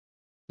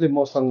जसले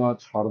मसँग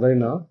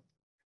छर्दैन,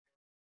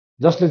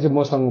 जसले चाहिँ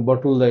मसँग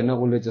बटुल्दैन,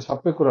 उसले चाहिँ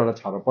सबै कुरालाई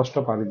छरपष्ट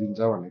पारिदिन्छ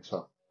भनेको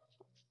छ।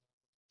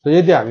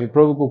 यदि हामी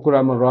प्रभुको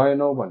कुरामा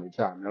रहेनौँ भने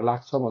चाहिँ हामीलाई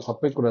लाग्छ म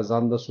सबै कुरा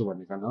जान्दछु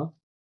भनिकन,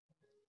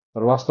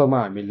 तर वास्तवमा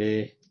हामीले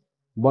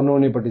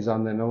बनाउनेपट्टि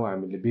जान्दैनौँ,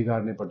 हामीले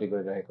बिगार्नेपट्टि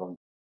गइरहेका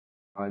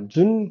हुन्छौँ।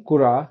 जुन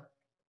कुरा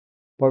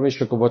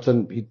परमेश्वरको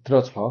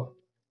वचनभित्र छ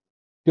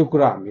त्यो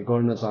कुरा हामी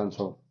गर्न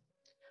चाहन्छौँ।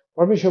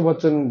 परमेश्वर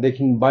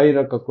वचनदेखि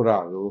बाहिरका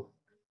कुराहरू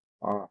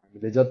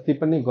हामीले जति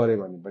पनि गरे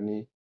भने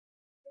पनि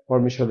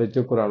परमेश्वरले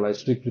त्यो कुरालाई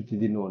स्वीकृति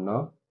दिनुहुन्न,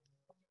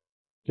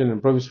 किनभने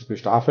प्रभु यीशु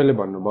ख्रीष्ट आफैले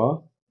भन्नुभयो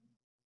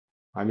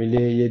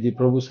हामीले यदि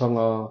प्रभुसँग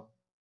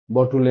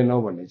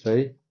बटुलेनौँ भने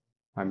चाहिँ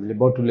हामीले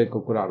बटुलेको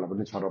कुराहरूलाई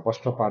पनि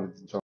छरपष्ट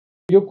पारिदिन्छौँ।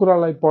 यो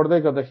कुरालाई पढ्दै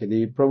गर्दाखेरि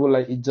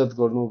प्रभुलाई इज्जत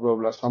गर्नु,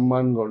 प्रभुलाई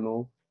सम्मान गर्नु,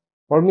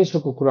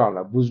 परमेश्वरको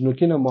कुराहरूलाई बुझ्नु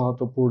किन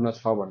महत्त्वपूर्ण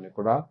छ भन्ने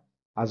कुरा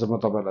आज म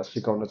तपाईँलाई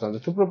सिकाउन चाहन्छु।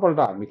 थुप्रोपल्ट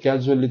हामी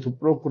क्याजुअली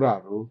थुप्रो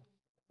कुराहरू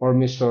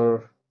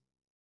परमेश्वरलाई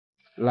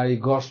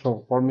गर्छौँ,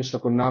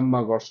 परमेश्वरको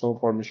नाममा गर्छौँ,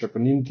 परमेश्वरको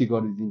निम्ति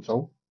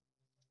गरिदिन्छौँ,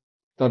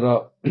 तर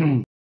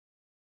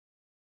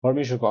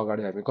परमेश्वरको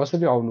अगाडि हामी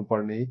कसरी आउनु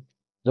पर्ने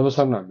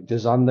जबसम्म हामी त्यो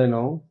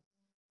जान्दैनौँ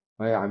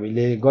है,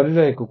 हामीले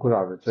गरिरहेको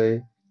कुराहरू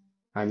चाहिँ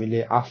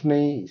हामीले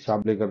आफ्नै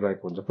हिसाबले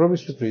गरिरहेको हुन्छ। प्रभु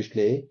यीशु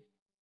ख्रीष्टले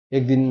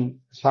एक दिन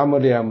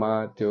सामरियामा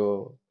त्यो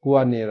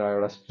कुवानिर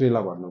एउटा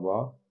स्त्रीलाई भन्नुभयो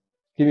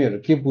तिमीहरू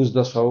के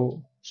बुझ्दछौ,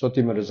 सो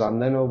तिमीहरू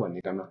जान्दैनौ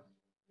भनिकन।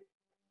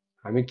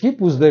 हामी के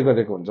बुझ्दै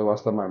गरेको हुन्छ,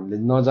 वास्तवमा हामीले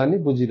नजानी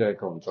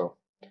बुझिरहेको हुन्छौँ।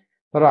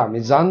 तर हामी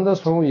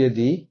जान्दछौँ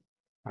यदि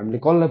हामीले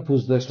कसलाई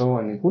बुझ्दैछौँ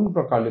अनि कुन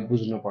प्रकारले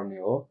बुझ्नुपर्ने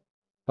हो,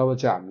 तब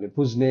चाहिँ हामीले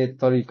बुझ्ने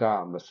तरिका,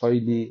 हाम्रो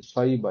शैली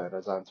सही भएर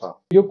जान्छ।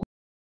 यो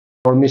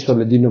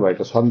परमेश्वरले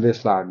दिनुभएको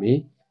सन्देशलाई हामी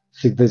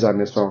सिक्दै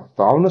जानेछौँ। त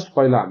आउनुहोस्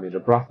पहिला हामीहरू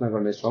प्रार्थना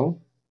गर्नेछौँ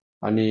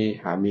अनि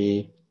हामी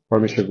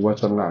परमेश्वरको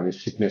वचनलाई हामी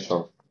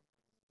सिक्नेछौँ।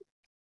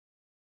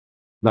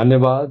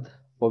 धन्यवाद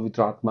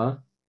पवित्र आत्मा,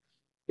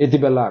 यति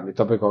बेला हामी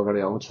तपाईँको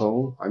अगाडि आउँछौँ,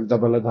 हामी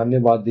तपाईँलाई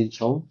धन्यवाद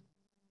दिन्छौँ।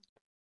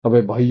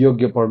 तपाईँ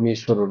भययोग्य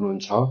परमेश्वर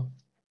हुनुहुन्छ,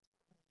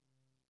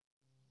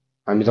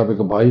 हामी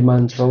तपाईँको भय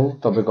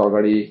मान्छौँ, तपाईँको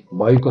अगाडि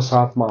भयको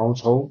साथमा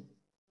आउँछौँ।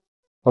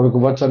 तपाईँको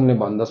वचनले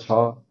भन्दछ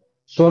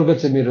स्वर्ग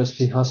चाहिँ मेरो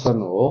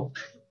सिंहासन हो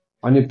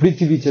अनि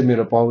पृथ्वी चाहिँ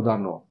मेरो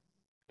पावदान हो,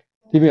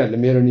 तिमीहरूले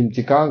मेरो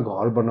निम्ति कहाँ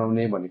घर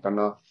बनाउने भनिकन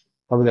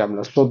तपाईँले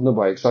हामीलाई सोध्नु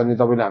भएको छ। अनि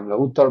तपाईँले हामीलाई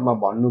उत्तरमा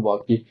भन्नुभयो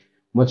कि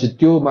म चाहिँ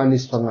त्यो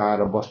मानिससँग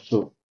आएर बस्छु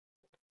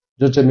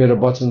जो चाहिँ मेरो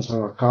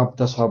वचनसँग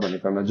काँप्दछ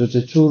भनिकन, जो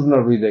चाहिँ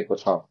चूर्ण रुइदिएको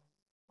छ।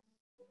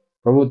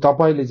 प्रभु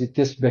तपाईँले चाहिँ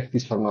त्यस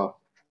व्यक्तिसँग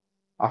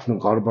आफ्नो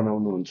घर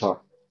बनाउनुहुन्छ।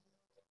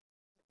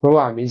 प्रभु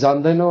हामी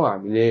जान्दैनौँ,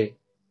 हामीले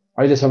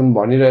अहिलेसम्म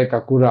भनिरहेका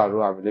कुराहरू,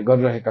 हामीले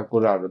गरिरहेका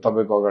कुराहरू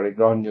तपाईँको अगाडि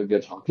ग्रहण योग्य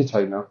छ कि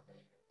छैन,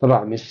 तर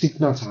हामी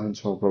सिक्न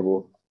चाहन्छौँ। प्रभु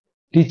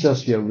टिच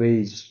अस योर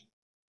वेज,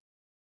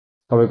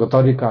 तपाईँको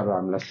तरिकाहरू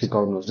हामीलाई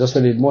सिकाउनुहोस्।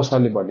 जसरी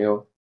मोसाले भन्यो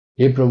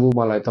हे प्रभु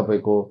मलाई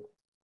तपाईँको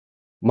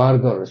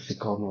मार्गहरू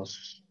सिकाउनुहोस्,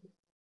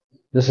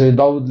 जसरी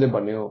दाउदले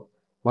भन्यो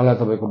मलाई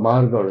तपाईँको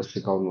मार्गहरू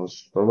सिकाउनुहोस्।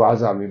 प्रभु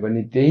आज हामी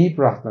पनि त्यही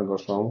प्रार्थना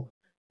गर्छौँ,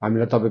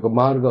 हामीलाई तपाईँको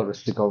मार्गहरू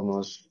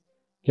सिकाउनुहोस्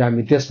कि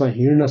हामी त्यसमा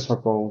हिँड्न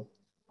सकौँ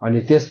अनि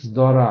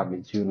त्यसद्वारा हामी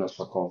जिउन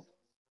सकौँ।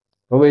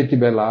 प्रभु यति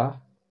बेला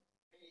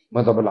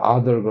म तपाईँलाई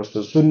आदर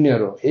गर्छु,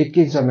 शून्यहरू एक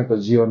एकजनाको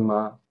जीवनमा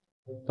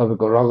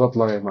तपाईँको रगत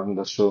लगाइ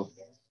माग्दछु।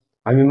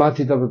 हामी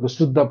माथि तपाईँको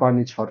शुद्ध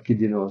पानी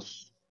छर्किदिनुहोस्।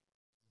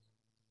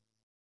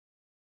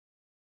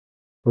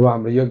 प्रभु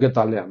हाम्रो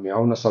योग्यताले हामी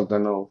आउन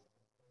सक्दैनौँ,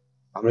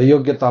 हाम्रो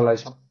योग्यतालाई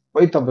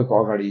सबै तपाईँको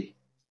अगाडि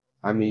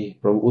हामी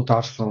प्रभु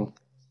उतार्छौँ।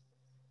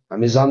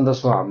 हामी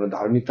जान्दछौँ हाम्रो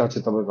धार्मिकता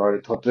चाहिँ तपाईँको अगाडि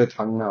थोत्रे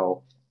थाङ्ना हो,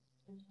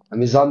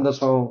 हामी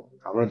जान्दछौँ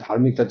हाम्रो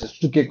धार्मिकता चाहिँ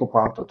सुकेको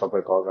पात हो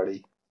तपाईँको अगाडि।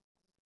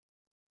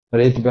 तर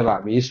यति बेला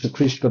हामी यीशु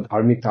ख्रीष्टको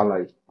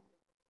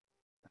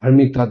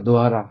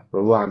धार्मिकताद्वारा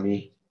प्रभु हामी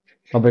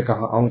तपाईँ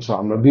कहाँ आउँछौँ।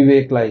 हाम्रो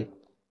विवेकलाई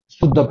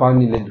शुद्ध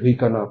पानीले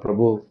धुइकन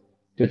प्रभु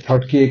त्यो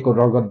छड्किएको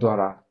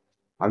रगतद्वारा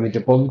हामी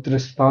त्यो पवित्र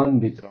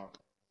स्थानभित्र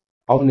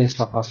आउने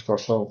साहस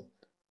गर्छौँ।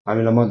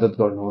 हामीलाई मद्दत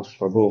गर्नुहोस्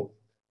प्रभु।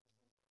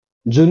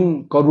 जुन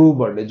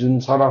करूबहरूले, जुन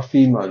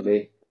सराफिमहरूले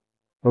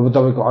प्रभु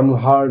तपाईँको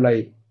अनुहारलाई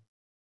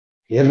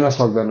हेर्न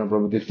सक्दैन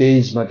प्रभु, त्यो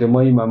तेजमा, त्यो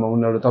महिमामा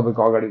उनीहरू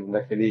तपाईँको अगाडि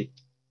हुँदाखेरि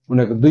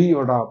उनीहरूको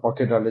दुईवटा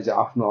पखेटाले चाहिँ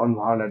आफ्नो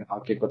अनुहारलाई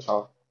ढाकेको छ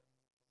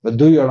र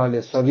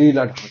दुईवटाले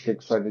शरीरलाई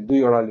ढाकेको छ अनि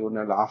दुईवटाले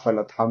उनीहरूले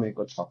आफैलाई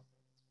थामेको छ।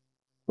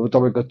 प्रभु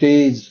तपाईँको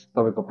तेज,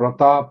 तपाईँको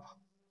प्रतापको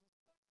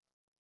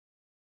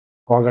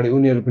अगाडि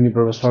उनीहरू पनि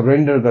प्रभु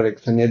सरेन्डर गरेको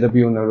छन्,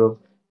 यद्यपि उनीहरू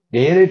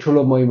धेरै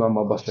ठुलो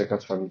महिमामा बसेका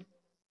छन्।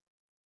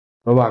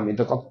 प्रभु हामी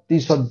त कति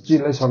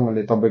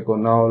सजिलैसँगले तपाईँको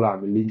नाउँलाई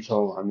हामी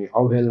लिन्छौँ, हामी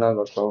अवहेलना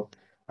गर्छौँ,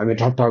 हामी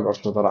ठट्टा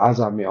गर्छौँ, तर आज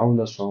हामी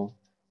आउँदछौँ,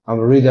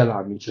 हाम्रो हृदयलाई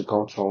हामी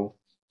झुकाउँछौँ।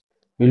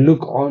 We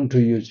look on to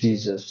you,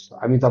 Jesus.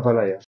 हामी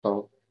तपाईँलाई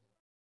हेर्छौँ,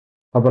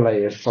 तपाईँलाई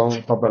हेर्छौँ,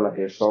 तपाईँलाई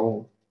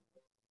हेर्छौँ।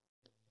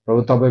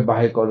 प्रभु तपाईँ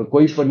बाहेक अरू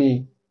कोही पनि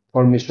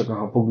परमेश्वर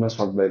कहाँ पुग्न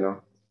सक्दैन।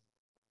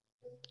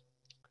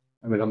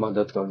 हामीलाई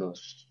मद्दत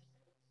गर्नुहोस्,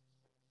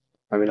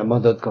 हामीलाई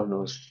मद्दत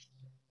गर्नुहोस्।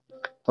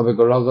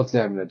 तपाईँको रगतले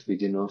हामीलाई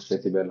धुइदिनुहोस्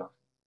यति बेला।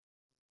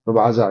 प्रभु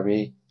आज हामी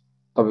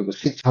तपाईको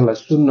शिक्षालाई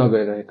सुन्न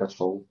गइरहेका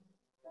छौं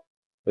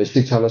र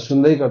शिक्षालाई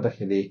सुन्दै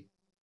गर्दाखेरि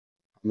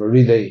हाम्रो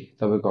हृदय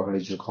तपाईको अगाडि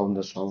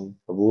झुकाउँदछौं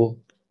प्रभु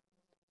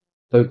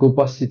तपाईको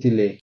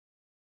उपस्थितिले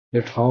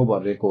यो ठाउँ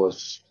भरिएको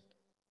होस्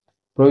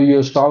प्रभु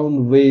यो साउन्ड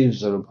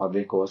वेभ्सहरु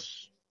भरिएको होस्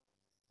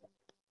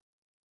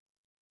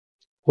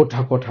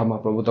कोठा कोठामा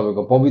प्रभु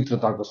तपाईको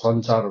पवित्रताको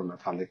सञ्चार हुन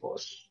थालेको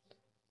होस्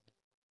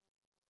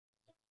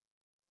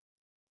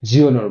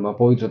जीवनहरुमा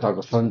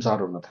पवित्रताको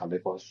सञ्चार हुन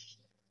थालेको होस्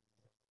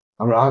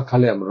हाम्रो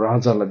आँखाले हाम्रो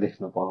राजालाई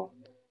देख्न पाऊ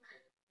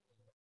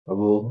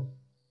प्रभु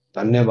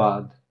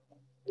धन्यवाद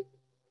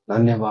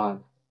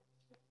धन्यवाद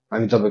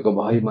हामी तपाईको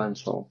भय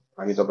मान्छौं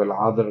हामी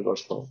तपाईलाई आदर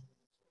गर्छौं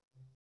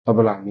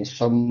तपाईलाई हामी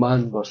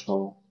सम्मान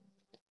गर्छौं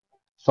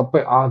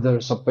सबै आदर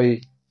सबै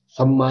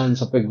सम्मान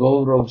सबै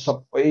गौरव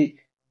सबै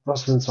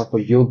प्रशंसाको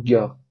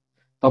योग्य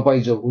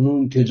तपाई जो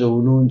हुनुहुन्थ्यो जो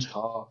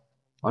हुनुहुन्छ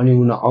अनि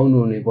हुन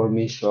आउनुहुने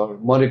परमेश्वर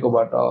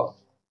मरेकोबाट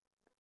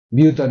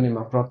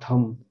बिउतनेमा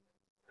प्रथम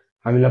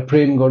हामीलाई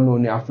प्रेम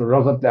गर्नुहुने आफ्नो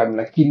रगतले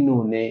हामीलाई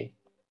किन्नुहुने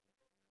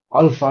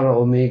अल्फा र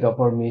ओमेगा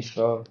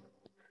परमेश्वर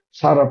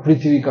सारा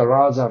पृथ्वीका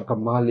राजाहरुका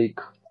मालिक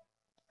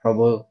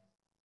प्रभु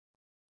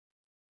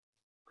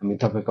हामी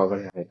तपाईको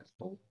अगाडि आएका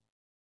छौं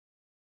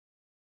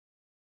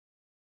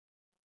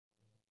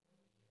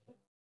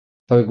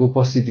तपाईको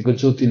उपस्थितिको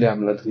ज्योतिले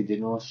हामीलाई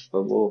धोइदिनुहोस्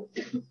प्रभु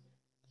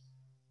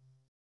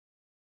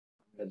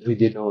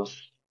धोइदिनुहोस्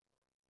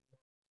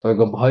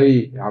तपाईको भय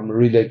हाम्रो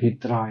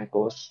हृदयभित्र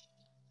आएको होस्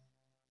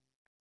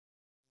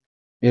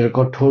मेरो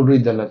कठोर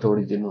हृदयलाई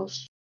तोडिदिनुहोस्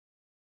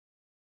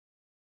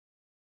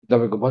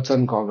तपाईको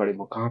वचनको अगाडि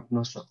म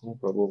काँप्न सकौं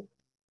प्रभु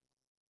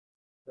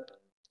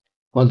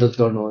मद्दत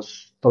गर्नुहोस्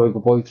तपाईको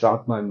पवित्र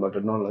आत्मा हामीबाट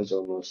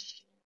नलैजाउनुहोस्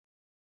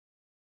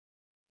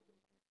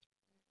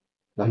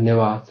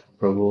धन्यवाद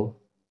प्रभु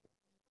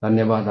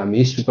धन्यवाद हामी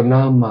यीशुको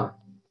नाममा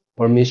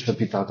परमेश्वर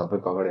पिता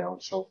तपाईको अगाडि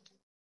आउँछौं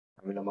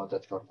हामीलाई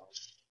मद्दत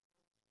गर्नुहोस्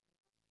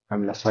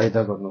हामीलाई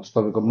सहायता गर्नुहोस्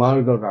तपाईको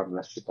मार्गहरु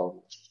हामीलाई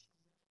सिकाउनुहोस्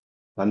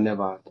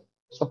धन्यवाद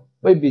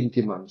सबै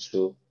बिन्ती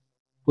माग्छु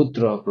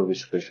पुत्र प्रभु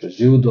यीशु ख्रीष्टको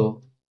जिउँदो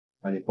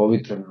अनि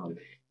पवित्र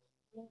नामले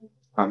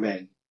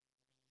आमेन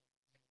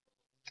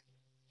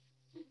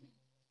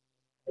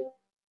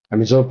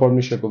हामी जब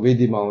परमेश्वरको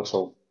वेदीमा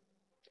आउँछौं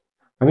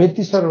हामी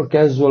यति साह्रो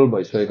क्याजुअल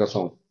भइसकेका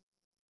छौं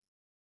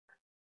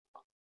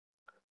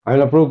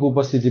हामीलाई प्रभुको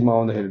उपस्थितिमा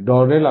आउँदाखेरि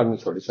डर नै लाग्न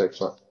छोडिसकेको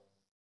छ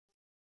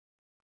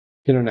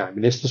किनभने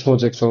हामीले यस्तो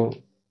सोचेको छौं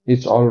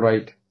इट्स अल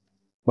राइट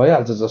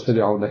भइहाल्छ जसरी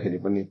आउँदाखेरि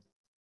पनि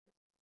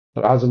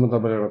तर आज म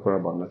तपाईलाई एउटा कुरा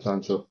भन्न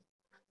चाहन्छु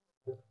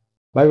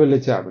बाइबलले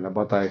चाहिँ हामीलाई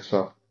बताएको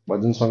छ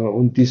भजन सङ्ग्रह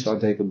 29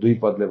 अध्यायको 2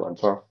 पदले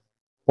भन्छ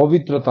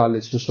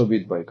पवित्रताले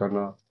सुशोभित भइकन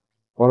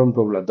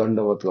परमप्रभुलाई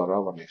दण्डवत गर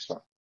भनेको छ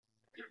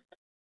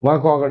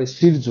उहाँको अगाडि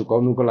शिर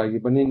झुकाउनुको लागि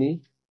पनि नि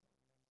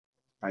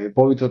हामी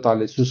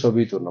पवित्रताले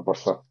सुशोभित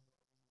हुनुपर्छ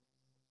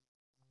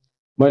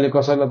मैले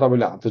कसैलाई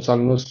तपाईले हात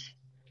उचाल्नुहोस्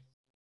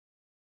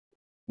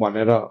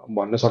भनेर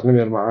भन्न सक्ने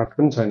मेरोमा आँट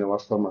पनि छैन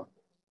वास्तवमा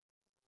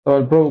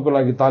तपाईले प्रभुको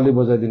लागि ताली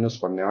बजाइदिनुहोस्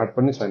भन्ने आँट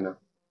पनि छैन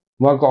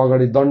उहाँको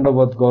अगाडि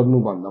दण्डवत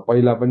गर्नुभन्दा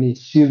पहिला पनि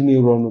शिर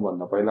निहुराउनु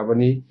भन्दा पहिला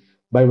पनि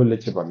बाइबलले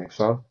चाहिँ भनेको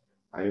छ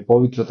हामी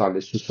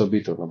पवित्रताले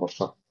सुशोभित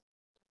हुनुपर्छ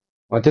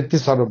उहाँ त्यति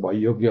साह्रो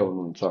भययोग्य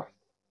हुनुहुन्छ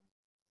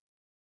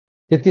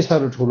त्यति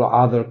साह्रो ठूलो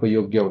आदरको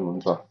योग्य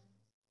हुनुहुन्छ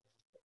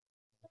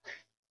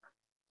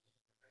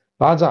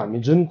आज हामी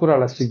जुन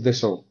कुरालाई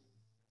सिक्दैछौं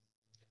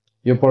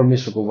यो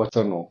परमेश्वरको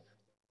वचन हो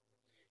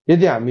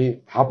यदि हामी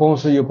थाहा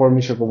पाउँछौं यो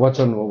परमेश्वरको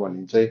वचन हो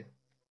भने चाहिँ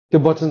त्यो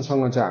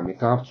वचनसँग चाहिँ हामी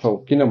काँप्छौं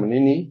किनभने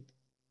नि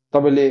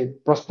तपाईले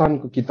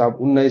प्रस्थानको किताब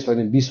 19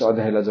 अनि 20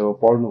 अध्यायलाई जब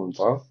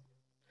पढ्नुहुन्छ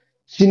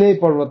सिनै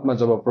पर्वतमा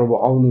जब प्रभु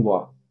आउनुभयो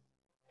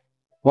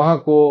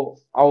उहाँको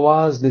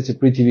आवाजले चाहिँ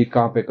पृथ्वी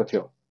काँपेको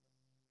थियो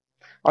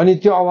अनि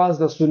त्यो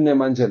आवाजलाई सुन्ने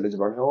मान्छेहरूले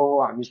चाहिँ भने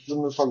ओ हामी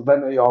सुन्न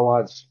सक्दैनौं यो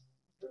आवाज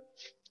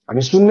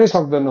हामी सुन्नै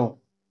सक्दैनौं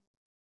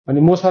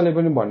अनि मूसाले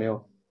पनि भन्यो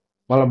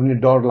मलाई पनि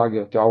डर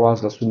लाग्यो त्यो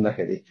आवाजलाई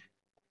सुन्दाखेरि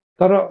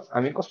तर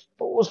हामी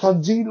कस्तो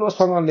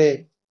सजिलोसँगले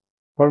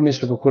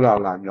परमेश्वरको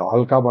कुराहरूलाई हामीले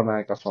हल्का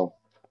बनाएका छौं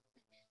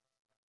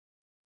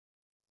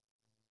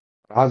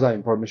आज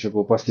हामी परमेश्वरको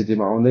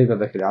उपस्थितिमा आउँदै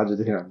गर्दाखेरि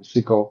आजदेखि हामी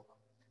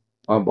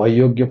सिकौं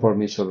भययोग्य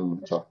परमेश्वर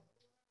हुनुहुन्छ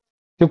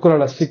त्यो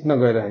कुरालाई सिक्न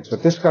गइरहेको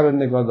छ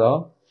त्यसकारणले गर्दा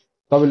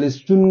तपाईले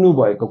सुन्नु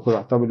भएको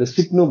कुरा तपाईले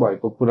सिक्नु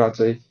भएको कुरा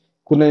चाहिँ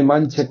कुनै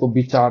मान्छेको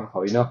विचार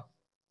होइन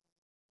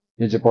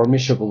यो चाहिँ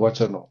परमेश्वरको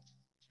वचन हो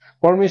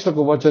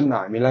परमेश्वरको वचन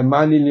हामीलाई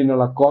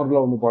मानिलिनलाई कर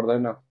लाउनु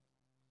पर्दैन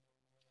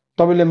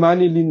तपाईले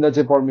मानिलिँदा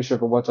चाहिँ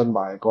परमेश्वरको वचन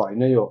भएको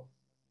होइन यो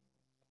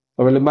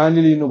तपाईले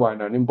मानिलिनु भएन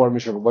भने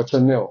परमेश्वरको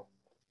वचन नै हो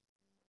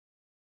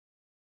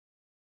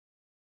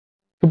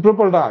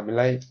थुप्रोपल्ट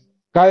हामीलाई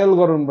कायल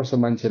गराउनुपर्छ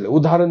मान्छेले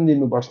उदाहरण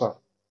दिनुपर्छ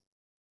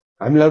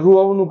हामीलाई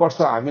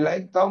रुवाउनुपर्छ हामीलाई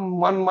एकदम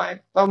मनमा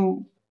एकदम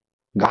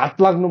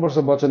घात लाग्नुपर्छ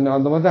वचनले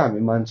अन्त मात्रै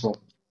हामी मान्छौं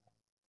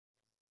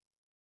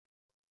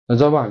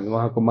जब हामी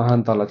उहाँको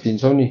महानतालाई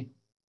चिन्छौं नि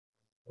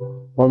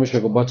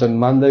परमेश्वरको वचन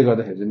मान्दै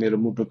गर्दाखेरि मेरो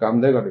मुटु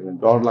काम्दै गरेको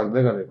डर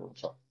लाग्दै गरेको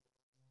हुन्छ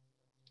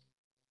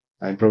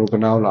हामी प्रभुको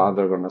नामलाई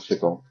आदर गर्न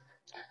सिकौं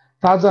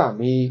आज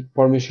हामी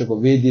परमेश्वरको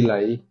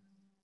वेदीलाई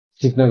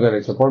सिक्न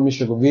गएको छ।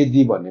 परमेश्वरको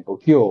वेदी भनेको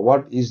के हो?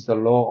 What is the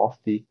law of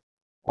the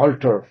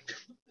alter?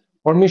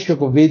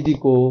 परमेश्वरको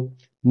वेदीको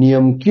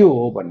नियम के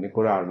हो भन्ने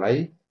कुराहरूलाई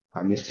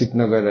हामी सिक्न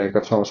गइरहेका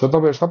छौँ। सो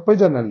तपाईहरु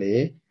सबैजनाले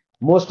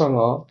मसँग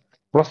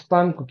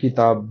प्रस्थानको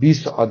किताब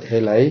 20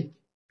 अध्यायलाई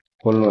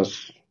खोल्नुहोस्।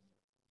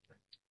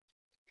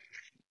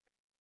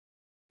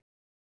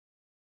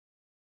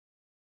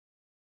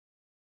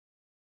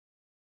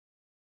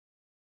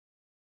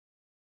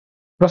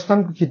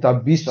 प्रस्थानको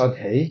किताब 20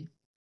 अध्याय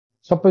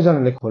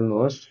सबैजनाले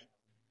खोल्नुहोस्।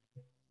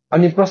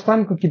 अनि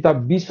प्रस्थानको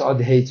किताब 20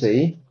 अध्याय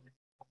चाहिँ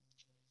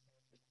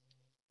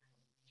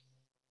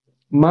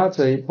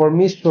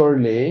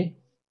परमेश्वरले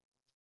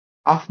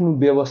आफ्नो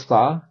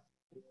व्यवस्था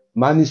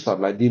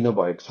मानिसहरूलाई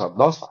दिनुभएको छ।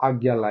 10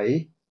 आज्ञालाई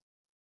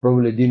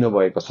प्रभुले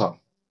दिनुभएको छ।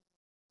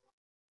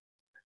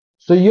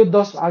 सो यो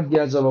 10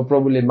 आज्ञा जब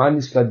प्रभुले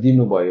मानिसलाई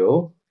दिनुभयो,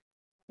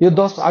 यो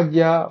 10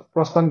 आज्ञा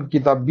प्रस्थानको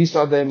किताब 20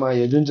 अध्यायमा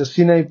यो जुन चाहिँ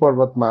सिनाई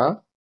पर्वतमा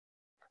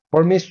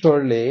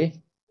परमेश्वरले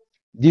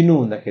दिनु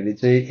हुँदाखेरि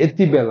चाहिँ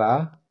यति बेला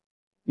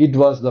इट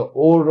वाज द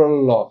ओरल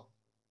ल।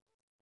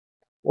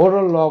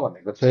 ओरल ल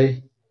भनेको चाहिँ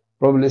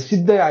प्रभुले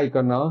सिधै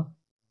आइकन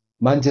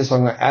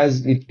मान्छेसँग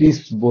एज इट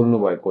इज बोल्नु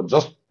भएको,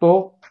 जस्तो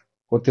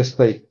हो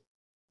त्यस्तै।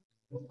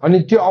 अनि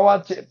त्यो आवाज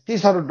चाहिँ यति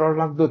साह्रो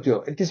डरलाग्दो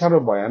थियो, यति साह्रो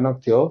भयानक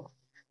थियो।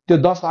 त्यो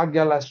 10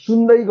 आज्ञालाई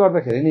सुन्दै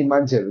गर्दाखेरि नि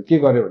मान्छेहरू के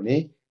गर्यो भने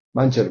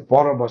मान्छेहरू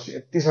पर बस्यो,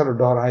 यति साह्रो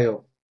डरायो,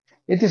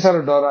 यति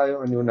साह्रो डरायो।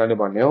 अनि उनीहरूले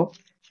भन्यो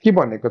के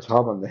भनेको छ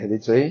भन्दाखेरि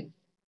चाहिँ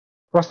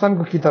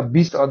प्रस्थानको किताब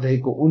 20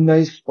 अध्यायको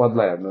 19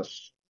 पदलाई हेर्नुहोस्।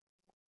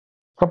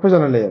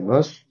 सबैजनाले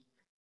हेर्नुहोस्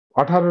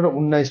 18 र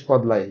 19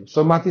 पदलाई।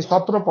 सो माथि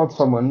 17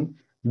 पदसम्म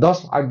 10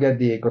 आज्ञा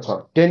दिएको छ,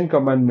 10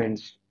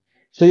 कमान्डमेन्ट्स।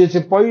 सो यो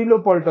चाहिँ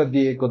पहिलोपल्ट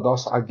दिएको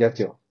 10 आज्ञा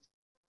थियो।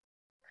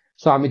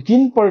 सो हामी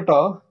 3 पल्ट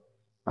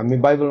हामी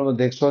बाइबलमा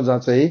देख्छौँ जहाँ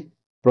चाहिँ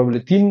प्रभुले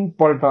 3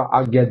 पल्ट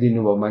आज्ञा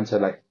दिनुभयो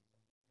मान्छेलाई,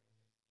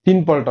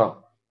 3 पल्ट।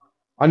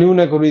 अनि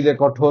उनीहरूको हृदय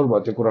कठोर भयो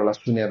त्यो कुरालाई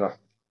सुनेर।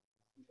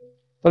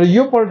 तर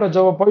यो पल्ट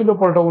जब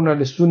पहिलोपल्ट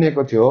उनीहरूले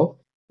सुनेको थियो,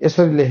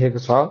 यसरी लेखेको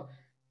छ,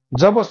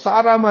 जब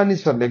सारा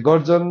मानिसहरूले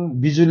गर्जन,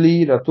 बिजुली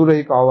र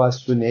तुरैको आवाज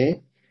सुने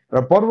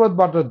र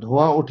पर्वतबाट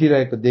धुवाँ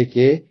उठिरहेको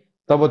देखे,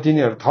 तब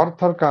तिनीहरू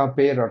थरथर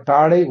काँपे र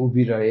टाढै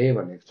उभिरहे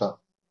भनेको छ।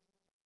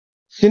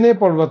 सिनै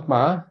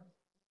पर्वतमा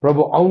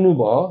प्रभु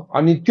आउनुभयो।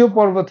 अनि त्यो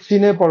पर्वत,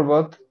 सिनै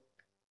पर्वत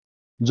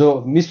जो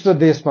मिश्र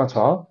देशमा छ,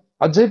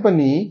 अझै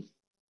पनि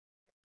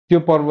त्यो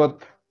पर्वत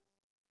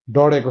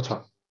डढेको छ।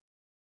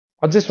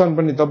 अझैसम्म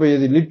पनि तपाईँ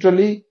यदि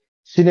लिटरली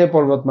सिनै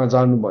पर्वतमा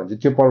जानुभयो भने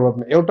त्यो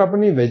पर्वतमा एउटा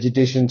पनि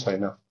भेजिटेसन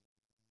छैन,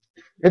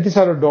 यति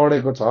साह्रो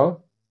डढेको छ।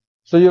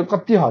 सो यो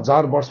कति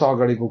हजार वर्ष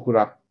अगाडिको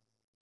कुरा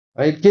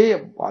है। केही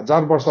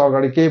हजार वर्ष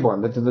अगाडि केही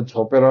भन्दा त्यो त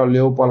छोपेर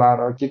लेउ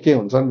पलाएर के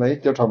हुन्छ नि है,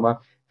 त्यो ठाउँमा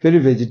फेरि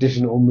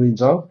भेजिटेसन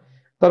उम्रिन्छ।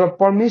 तर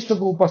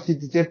परमेश्वरको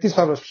उपस्थिति चाहिँ यति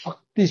साह्रो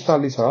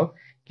शक्तिशाली छ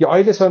कि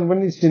अहिलेसम्म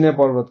पनि सिनै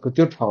पर्वतको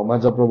त्यो ठाउँमा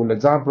जहाँ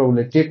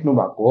प्रभुले टेक्नु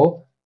भएको हो,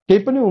 केही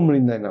पनि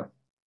उम्रिँदैन।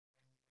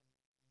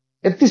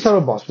 यति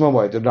साह्रो भस्म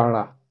भयो त्यो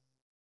डाँडा।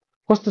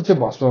 कस्तो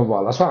चाहिँ भस्म भयो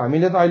होला। सो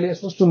हामीले त अहिले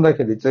यसो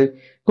सुन्दाखेरि चाहिँ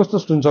कस्तो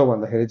सुन्छौँ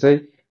भन्दाखेरि चाहिँ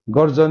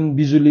गर्जन,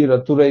 बिजुली र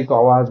तुरैको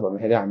आवाज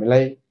भन्दाखेरि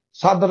हामीलाई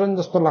साधारण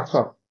जस्तो लाग्छ।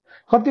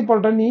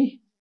 कतिपल्ट नि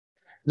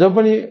जब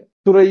पनि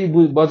तुरै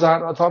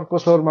बजार अथवा अर्को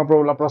स्वरमा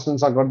प्रभुलाई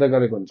प्रशंसा गर्दै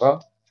गरेको हुन्छ,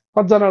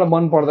 कतिजनालाई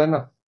मन पर्दैन,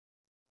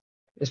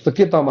 यस्तो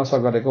के तमासा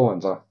गरेको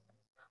भन्छ।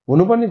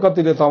 हुनु पनि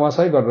कतिले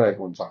तमासै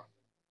गरिरहेको हुन्छ।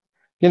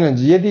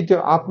 किनभने यदि त्यो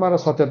आत्मा र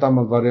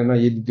सत्यतामा गरेन,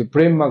 यदि त्यो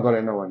प्रेममा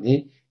गरेन भने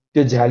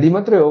त्यो झ्याली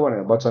मात्रै हो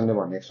भनेर वचनले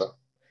भनेको छ।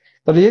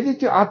 तर यदि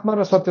त्यो आत्मा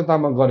र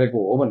सत्यतामा गरेको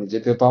हो भने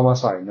चाहिँ त्यो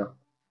तमासा होइन।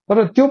 तर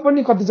त्यो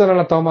पनि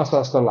कतिजनालाई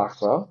तमासा जस्तो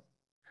लाग्छ।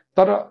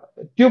 तर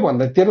त्यो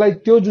भन्दा त्यसलाई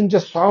त्यो जुन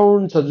चाहिँ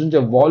साउन्ड छ, जुन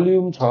चाहिँ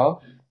भोल्युम छ,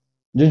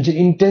 जुन चाहिँ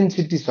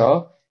इन्टेन्सिटी छ,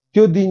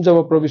 त्यो दिन जब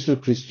प्रभु यीशु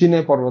ख्रीष्ट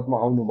सिनै पर्वतमा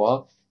आउनुभयो,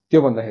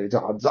 त्यो भन्दाखेरि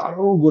चाहिँ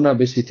हजारौं गुणा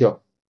बेसी थियो।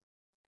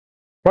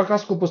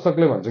 प्रकाशको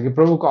पुस्तकले भन्छ कि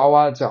प्रभुको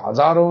आवाज चाहिँ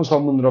हजारौं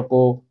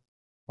समुद्रको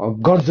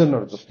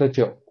गर्जनहरू जस्तै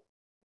थियो।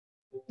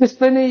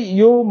 त्यस्तै नै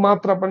यो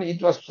मात्रा पनि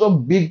it was so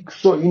big,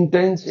 so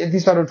intense, यति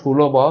साह्रो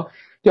ठुलो भयो।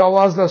 त्यो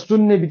आवाजलाई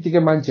सुन्ने बित्तिकै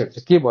मान्छेहरू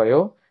चाहिँ के भयो,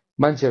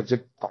 मान्छेहरू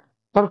चाहिँ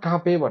थरथर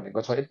काँपे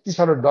भनेको छ, यति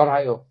साह्रो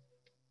डरायो।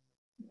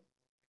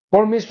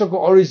 परमेश्वरको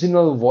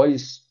ओरिजिनल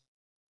भोइस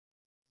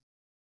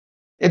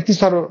यति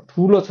साह्रो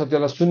ठुलो छ,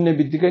 त्यसलाई सुन्ने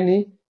बित्तिकै नि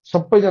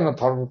सबैजना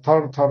थर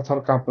थर थर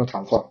काँप्न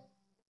थाल्छ।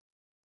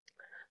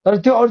 तर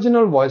त्यो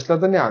ओरिजिनल भोइसलाई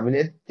त नि हामीले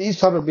यति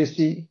साह्रो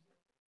बेसी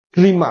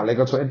क्रिम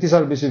हालेको छौँ, यति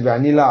साह्रो बेसी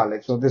भ्यानिला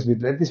हालेको छौँ,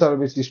 त्यसभित्र यति साह्रो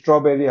बेसी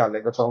स्ट्रबेरी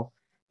हालेको छौँ,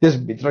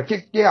 त्यसभित्र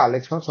के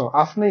हालेको छौँ,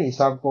 आफ्नै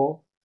हिसाबको,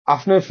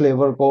 आफ्नै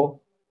फ्लेभरको।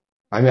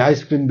 हामी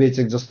आइसक्रिम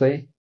बेचेको जस्तै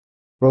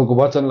प्रभुको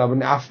वचनलाई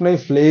पनि आफ्नै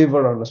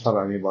फ्लेभर अनुसार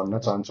हामी भन्न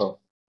चाहन्छौँ,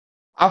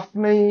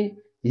 आफ्नै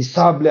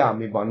हिसाबले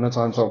हामी भन्न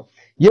चाहन्छौँ।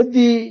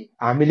 यदि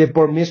हामीले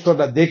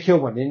परमेश्वरलाई देख्यौँ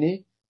भने नि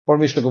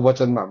परमेश्वरको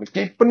वचनमा हामी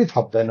केही पनि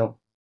थप्दैनौँ।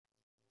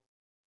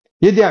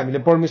 यदि हामीले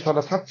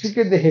परमेश्वरलाई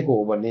साँच्चीकै देखेको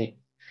हो भने,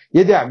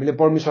 यदि हामीले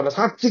परमेश्वरलाई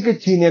साँच्चीकै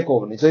चिनेको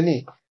हो भने चाहिँ नि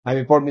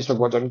हामी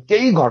परमेश्वरको वचन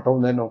केही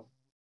घटाउँदैनौँ।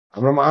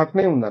 हाम्रोमा आँट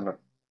नै हुँदैन,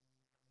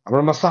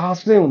 हाम्रोमा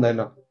साहस नै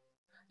हुँदैन।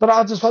 तर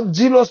आज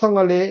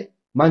सजिलोसँगले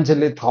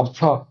मान्छेले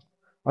थप्छ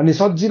अनि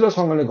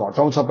सजिलोसँगले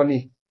घटाउँछ पनि।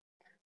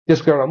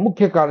 त्यसको एउटा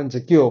मुख्य कारण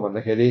चाहिँ के हो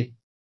भन्दाखेरि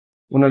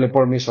उनीहरूले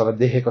परमेश्वरलाई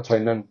देखेको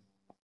छैनन्,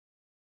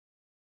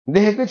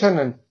 देखेकै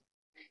छैनन्।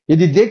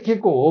 यदि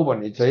देखेको हो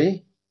भने चाहिँ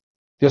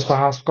त्यो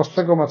साहस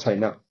कसैकोमा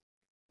छैन।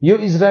 यो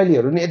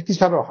इजरायलीहरू नि यति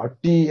साह्रो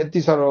हट्टी,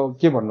 यति साह्रो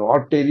के भन्नु,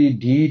 अटेरी,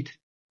 ढिट।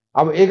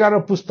 अब 11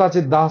 पुस्ता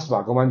चाहिँ दास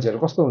भएको मान्छेहरू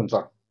कस्तो हुन्छ?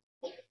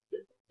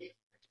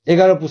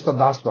 11 पुस्ता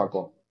दास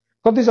भएको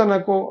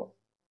कतिजनाको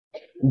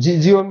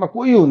जीवनमा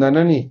कोही हुँदैन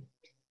नि,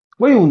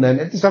 कोही हुँदैन।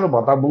 यति साह्रो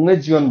भत्ताभुङ्गै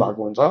जीवन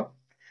भएको हुन्छ।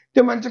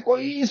 त्यो मान्छे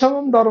कोहीसँग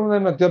पनि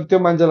डराउँदैन। त्यो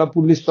मान्छेलाई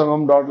पुलिससँग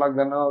पनि डर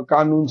लाग्दैन,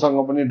 कानुनसँग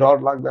पनि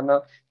डर लाग्दैन,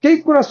 केही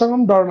कुरासँग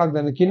पनि डर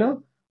लाग्दैन। किन?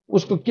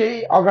 उसको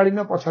केही अगाडि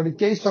न पछाडि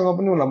केहीसँग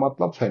पनि उसलाई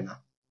मतलब छैन।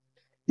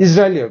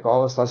 इजरायलीहरूको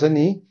अवस्था चाहिँ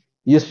नि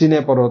यो सिनै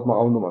पर्वतमा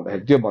आउनु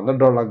भन्दाखेरि त्यो भन्दा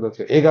डर लाग्दो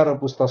थियो। 11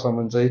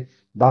 पुस्तासम्म चाहिँ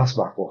दास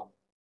भएको,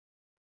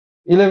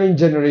 11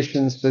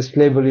 जेनेरेसन्स चाहिँ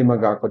स्लेभरीमा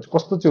गएको चाहिँ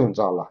कस्तो चाहिँ हुन्छ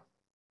होला?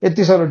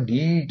 यति साह्रो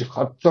ढिट,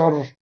 खच्चर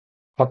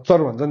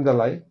खच्चर भन्छ नि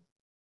त्यसलाई,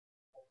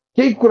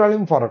 केही कुराले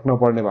पनि फरक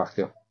नपर्ने भएको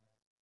थियो।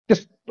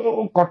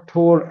 त्यस्तो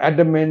कठोर,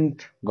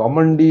 एडमेन्ट,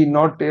 घमण्डी,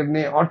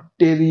 नटेर्ने,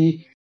 अटेरी,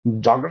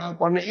 झगडा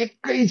पर्ने,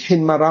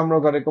 एकैछिनमा राम्रो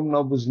गरेको पनि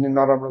नबुझ्ने,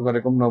 नराम्रो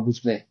गरेको पनि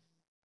नबुझ्ने।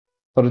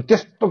 तर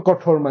त्यस्तो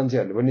कठोर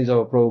मान्छेहरूले पनि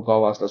जब प्रभुको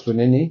आवाजलाई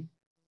सुने नि,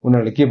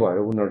 उनीहरूले के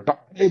भयो? उनीहरू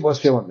टक्कै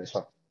बस्यो भन्ने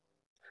छ।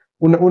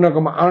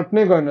 उनीहरूकोमा आँट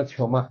नै गएन,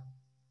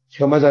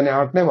 छेउमा जाने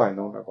आँट नै भएन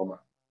उनीहरूकोमा,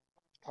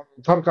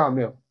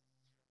 थर्काम्यो।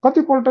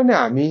 कतिपल्ट नै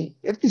हामी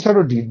यति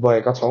साह्रो ढिट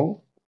भएका छौँ,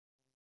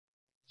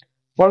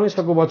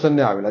 परमेश्वरको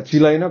वचनले हामीलाई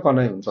चिलाइ न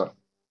कनाइ हुन्छ।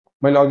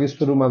 मैले अघि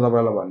सुरुमा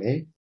तपाईँलाई भने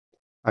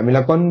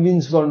हामीलाई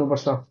कन्भिन्स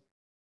गर्नुपर्छ,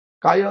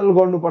 कायल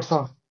गर्नुपर्छ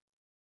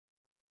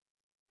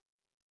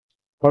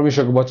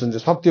परमेश्वरको वचन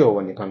चाहिँ सत्य हो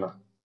भनिकन।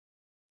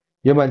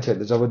 यो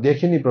मान्छेहरूले जब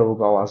देखे नि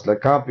प्रभुको आवाजलाई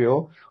काँप्यो।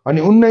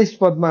 अनि 19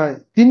 पदमा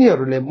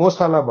तिनीहरूले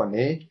मोसालाई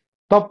भने,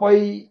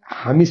 तपाईँ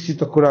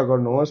हामीसित कुरा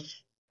गर्नुहोस्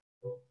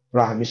र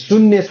हामी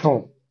सुन्ने छौँ,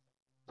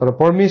 तर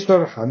परमेश्वर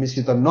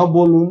हामीसित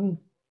नबोलुन्,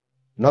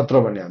 नत्र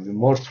भने हामी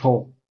मर्छौँ।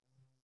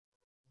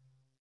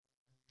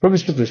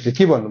 परमेश्वर ख्रीष्टले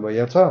के भन्नुभयो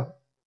यहाँ छ?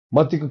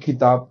 मत्तीको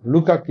किताब,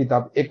 लुका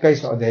किताब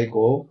 21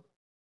 अध्यायको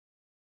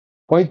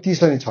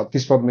 35 अनि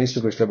 36 पदमा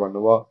यीशु ख्रीष्टले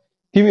भन्नुभयो,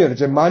 तिमीहरू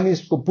चाहिँ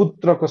मानिसको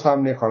पुत्रको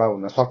सामने खडा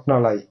हुन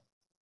सक्नलाई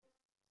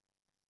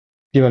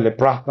तिमीहरूले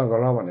प्रार्थना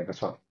गर भनेको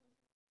छ।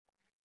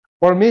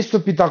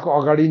 परमेश्वर पिताको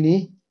अगाडि नि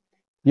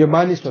यो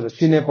मानिसहरू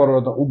सिनै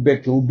पर्वतमा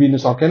उभिनु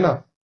सकेन।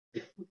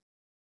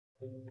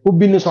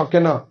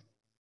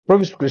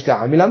 परमेश्वर ख्रीष्टले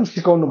हामीलाई पनि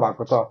सिकाउनु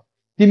भएको छ,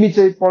 तिमी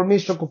चाहिँ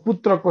परमेश्वरको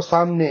पुत्रको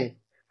सामने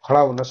खडा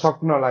हुन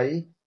सक्नलाई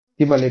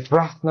तिमीले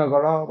प्रार्थना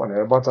गर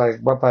भनेर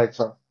बताएको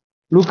छ।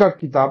 लुका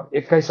किताब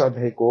 21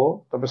 अध्यायको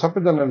तपाईँ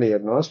सबैजनाले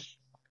हेर्नुहोस्।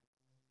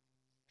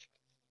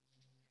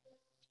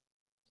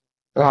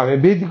 हामी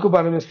वेदीको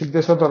बारेमा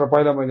सिक्दैछौँ, तर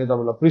पहिला मैले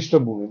तपाईँलाई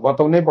पृष्ठभूमि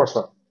बताउनै पर्छ।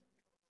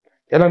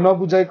 यसलाई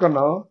नबुझाइकन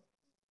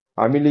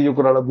हामीले यो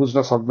कुरालाई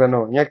बुझ्न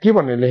सक्दैनौँ। यहाँ के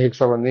भनेर लेखेको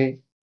छ भने,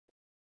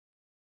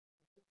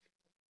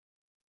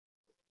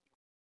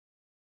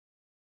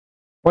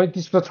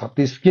 पैँतिस र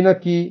 36,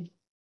 किनकि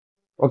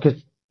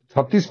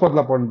 36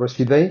 पदलाई पढ्नुपर्छ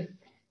सिधै।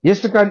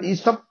 यसै कारण यी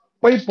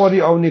सबै परि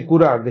आउने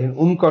कुराहरूदेखि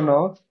उम्कन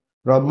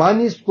र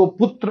मानिसको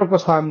पुत्रको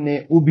सामने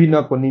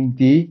उभिनको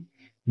निम्ति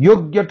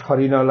योग्य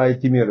ठहरिनलाई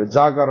तिमीहरू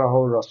जागा रह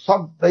र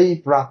सधैँ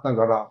प्रार्थना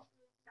गर।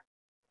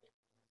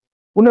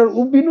 उनीहरू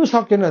उभिनु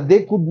सकेन, दे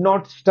कुड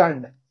नट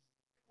स्ट्यान्ड,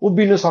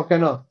 उभिनु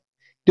सकेन।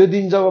 त्यो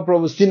दिन जब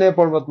प्रभु सिनै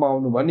पर्वतमा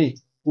आउनु भयो नि,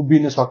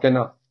 उभिनु सकेन।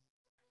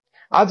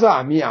 आज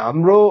हामी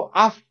हाम्रो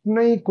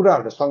आफ्नै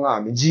कुराहरूसँग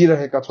हामी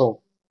जिरहेका छौँ,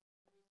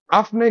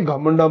 आफ्नै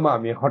घमण्डमा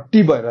हामी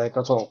हट्टी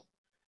भइरहेका छौँ।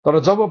 तर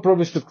जब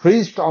प्रभु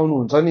ख्रीष्ट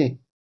आउनुहुन्छ नि,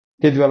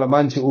 त्यति बेला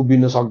मान्छे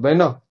उभिनु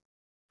सक्दैन।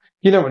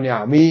 किनभने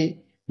हामी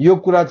यो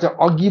कुरा चाहिँ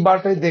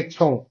अघिबाटै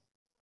देख्छौँ।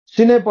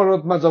 सिनै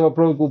पर्वतमा जब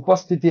प्रभुको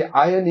उपस्थिति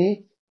आयो नि,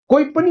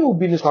 कोही पनि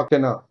उभिनु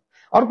सकेन।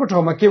 अर्को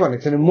ठाउँमा के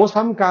भनेको छ भने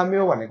मोसा पनि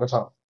काम्यो भनेको छ।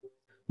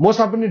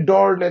 मोसा पनि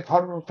डरले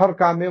थर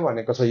काम्यो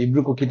भनेको छ,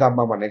 हिब्रूको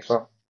किताबमा भनेको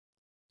छ।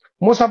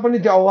 मोसा पनि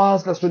त्यो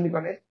आवाजलाई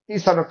सुनिकन यति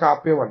साह्रो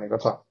काप्यो भनेको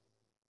छ,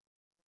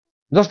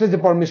 जसले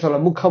चाहिँ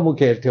परमेश्वरलाई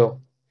मुखामुख हेर्थ्यो।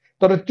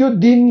 तर त्यो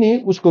दिन नि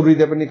उसको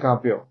हृदय पनि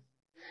काप्यो।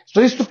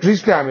 यीशु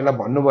ख्रीष्टले हामीलाई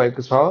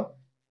भन्नुभएको छ,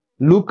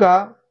 लुका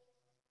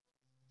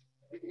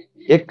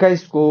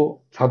 21 को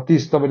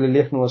 36 तपाईँले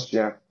लेख्नुहोस्।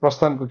 यहाँ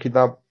प्रस्थानको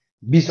किताब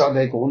 20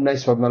 अध्यायको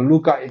 19 पदमा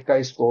लुका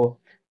 21 को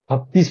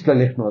 36 लाई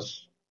लेख्नुहोस्।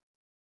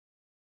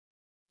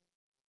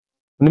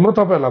 अनि म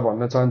तपाईँहरूलाई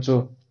भन्न चाहन्छु,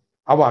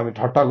 अब हामी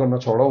ठट्टा गर्न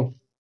छोडौं।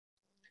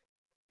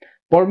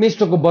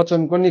 परमेश्वरको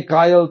वचनको नि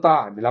कायलता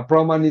हामीलाई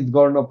प्रमाणित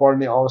गर्न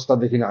पर्ने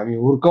अवस्थादेखि हामी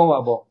हुर्कौं।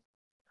 अब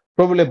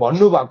प्रभुले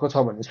भन्नुभएको छ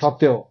भने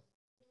सत्य हो।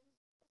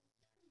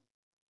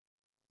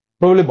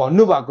 प्रभुले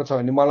भन्नुभएको छ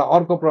भने मलाई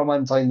अर्को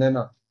प्रमाण चाहिँदैन।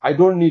 I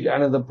don't need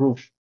another proof.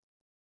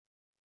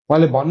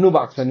 उहाँले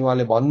भन्नुभएको छ नि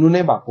उहाँले भन्नु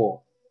नै भएको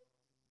हो।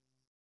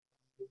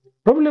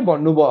 प्रभुले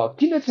भन्नुभयो,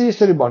 किन चाहिँ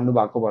यसरी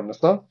भन्नुभएको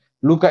भन्नुहोस् त।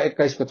 लुका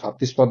 21 को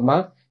 36 पदमा,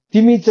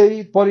 तिमी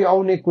चाहिँ परि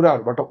आउने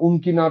कुराहरूबाट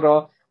उम्किन र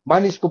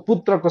मानिसको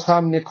पुत्रको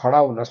सामने खडा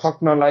हुन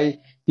सक्नलाई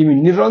तिमी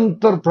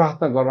निरन्तर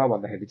प्रार्थना गर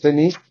भन्दाखेरि चाहिँ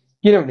नि,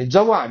 किनभने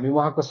जब हामी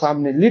उहाँको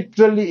सामने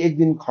लिटरली एक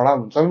दिन खडा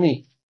हुन्छौँ नि,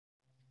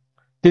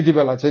 त्यति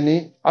बेला चाहिँ नि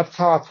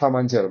अच्छा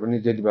मान्छेहरू पनि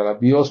त्यति बेला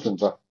बेहोस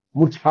हुन्छ,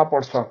 मुर्छा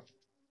पर्छ,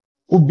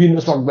 उभिन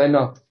सक्दैन।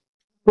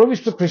 प्रभु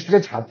यीशु ख्रीष्टकै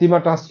छातीमा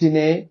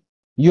टाँसिने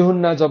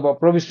यूहन्ना जब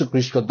प्रभु यीशु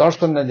ख्रीष्टको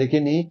दर्शन नदेखे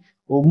नि,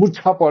 ऊ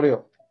मुर्छा पर्यो।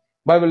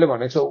 बाइबलले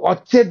भनेको छ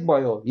अचेत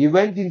भयो, ही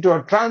वेन्ट इन्टु अ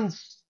ट्रान्स।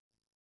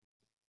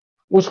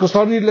 उसको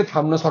शरीरले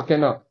थाम्न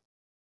सकेन,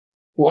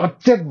 ऊ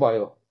अचेत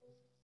भयो,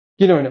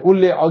 किनभने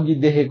उसले अघि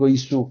देखेको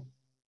यीशु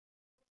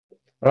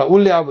र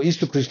उसले अब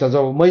यीशु ख्रीष्ट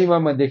जब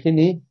महिमामा देखे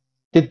नि,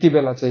 त्यति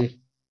बेला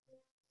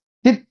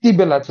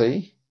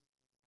चाहिँ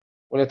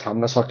उसले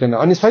थाम्न सकेन।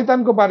 अनि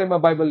शैतानको बारेमा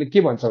बाइबलले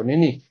के भन्छ भने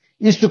नि,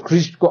 यीशु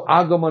ख्रीष्टको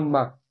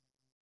आगमनमा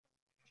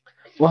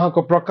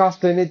उहाँको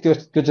प्रकाशले नै त्यो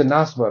चाहिँ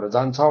नाश भएर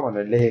जान्छ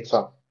भनेर लेखेको छ।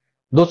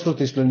 दोस्रो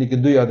थेसलोनिके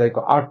 2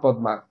 अध्यायको 8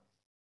 पदमा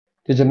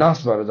त्यो चाहिँ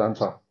नाश भएर जान्छ।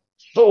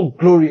 So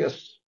glorious.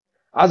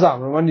 आज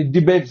हाम्रोमा नि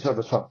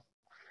डिबेट्सहरू छ,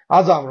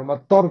 आज हाम्रोमा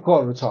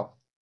तर्कहरू छ,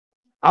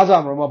 आज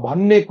हाम्रोमा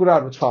भन्ने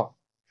कुराहरू छ,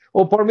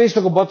 ओ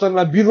परमेश्वरको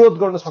वचनलाई विरोध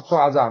गर्न सक्छौँ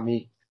आज हामी।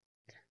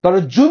 तर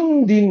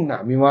जुन दिन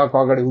हामी उहाँको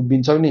अगाडि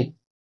उभिन्छौँ नि,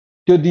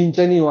 त्यो दिन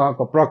चाहिँ नि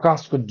उहाँको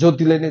प्रकाशको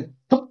ज्योतिले नै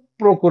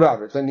थुप्रो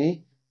कुराहरू चाहिँ नि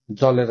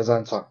जलेर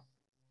जान्छ।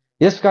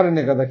 यस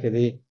कारणले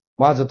गर्दाखेरि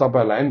म आज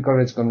तपाईँहरूलाई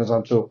एन्करेज गर्न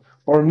चाहन्छु,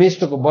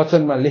 परमेश्वरको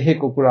वचनमा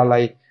लेखेको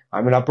कुरालाई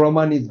हामीलाई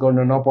प्रमाणित गर्न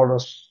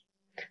नपरोस्।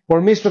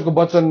 परमेश्वरको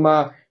वचनमा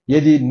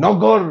यदि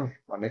नगर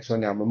भनेको छ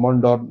भने हाम्रो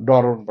मन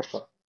डराउनुपर्छ।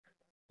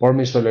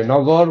 परमेश्वरले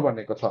नगर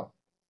भनेको छ,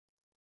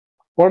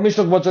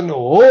 परमेश्वरको वचनले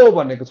हो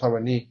भनेको छ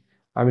भने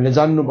हामीले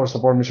जान्नुपर्छ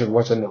परमेश्वरको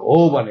वचनले हो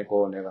भनेको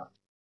हो भनेर।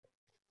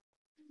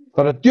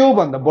 तर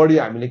त्योभन्दा बढी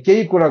हामीले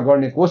केही कुरा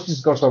गर्ने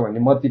कोसिस गर्छौँ भने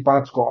मत्ती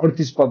 5 को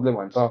 38 पदले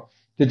भन्छ,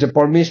 त्यो चाहिँ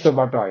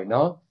परमेश्वरबाट होइन,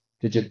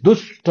 त्यो चाहिँ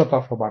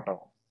दुष्टतर्फबाट हो।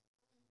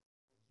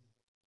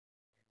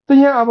 त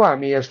यहाँ अब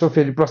हामी हेर्छौँ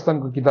फेरि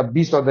प्रस्थानको किताब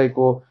 20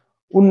 अध्यायको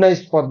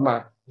 19 पदमा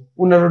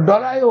उनीहरू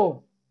डरायो,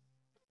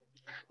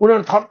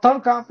 उनीहरू थरथर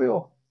काप्यो,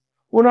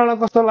 उनीहरूलाई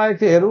कस्तो लागेको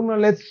थियो, हेरौँ न,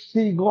 लेट्स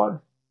सी गड,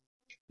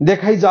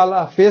 देखाइ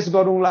जाला, फेस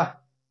गरौँला,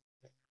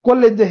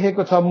 कसले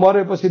देखेको छ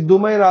मरेपछि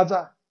दुमै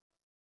राजा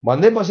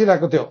भन्दै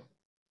बसिरहेको थियो।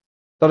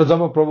 तर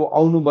जब प्रभु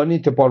आउनु भयो नि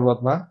त्यो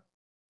पर्वतमा,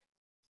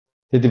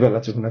 त्यति बेला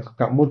चाहिँ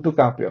उनीहरूको मुटु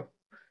काप्यो।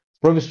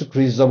 प्रभु यीशु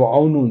ख्रीष्ट जब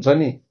आउनुहुन्छ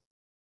नि,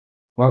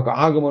 उहाँको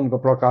आगमनको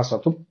प्रकाशमा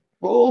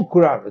थुप्रो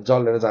कुराहरू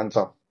जलेर जान्छ।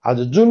 आज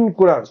जुन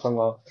कुराहरूसँग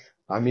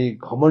हामी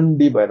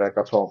घमण्डी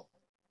भइरहेका छौँ,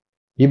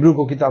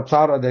 हिब्रूको किताब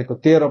 4 अध्यायको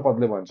 13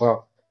 पदले भन्छ,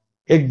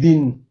 एक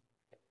दिन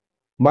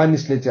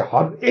मानिसले चाहिँ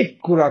हरेक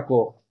कुराको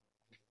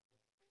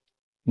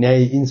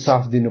न्याय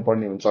इन्साफ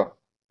दिनुपर्ने हुन्छ,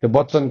 त्यो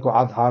वचनको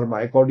आधारमा,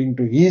 according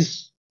to his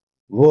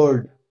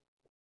word.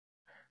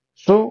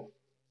 So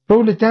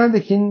प्रभुले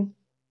त्यहाँदेखि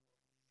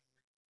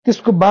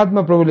त्यसको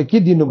बादमा प्रभुले के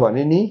दिनु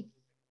भने नि,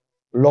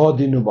 ल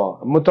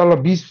दिनुभयो। म तल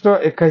 20 र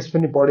 21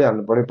 पनि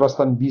पढिहाल्नु पर्यो।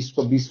 प्रस्थान 20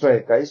 को 20 र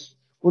 21,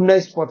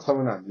 19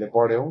 पदसम्म हामीले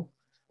पढ्यौं।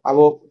 अब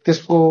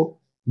त्यसको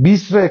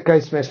 20 र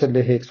 21 मा यसो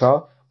लेखेको छ,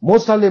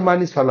 मोसाले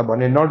मानिसहरूलाई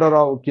भने,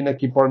 नडराऊ,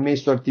 किनकि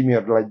परमेश्वर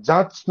तिमीहरूलाई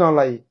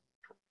जाँच्नलाई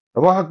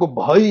उहाँको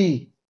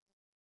भय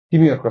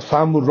तिमीहरूको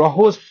सामु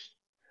रहोस्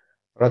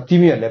र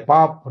तिमीहरूले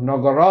पाप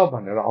नगर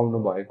भनेर आउनु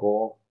भएको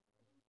हो।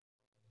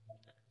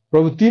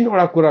 प्रभु 3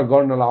 वटा कुरा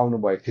गर्नलाई आउनु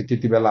भएको थियो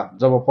त्यति बेला,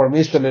 जब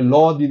परमेश्वरले ल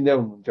दिँदै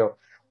हुनुहुन्थ्यो।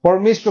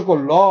 परमेश्वरको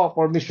ल,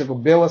 परमेश्वरको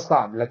व्यवस्था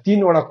हामीलाई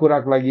 3 वटा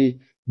कुराको लागि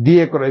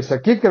दिएको रहेछ।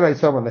 के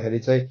रहेछ भन्दाखेरि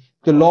चाहिँ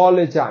त्यो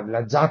लले चाहिँ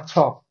हामीलाई जाँच्छ।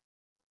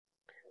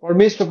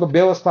 परमेश्वरको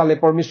व्यवस्थाले,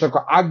 परमेश्वरको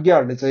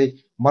आज्ञाहरूले चाहिँ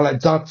मलाई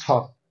जाँच्छ।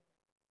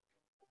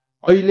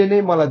 अहिले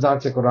नै मलाई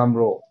जाँचेको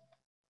राम्रो हो।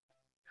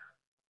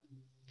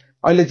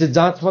 अहिले चाहिँ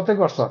जाँच मात्रै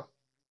गर्छ,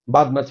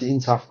 बादमा चाहिँ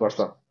इन्साफ गर्छ।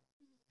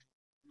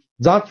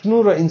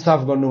 जाँच्नु र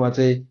इन्साफ गर्नुमा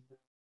चाहिँ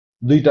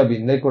दुईटा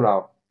भिन्दै कुरा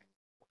हो।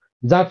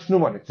 जाँच्नु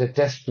भनेको चाहिँ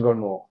टेस्ट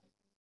गर्नु हो,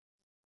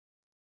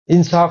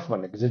 इन्साफ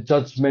भनेको चाहिँ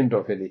जजमेन्ट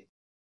हो। फेरि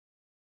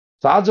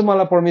आज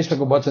मलाई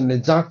परमेश्वरको वचनले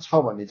जाँच्छ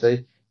भने चाहिँ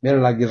मेरो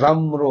लागि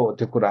राम्रो हो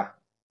त्यो कुरा,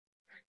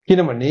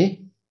 किनभने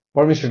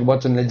परमेश्वरको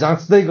वचनले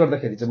जाँच्दै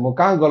गर्दाखेरि चाहिँ म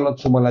कहाँ गलत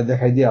छु मलाई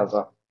देखाइदिइहाल्छ।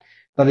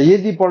 तर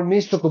यदि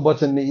परमेश्वरको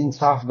वचनले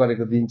इन्साफ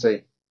गरेको दिन चाहिँ,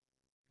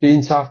 त्यो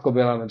इन्साफको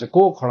बेलामा चाहिँ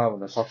को खडा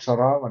हुन सक्छ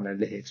र भनेर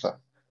लेखेको छ।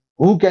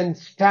 हु क्यान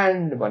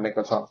स्ट्यान्ड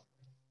भनेको छ।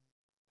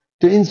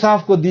 त्यो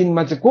इन्साफको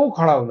दिनमा चाहिँ को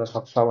खडा हुन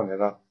सक्छ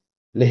भनेर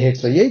लेखेको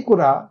छ। यही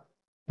कुरा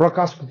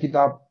प्रकाशको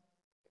किताब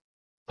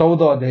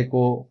 14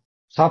 अध्यायको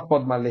 7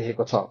 पदमा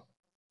लेखेको छ।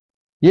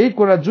 यही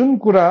कुरा, जुन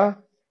कुरा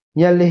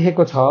यहाँ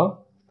लेखेको छ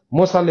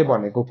मोसाले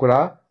भनेको कुरा,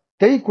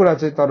 त्यही कुरा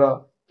चाहिँ, तर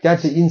त्यहाँ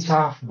चाहिँ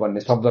इन्साफ भन्ने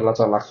शब्दलाई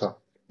चलाएको छ,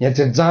 यहाँ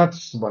चाहिँ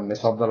जाँच भन्ने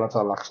शब्दलाई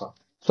चलाएको छ।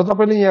 सो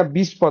तपाईँले यहाँ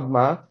 20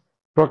 पदमा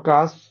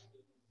प्रकाश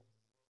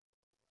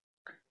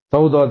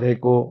 14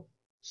 अध्यायको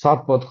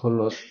 7 पद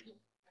खोल्नुहोस्।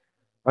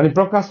 अनि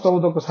प्रकाश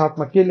 14 को 7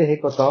 मा के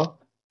लेखेको छ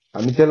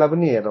हामी त्यसलाई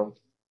पनि हेरौँ।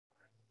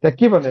 त्यहाँ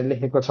के भनेर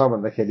लेखेको छ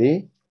भन्दाखेरि,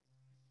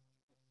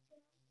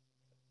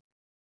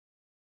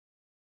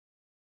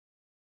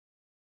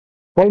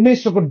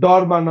 परमेश्वरको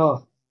डर मान,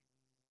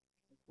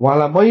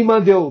 उहाँलाई महिमा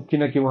देऊ,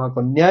 किनकि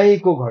उहाँको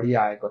न्यायको घडी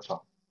आएको छ।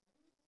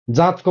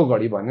 जाँचको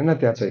घडी भनेन,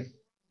 त्यहाँ चाहिँ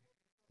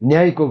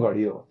न्यायको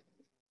घडी हो।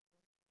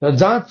 र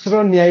जाँच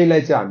र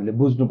न्यायलाई चाहिँ हामीले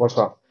बुझ्नुपर्छ।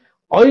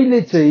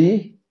 अहिले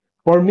चाहिँ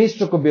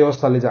परमेश्वरको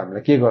व्यवस्थाले चाहिँ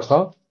हामीलाई के गर्छ?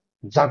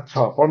 जाँच्छ।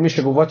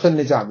 परमेश्वरको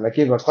वचनले चाहिँ हामीलाई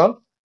के गर्छ?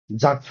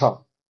 जाँच्छ।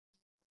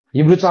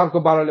 हिब्रू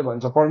 4:12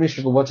 भन्छ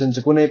परमेश्वरको वचन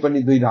चाहिँ कुनै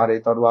पनि दुई धारे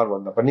तरवार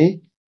भन्दा पनि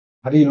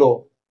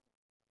धारिलो,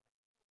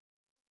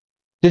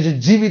 त्यो चाहिँ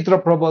जीवित र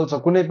प्रबल छ।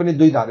 कुनै पनि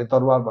दुई धारे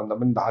तरवार भन्दा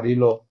पनि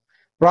धारिलो,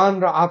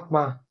 प्राण र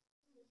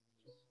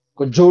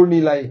आत्माको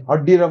जोड्नीलाई,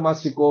 हड्डी र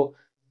मासुको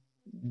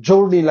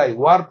जोड्नीलाई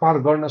वार पार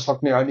गर्न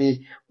सक्ने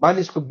अनि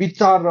मानिसको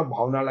विचार र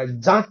भावनालाई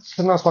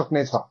जाँच्न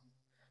सक्ने छ।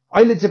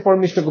 अहिले चाहिँ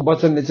परमेश्वरको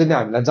वचनले चाहिँ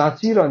हामीलाई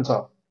जाँचिरहन्छ,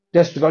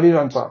 टेस्ट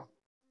गरिरहन्छ।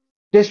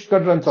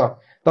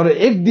 तर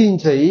एक दिन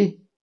चाहिँ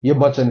यो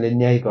वचनले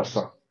न्याय गर्छ।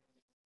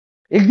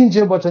 एक दिन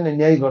चाहिँ यो वचनले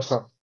न्याय गर्छ।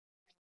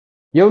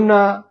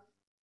 यूहन्ना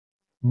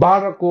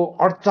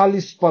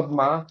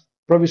 12:48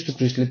 प्रभु यीशु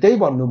ख्रीष्टले त्यही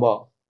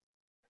भन्नुभयो।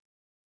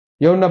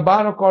 यूहन्ना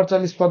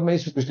 12:48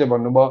 यीशु ख्रीष्टले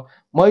भन्नुभयो,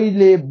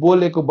 मैले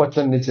बोलेको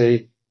वचनले चाहिँ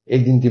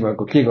एक दिन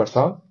तिमीहरूको के गर्छ?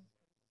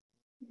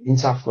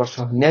 इन्साफ गर्छ,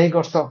 न्याय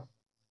गर्छ,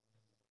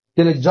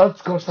 त्यसले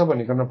जज गर्छ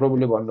भनिकन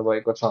प्रभुले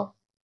भन्नुभएको छ।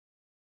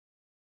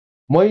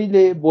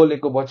 मैले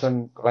बोलेको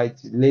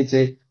वचनले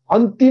चाहिँ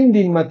अन्तिम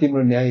दिनमा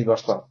तिम्रो न्याय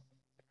गर्छ।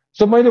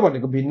 सो मैले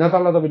भनेको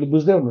भिन्नतालाई तपाईँले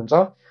बुझ्दै हुनुहुन्छ।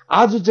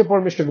 आज चाहिँ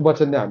परमेश्वरको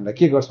वचनले हामीलाई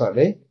के गर्छ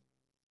अरे?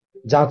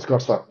 जाँच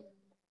गर्छ,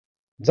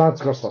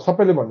 जाँच गर्छ।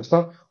 सबैले भन्नुहोस्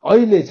त,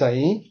 अहिले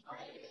चाहिँ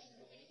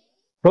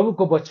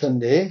प्रभुको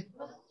वचनले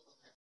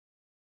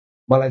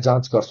मलाई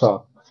जाँच गर्छ।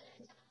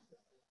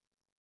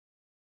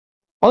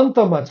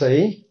 अन्तमा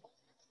चाहिँ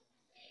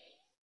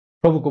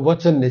प्रभुको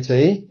वचनले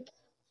चाहिँ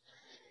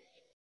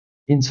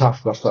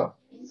इन्साफ गर्छ।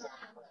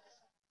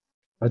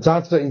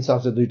 जाँच र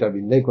इन्साफ चाहिँ दुईटा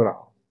भिन्दै कुरा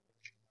हो।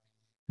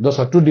 Those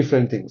are to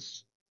different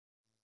things.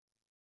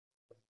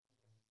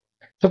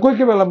 कोही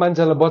कोही बेला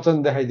मान्छेलाई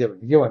वचन देखाइदियो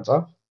भने के भन्छ?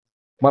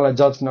 मलाई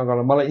जज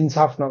नगर, मलाई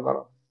इन्साफ नगर।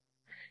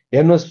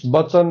 हेर्नुहोस्,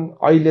 वचन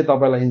अहिले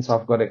तपाईँलाई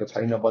इन्साफ गरेको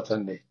छैन।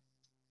 वचनले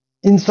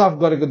इन्साफ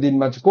गरेको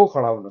दिनमा चाहिँ को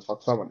खडा हुन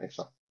सक्छ भनेको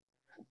छ।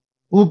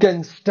 हु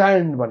क्यान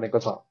स्ट्यान्ड भनेको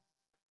छ।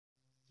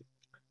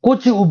 को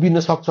चाहिँ उभिन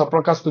सक्छ?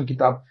 प्रकाशको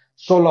किताब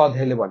 16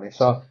 अध्यायले भनेको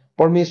छ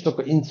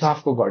परमेश्वरको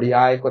इन्साफको घडी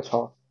आएको छ।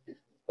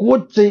 को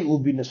चाहिँ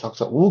उभिन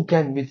सक्छ? Who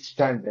can with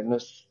stand.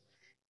 हेर्नुहोस्,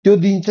 त्यो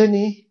दिन चाहिँ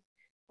नि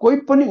कोही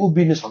पनि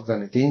उभिन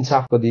सक्दैन। त्यो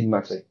इन्साफको दिनमा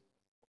चाहिँ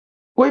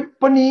कोही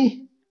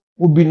पनि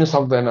उभिन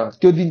सक्दैन।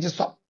 त्यो दिन चाहिँ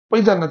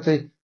सबैजना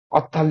चाहिँ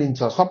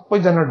अत्तालिन्छ,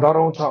 सबैजना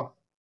डराउँछ।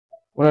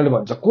 उनीहरूले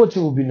भन्छ को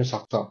चाहिँ उभिन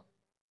सक्छ?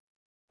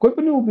 कोही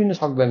पनि उभिन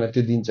सक्दैन।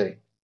 त्यो दिन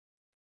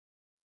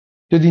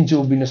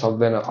चाहिँ उभिन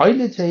सक्दैन।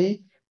 अहिले चाहिँ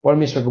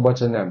परमेश्वरको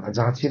वचनले हामीलाई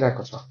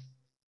जाँचिरहेको छ,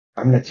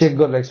 हामीलाई चेक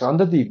गरिरहेको छ।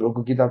 अन्त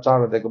हिब्रूको किताब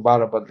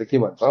 4:12 के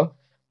भन्छ?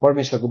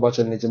 परमेश्वरको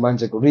वचनले चाहिँ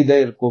मान्छेको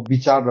हृदयको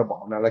विचार र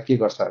भावनालाई के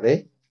गर्छ अरे?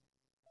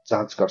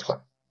 जाँच गर्छ,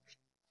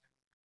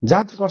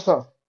 जाँच गर्छ।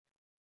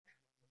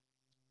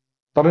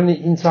 तर नि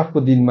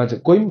इन्साफको दिनमा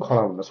चाहिँ कोही पनि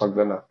खडा हुन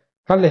सक्दैन।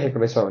 कहाँ लेखेको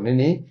रहेछ भने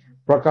नि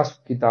प्रकाश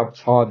किताब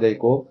 6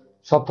 अध्यायको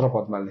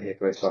 17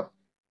 लेखेको रहेछ,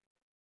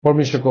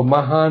 परमेश्वरको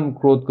महान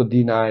क्रोधको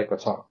दिन आएको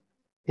छ,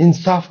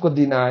 इन्साफको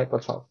दिन आएको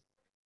छ।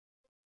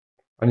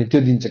 अनि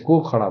त्यो दिन चाहिँ को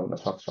खडा हुन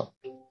सक्छ?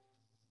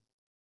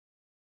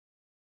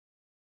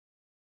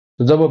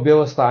 जब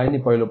व्यवस्था आयो नि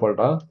पहिलोपल्ट,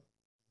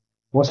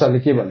 मोसाले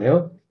के भन्यो?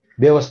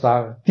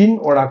 व्यवस्था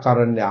 3वटा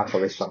कारणले आएको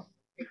रहेछ।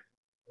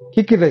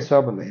 के रहेछ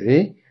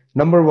भन्दाखेरि,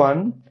 नम्बर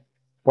 1,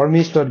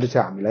 परमेश्वरले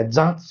चाहिँ हामीलाई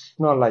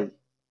जाँच्नलाई,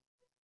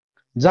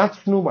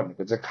 जाँच्नु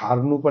भनेको चाहिँ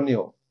खार्नु पनि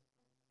हो।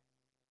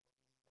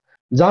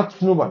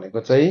 जाँच्नु भनेको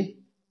चाहिँ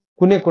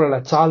कुनै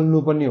कुरालाई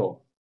चाल्नु पनि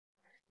हो।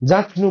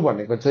 जाँच्नु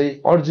भनेको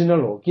चाहिँ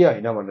ओरिजिनल हो कि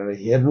होइन भनेर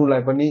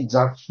हेर्नुलाई पनि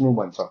जाँच्नु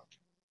भन्छ।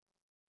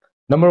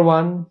 नम्बर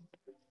 1,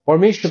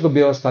 परमेश्वरको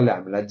व्यवस्थाले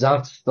हामीलाई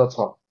जाँच्दछ।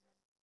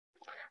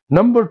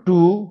 नम्बर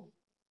 2,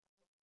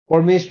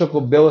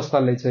 परमेश्वरको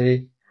व्यवस्थाले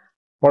चाहिँ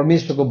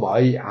परमेश्वरको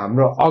भय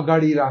हाम्रो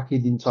अगाडि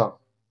राखिदिन्छ।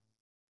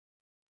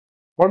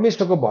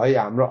 परमेश्वरको भय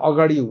हाम्रो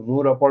अगाडि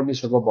हुनु र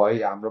परमेश्वरको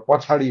भय हाम्रो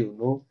पछाडि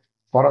हुनु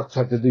फरक छ।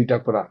 त्यो दुईटा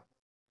कुरा।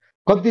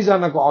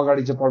 कतिजनाको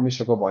अगाडि चाहिँ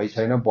परमेश्वरको भय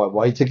छैन,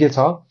 भय चाहिँ के छ?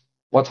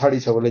 पछाडि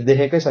छ, उसले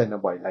देखेकै छैन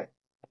भयलाई।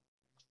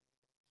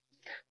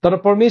 तर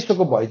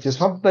परमेश्वरको भय चाहिँ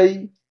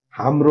सधैँ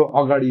हाम्रो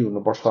अगाडि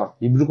हुनुपर्छ।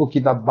 हिब्रूको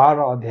किताब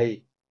 12 अध्याय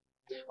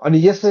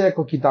अनि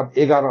यशायाको किताब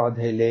 11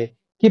 अध्यायले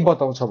के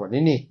बताउँछ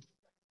भने नि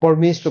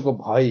परमेश्वरको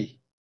भय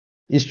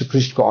यीशु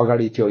ख्रीष्टको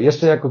अगाडि थियो।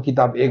 यशायाको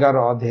किताब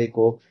 11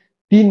 अध्यायको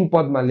 3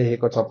 पदमा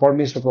लेखेको छ,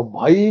 परमेश्वरको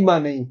भयमा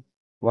नै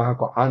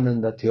उहाँको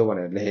आनन्द थियो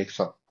भनेर लेखेको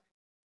छ।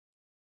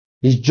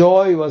 His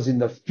joy was in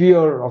the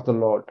fear of the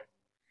Lord.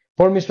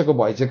 परमेश्वरको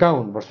भय चाहिँ कहाँ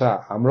हुनुपर्छ?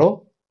 हाम्रो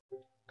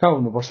कहाँ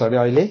हुनुपर्छ अरे?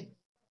 अहिले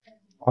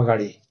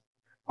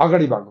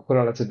अगाडि भएको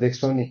कुरालाई चाहिँ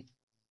देख्छौ नि।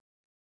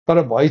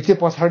 तर भय चाहिँ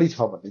पछाडि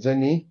छ भने चाहिँ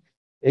नि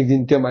एक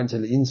दिन त्यो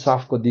मान्छेले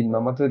इन्साफको दिनमा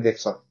मात्रै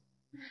देख्छ।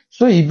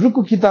 सो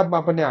हिब्रूको किताबमा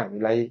पनि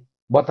हामीलाई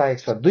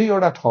बताएको छ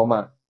 2वटा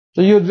ठाउँमा।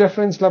 सो यो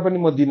रेफरेन्सलाई पनि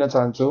म दिन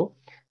चाहन्छु।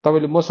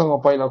 तपाईँले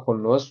मसँग पहिला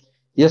खोल्नुहोस्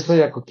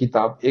यशायाको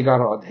किताब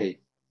 11 अध्याय।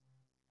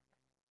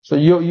 सो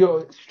यो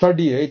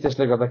स्टडी है,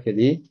 त्यसले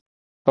गर्दाखेरि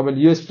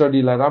तपाईँले यो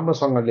स्टडीलाई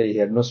राम्रोसँगले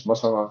हेर्नुहोस्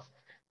मसँग।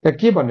 त्यहाँ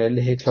के भनेर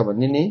लेखेको छ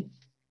भने नि,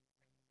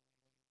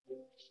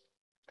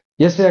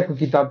 यशायाको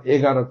किताब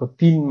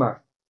 11:3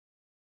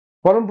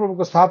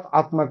 परमप्रभुको 7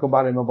 आत्माको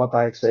बारेमा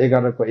बताएको छ।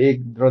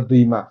 11:1 र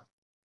 2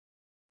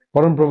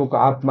 परमप्रभुको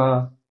आत्मा,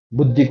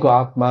 बुद्धिको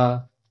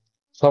आत्मा,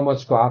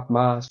 समझको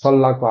आत्मा,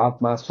 सल्लाहको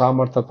आत्मा,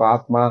 सामर्थ्यको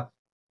आत्मा,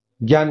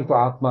 ज्ञानको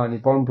आत्मा अनि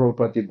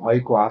परमप्रभुप्रति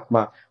भयको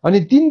आत्मा। अनि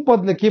 3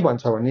 पदले के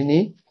भन्छ भने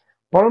नि,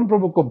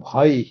 परमप्रभुको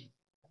भय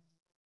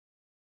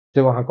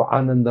चाहिँ उहाँको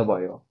आनन्द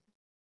भयो।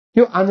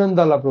 त्यो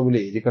आनन्दलाई प्रभुले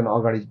हेरिकन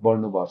अगाडि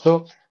बढ्नुभयो। सो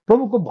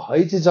प्रभुको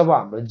भय चाहिँ जब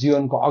हाम्रो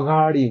जीवनको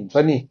अगाडि हुन्छ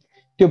नि,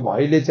 त्यो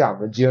भयले चाहिँ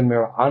हाम्रो जीवनमा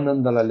एउटा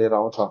आनन्दलाई लिएर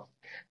आउँछ।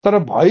 तर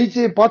भय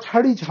चाहिँ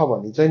पछाडि छ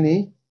भने चाहिँ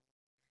नि,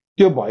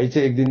 त्यो भय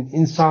चाहिँ एक दिन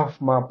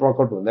इन्साफमा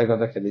प्रकट हुँदै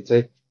गर्दाखेरि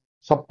चाहिँ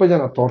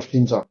सबैजना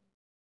तर्सिन्छ,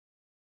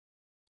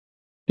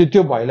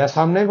 त्यो भयलाई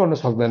सामनै गर्न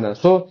सक्दैन।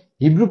 सो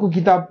हिब्रूको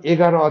किताब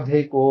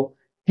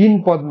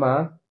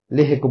 11:3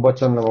 लेखेको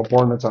वचनलाई म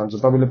पढ्न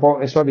चाहन्छु। तपाईँले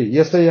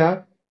यशाया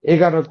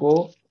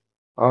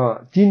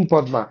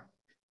 11:3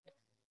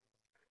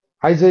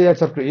 आइजाया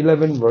च्याप्टर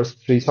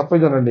 11:3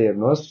 सबैजनाले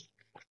हेर्नुहोस्।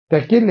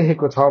 त्यहाँ के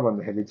लेखेको छ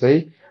भन्दाखेरि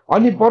चाहिँ,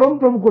 अनि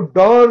परमप्रभुको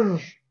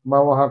डरमा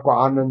उहाँको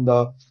आनन्द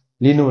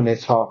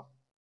लिनुहुनेछ।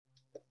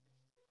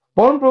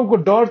 परमप्रभुको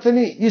डर चाहिँ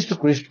नि यीशु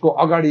ख्रीष्टको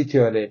अगाडि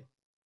थियो अरे।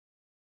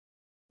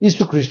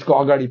 यीशु ख्रीष्टको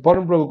अगाडि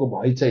परमप्रभुको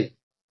भय चाहिँ।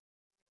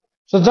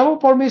 सो जब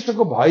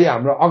परमेश्वरको भय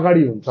हाम्रो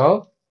अगाडि हुन्छ,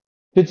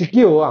 त्यो चाहिँ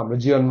के हो? हाम्रो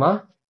जीवनमा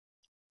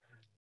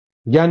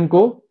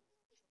ज्ञानको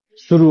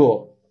सुरु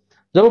हो।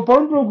 जब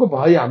परमप्रभुको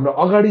भय हाम्रो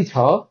अगाडि छ,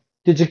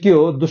 त्यो चाहिँ के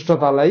हो?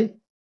 दुष्टतालाई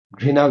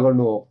घृणा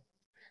गर्नु हो।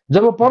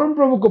 जब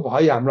परमप्रभुको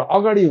भय हाम्रो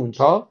अगाडि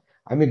हुन्छ,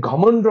 हामी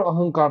घमण्ड र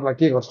अहंकारलाई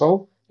के गर्छौं?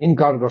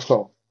 इन्कार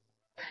गर्छौं।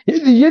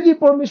 यदि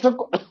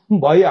परमेश्वरको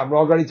भय हाम्रो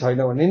अगाडि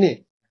छैन भने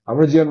नि,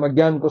 हाम्रो जीवनमा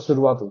ज्ञानको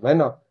सुरुवात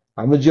हुँदैन।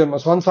 हाम्रो जीवनमा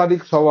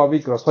संसारिक,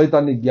 स्वाभाविक र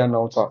शैतानिक ज्ञान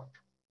आउँछ।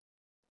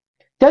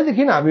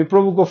 त्यहाँदेखि हामी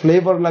प्रभुको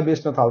फ्लेभरलाई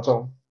बेच्न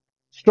थाल्छौं।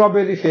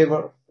 Strawberry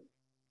flavour,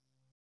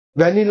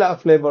 vanilla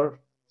flavour,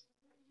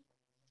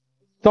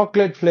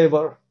 chocolate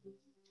flavour,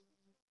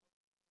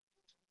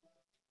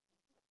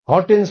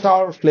 hot and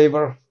shower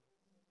flavour,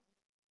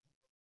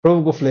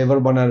 प्रभुको फ्लेभर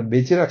बनाएर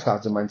बेचिरहेको छ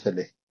आज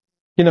मान्छेले।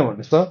 किन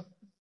भन्नुहोस् त?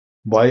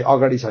 भय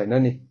अगाडि छैन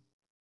नि।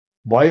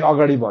 भय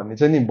अगाडि भन्ने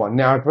चाहिँ नि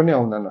भन्ने आँट पनि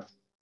आउँदैन।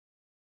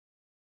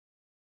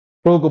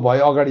 प्रभुको भय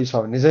अगाडि छ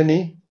भने चाहिँ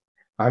नि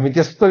हामी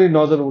त्यस्तै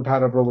नजर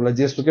उठाएर प्रभुलाई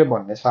जेसुकै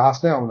भन्ने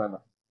साहस नै आउँदैन।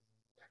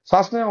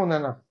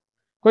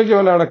 कोही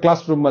बेला एउटा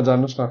क्लासरुममा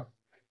जानुहोस् न,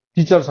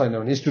 टिचर छैन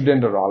भने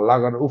स्टुडेन्टहरू हल्ला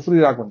गरेर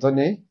उफ्रिरहेको हुन्छ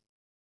नि है,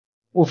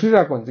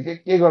 उफ्रिरहेको हुन्छ,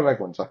 के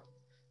गरिरहेको हुन्छ।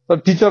 तर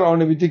टिचर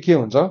आउने बित्तिकै के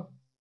हुन्छ?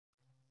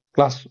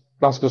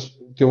 क्लासको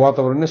त्यो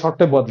वातावरण नै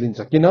सट्टै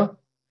बदलिन्छ।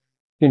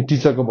 किन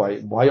टिचरको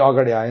भय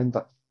अगाडि आयो नि त।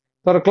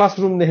 तर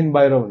क्लासरुमदेखि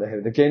बाहिर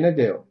हुँदाखेरि त केही न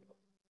केही हो।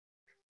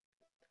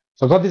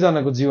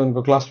 कतिजनाको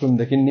जीवनको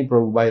क्लासरुमदेखि नि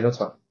प्रभु बाहिर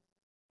छ,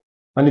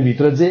 अनि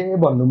भित्र जे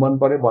भन्नु मन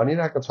पर्यो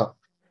भनिरहेको छ,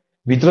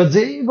 भित्र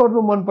जे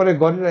गर्नु मन पर्यो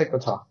गरिरहेको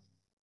छ।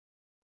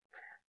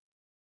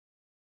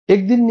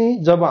 एक दिन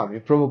नि जब हामी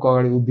प्रभुको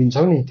अगाडि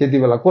उभिन्छौँ नि, त्यति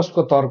बेला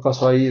कसको तर्क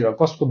सही र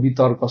कसको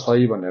वितर्क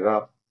सही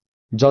भनेर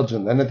जज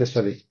हुँदैन।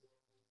 त्यसरी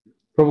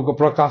प्रभुको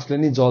प्रकाशले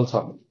नि जल्छ।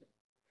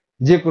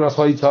 जे कुरा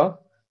सही छ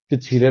त्यो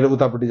छिरेर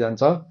उतापट्टि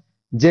जान्छ,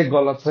 जे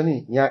गलत छ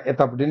नि यहाँ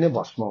यतापट्टि नै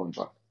भस्म हुन्छ।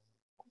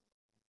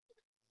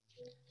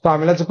 त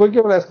हामीलाई चाहिँ कोही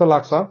बेला यस्तो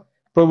लाग्छ,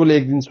 प्रभुले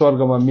एक दिन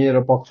स्वर्गमा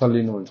मेरो पक्ष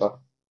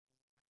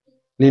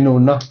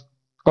लिनुहुन्न,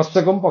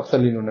 कसैको पनि पक्ष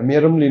लिनुहुन्न,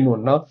 मेरो पनि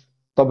लिनुहुन्न,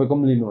 तपाईँको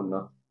पनि लिनुहुन्न।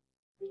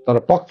 तर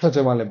पक्ष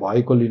चाहिँ उहाँले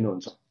भएको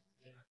लिनुहुन्छ,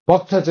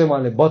 पक्ष चाहिँ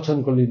उहाँले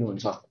वचनको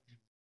लिनुहुन्छ।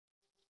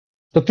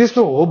 त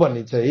त्यसो हो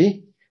भने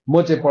चाहिँ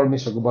म चाहिँ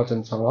परमेश्वरको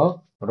वचनसँग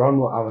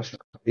रहनु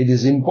आवश्यक। It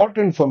is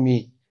important for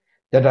me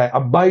that I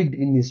abide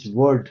in his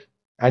word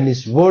and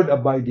his word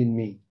abide in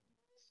me.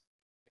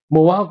 म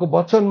उहाँको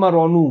वचनमा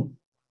रहनु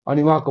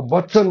अनि उहाँको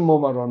वचन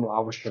ममा रहनु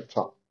आवश्यक छ।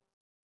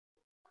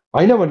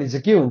 होइन भने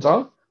चाहिँ के हुन्छ?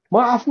 म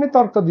आफ्नै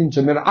तर्क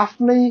दिन्छु, मेरो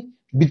आफ्नै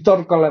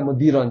वितर्कलाई म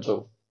दिइरहन्छु,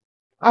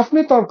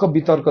 आफ्नै तर्क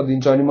वितर्क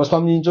दिन्छु, अनि म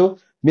सम्झिन्छु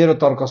मेरो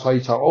तर्क सही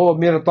छ, ओ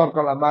मेरो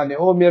तर्कलाई माने,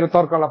 ओ मेरो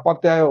तर्कलाई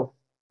पत्यायो।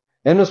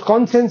 हेर्नुहोस्,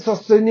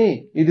 कन्सेन्सस चाहिँ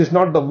नि it is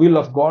not the will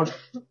of God.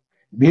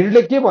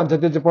 भिडले के भन्छ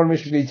त्यो चाहिँ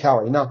परमेश्वरको इच्छा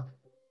होइन।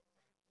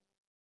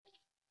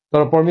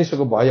 तर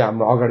परमेश्वरको भय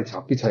हाम्रो अगाडि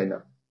छ कि छैन?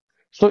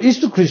 सो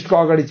यीशु ख्रीष्टको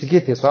अगाडि चाहिँ के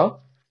थिएछ?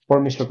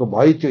 परमेश्वरको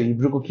भय थियो।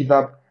 हिब्रूको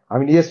किताब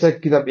हामीले यशायाको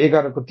किताब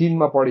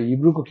 11:3 पढ्यो।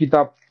 हिब्रूको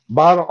किताब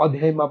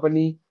 12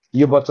 पनि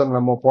यो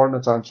वचनलाई म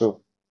पढ्न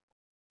चाहन्छु।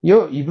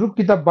 यो हिब्रूको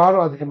किताब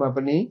 12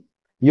 पनि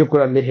यो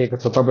कुरा लेखेको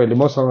छ। तपाईँहरूले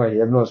मसँग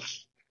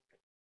हेर्नुहोस्।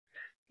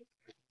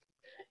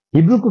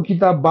 हिब्रूको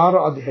किताब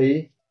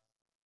 12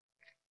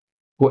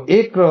 को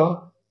 1 र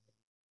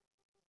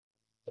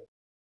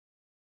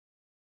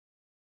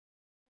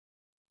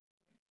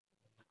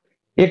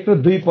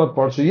 2 पद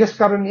पढ्छु।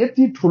 यसकारण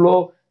यति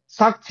ठूलो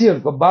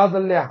साक्षीहरूको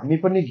बादलले हामी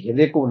पनि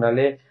घेरेको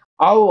हुनाले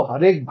आओ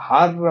हरेक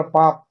भार र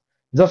पाप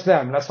जसले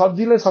हामीलाई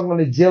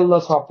सजिलैसँगले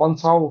जेल्दछ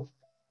पन्छाउ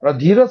र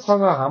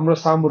धीरजसँग हाम्रो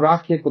सामु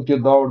राखिएको त्यो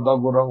दौड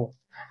दगुरौं।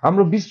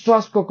 हाम्रो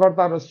विश्वासको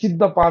कर्ता र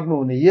सिद्ध पार्नु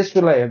हुने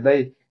येशूलाई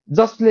हेर्दै,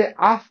 जसले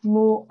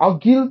आफ्नो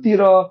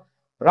अघिल्तिर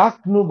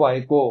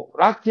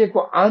राखिएको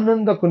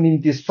आनन्दको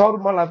निम्ति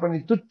सर्वलाई पनि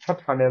तुच्छ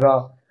ठानेर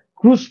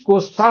क्रुसको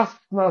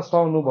शासना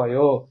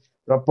सहनुभयो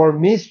र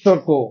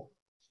परमेश्वरको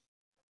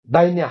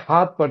दाहिने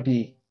हातपट्टि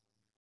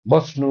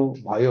बस्नु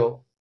भयो।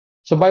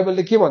 सो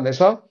बाइबलले के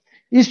भन्दैछ?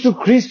 यीशु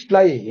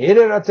ख्रीष्टलाई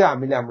हेरेर चाहिँ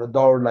हामीले हाम्रो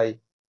दौडलाई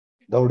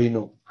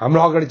दौडिनु।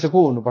 हाम्रो अगाडि चाहिँ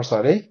को हुनुपर्छ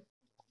अरे?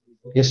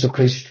 यीशु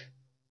ख्रीष्ट।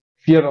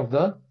 Fear of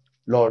the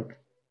lord.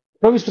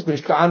 प्रभु यीशु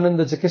ख्रीष्टको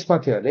आनन्द चाहिँ केसमा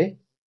थियो अरे?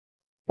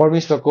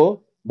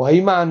 परमेश्वरको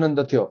भयमा आनन्द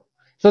थियो।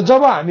 सो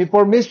जब हामी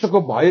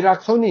परमेश्वरको भय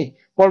राख्छौं नि,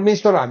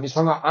 परमेश्वर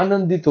हामीसँग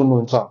आनन्दित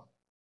हुनुहुन्छ।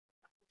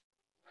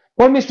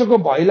 परमेश्वरको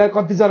भयलाई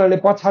कतिजनाले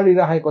पछाडि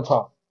राखेको छ।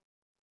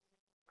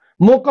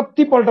 म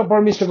कतिपल्ट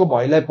परमेश्वरको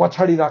भयलाई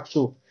पछाडि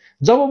राख्छु।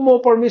 जब म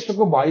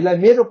परमेश्वरको भयलाई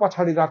मेरो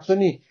पछाडि राख्छु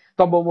नि,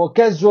 तब म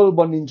क्याजुअल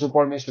बनिन्छु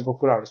परमेश्वरको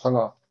कुराहरूसँग।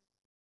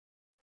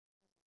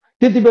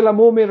 त्यति बेला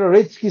म मेरो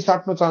रेचकी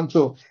साट्न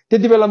चाहन्छु,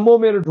 त्यति बेला म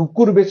मेरो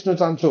ढुक्कुर बेच्न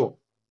चाहन्छु।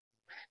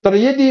 तर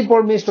यदि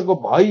परमेश्वरको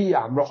भय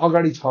हाम्रो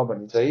अगाडि छ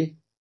भने चाहिँ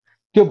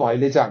त्यो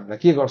भयले चाहिँ हामीलाई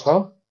के गर्छ?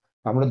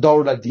 हाम्रो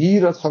दौडलाई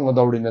धीरजसँग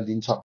दौडिन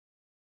दिन्छ।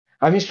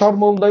 हामी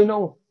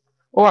शर्माउँदैनौं।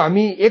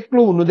 हामी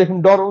एक्लो हुनुदेखि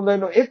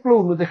डराउँदैनौं, एक्लो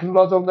हुनुदेखि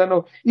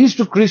लजाउँदैनौं।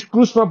 यीशु ख्रीष्ट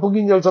क्रुसमा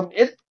पुगिन्जेलसम्म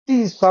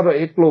यति साह्रो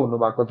एक्लो हुनु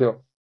भएको थियो।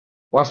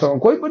 उहाँसँग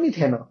कोही पनि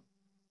थिएन।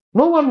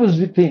 नो वान वाज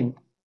विथ हिम।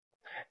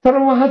 तर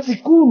उहाँ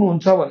चाहिँ को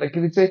हुनुहुन्छ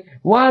भन्दाखेरि चाहिँ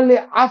उहाँले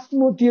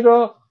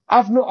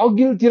आफ्नो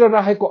अघिल्तिर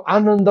राखेको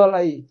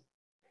आनन्दलाई,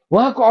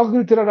 उहाँको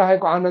अघिल्तिर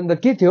राखेको आनन्द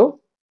के थियो?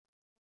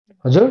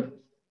 हजुर,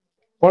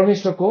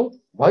 परमेश्वरको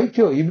भय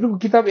थियो। हिब्रूको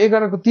किताब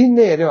 11:3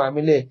 नै हेर्यौं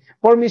हामीले,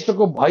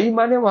 परमेश्वरको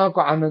भयमा नै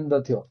उहाँको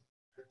आनन्द थियो।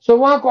 सो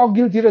उहाँको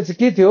अघिल्तिर चाहिँ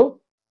के थियो?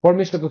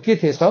 परमेश्वरको के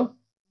थिएछ?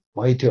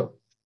 भय थियो।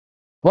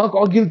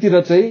 उहाँको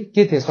अघिल्तिर चाहिँ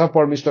के थिएछ?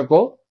 परमेश्वरको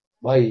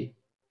भय।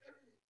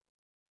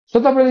 सो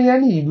तपाईँले यहाँ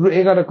नि हिब्रू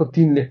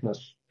 11:3 लेख्नुहोस्।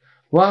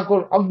 उहाँको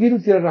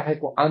अघिल्तिर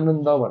राखेको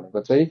आनन्द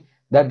भनेको चाहिँ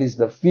that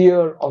is the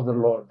fear of the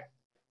lord.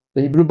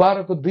 Hebrew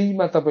 12:2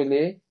 मा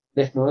तपाईँले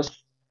लेख्नुहोस्,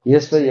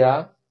 यशाया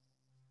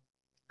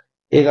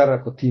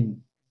 11:3।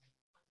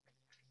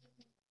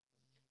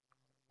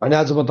 अनि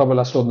आज म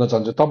तपाईँलाई सोध्न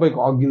चाहन्छु,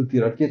 तपाईँको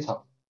अघिल्तिर के छ?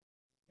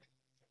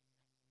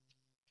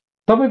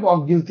 तपाईँको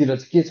अघिल्तिर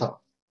चाहिँ के छ?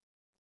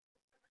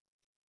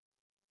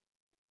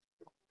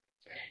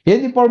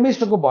 यदि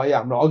परमेश्वरको भय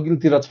हाम्रो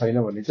अघिल्तिर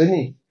छैन भने चाहिँ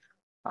नि,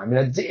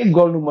 हामीलाई जे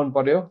गर्नु मन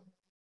पर्यो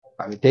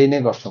हामी त्यही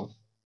नै गर्छौं।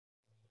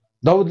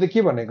 दाउदले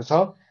के भनेको छ?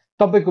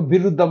 तपाईँको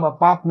विरुद्धमा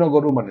पाप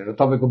नगरौँ भनेर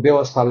तपाईँको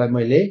व्यवस्थालाई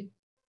मैले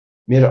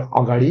मेरो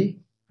अगाडि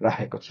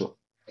राखेको छु,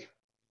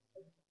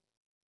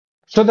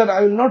 so that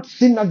I will not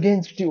scene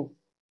against you.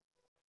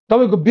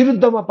 तपाईँको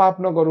विरुद्धमा पाप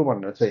नगरौँ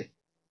भनेर चाहिँ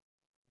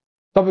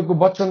तपाईँको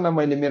वचनलाई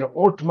मैले मेरो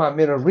ओठमा,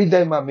 मेरो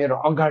हृदयमा, मेरो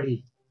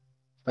अगाडि,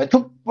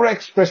 थुप्रो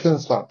एक्सप्रेसन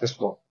छ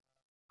त्यसको।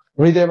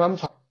 हृदयमा पनि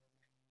छ,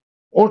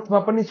 ओठमा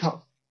पनि छ,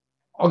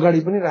 अगाडि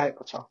पनि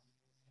राखेको छ।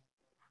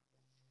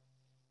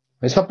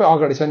 सबै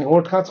अगाडि छ नि,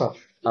 ओठ कहाँ छ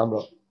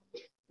हाम्रो?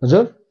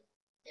 हजुर,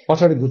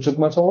 पछाडि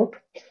घुचुकमा छ ओठ।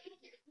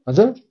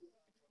 हजुर,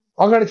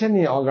 अगाडि छ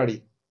नि,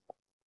 अगाडि।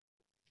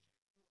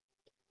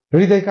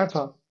 हृदय कहाँ छ?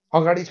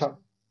 अगाडि छ।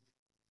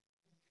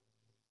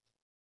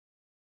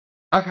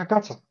 आँखा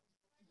कहाँ छ?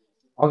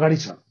 अगाडि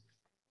छ।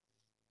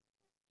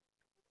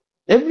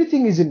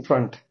 Everything is in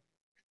front.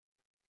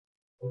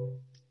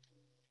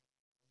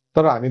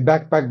 तर हामी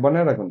ब्याकप्याक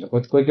बनाइरहेको हुन्छ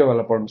कोही कोही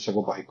बेला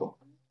परमेश्वरको भएको।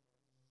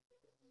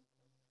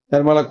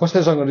 त्यहाँदेखि मलाई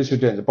कसैसँग रिस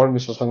उठ्यो भने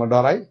परमेश्वरसँग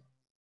डराई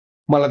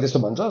मलाई त्यसो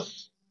भन्छस्?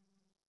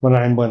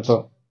 मलाई हामी भन्छ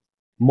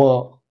म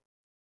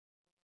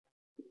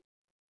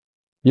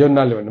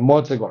योनाले भने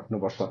म चाहिँ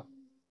घट्नुपर्छ,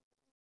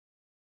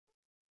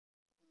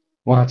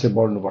 उहाँ चाहिँ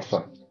बढ्नुपर्छ।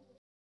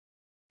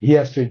 He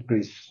has to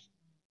increase।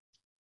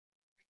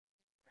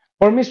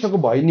 परमेश्वरको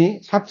भय नि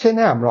साँच्चै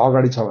नै हाम्रो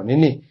अगाडि छ भने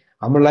नि,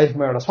 हाम्रो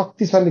लाइफमा एउटा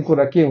शक्तिशाली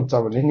कुरा के हुन्छ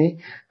भने नि,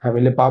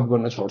 हामीले पाप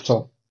गर्न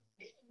छोड्छौं।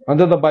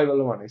 अन्त त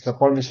बाइबलमा भनेको छ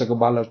परमेश्वरको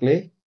बालकले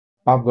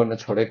पाप गर्न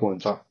छोडेको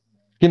हुन्छ।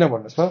 किन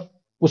भन्नुहोस् त?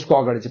 उसको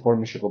अगाडि चाहिँ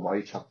परमेश्वरको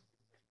भय छ।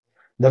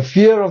 The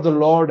fear of the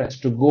lord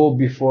has to go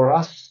before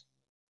us.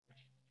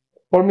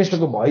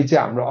 परमेश्वरको भय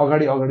चाहिँ हाम्रो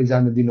अगाडि अगाडि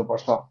जान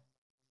दिनुपर्छ।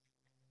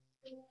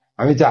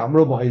 हामी चाहिँ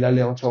हाम्रो भयलाई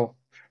ल्याउँछौँ।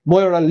 म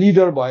एउटा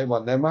लिडर भए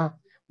भन्दैमा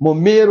म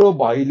मेरो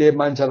भयले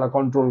मान्छेलाई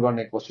कन्ट्रोल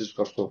गर्ने कोसिस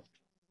गर्छु।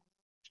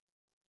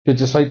 त्यो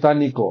चाहिँ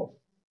शैतानीको,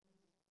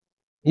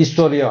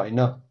 ईश्वरीय होइन,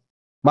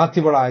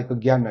 माथिबाट आएको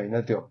ज्ञान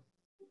होइन। त्यो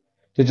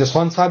चाहिँ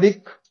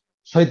संसारिक,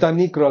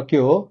 शैतानिक र के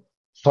हो?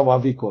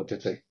 स्वाभाविक हो त्यो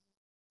चाहिँ।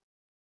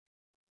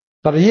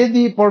 तर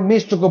यदि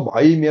परमेश्वरको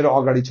भय मेरो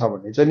अगाडि छ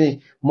भने चाहिँ नि,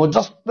 म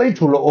जस्तै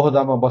ठुलो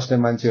ओहदामा बस्ने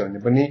मान्छे भने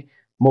पनि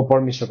म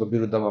परमेश्वरको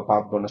विरुद्धमा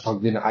पाप गर्न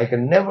सक्दिनँ। I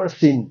can never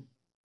seen.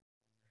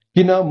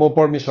 किन? म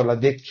परमेश्वरलाई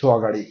देख्छु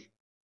अगाडि,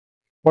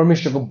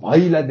 परमेश्वरको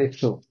भयलाई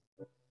देख्छु।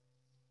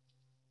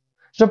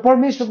 सो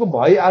परमेश्वरको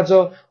भय आज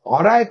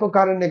हराएको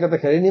कारणले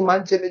गर्दाखेरि नि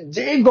मान्छेले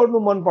जे गर्नु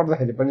मन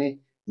पर्दाखेरि पनि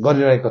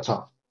गरिरहेको छ।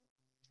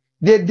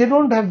 They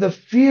don't have the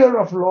fear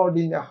of Lord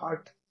in their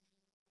heart.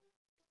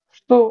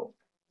 कस्तो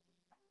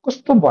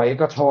कस्तो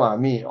भएका छौँ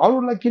हामी,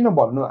 अरूलाई किन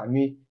भन्नु,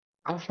 हामी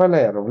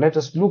आफैलाई हेरौँ। Let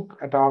us look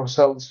at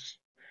ourselves.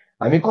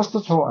 हामी कस्तो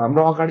छौँ,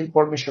 हाम्रो अगाडि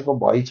परमेश्वरको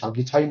भय छ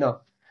कि छैन।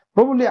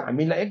 प्रभुले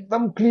हामीलाई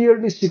एकदम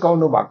क्लियरली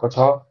सिकाउनु भएको छ,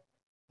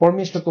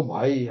 परमेश्वरको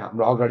भय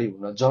हाम्रो अगाडि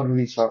हुन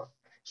जरुरी छ।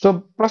 सो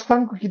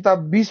प्रस्थानको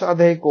किताब 20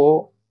 अध्यायको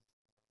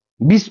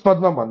 20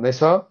 पदमा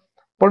भन्दैछ,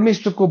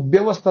 परमेश्वरको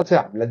व्यवस्था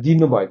चाहिँ हामीलाई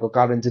दिनुभएको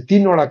कारण चाहिँ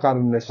 3वटा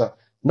कारण रहेछ।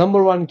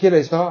 नम्बर 1 के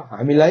रहेछ,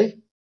 हामीलाई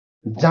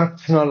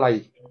जाँच्नलाई।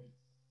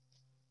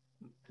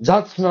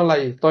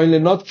 तैँले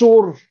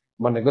नचोर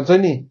भनेको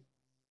चाहिँ नि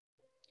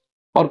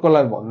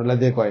अर्कोलाई भन्नुलाई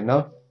दिएको होइन,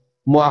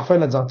 म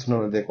आफैलाई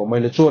जाँच्न दिएको,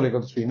 मैले चोरेको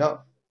त छुइनँ।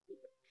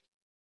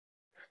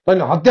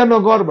 तैँले हत्या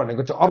नगर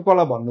भनेको चाहिँ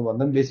अर्कोलाई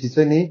भन्नुभन्दा पनि बेसी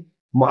चाहिँ नि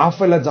म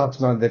आफैलाई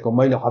जाँच्न दिएको,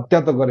 मैले हत्या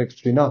त गरेको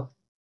छुइनँ,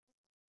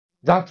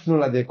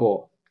 जाँच्नुलाई दिएको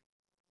हो।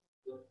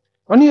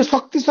 अनि यो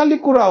शक्तिशाली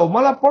कुरा हो,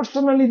 मलाई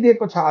पर्सनली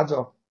दिएको छ आज।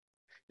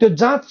 त्यो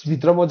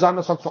जाँचभित्र म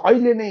जान सक्छु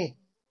अहिले नै,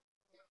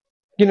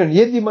 किनभने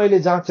यदि मैले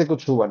जाँचेको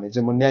छु भने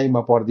चाहिँ म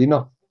न्यायमा पर्दिन।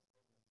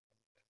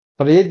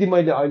 तर यदि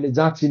मैले अहिले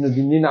जाँचिनु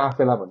दिन्दिनँ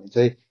आफैलाई भने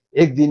चाहिँ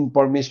एक दिन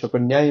परमेश्वरको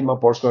न्यायमा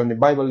पर्छु। अनि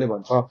बाइबलले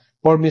भन्छ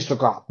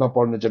परमेश्वरको हातमा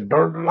पर्नु चाहिँ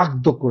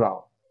डरलाग्दो कुरा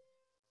हो,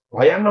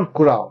 भयानक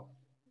कुरा हो।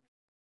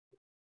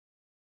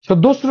 सो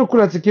दोस्रो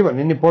कुरा चाहिँ के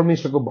भने नि,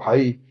 परमेश्वरको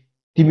भय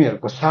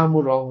तिमीहरूको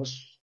सामु रहोस्।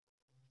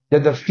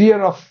 That the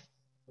fear of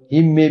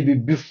him may be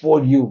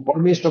before you.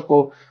 परमेश्वरको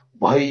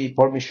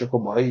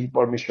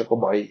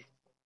भय।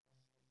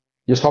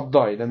 यो शब्द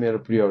होइन मेरो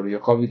प्रियहरू, यो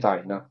कविता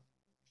होइन।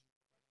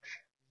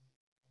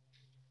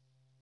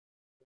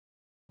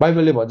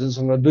 बाइबलले भजन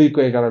सङ्ग्रह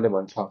 2:11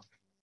 भन्छ,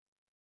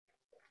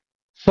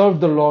 serve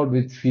the lord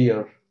with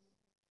fear.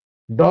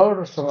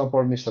 डरसँग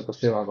परमेश्वरको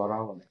सेवा गर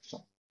भनेको छ।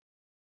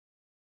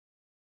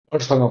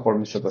 डरसँग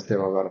परमेश्वरको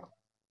सेवा गर।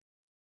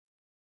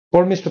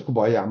 परमेश्वरको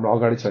भय हाम्रो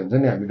अगाडि छ भने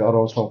नि हामी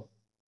डराउँछौँ।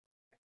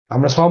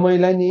 हाम्रो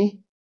समयलाई नि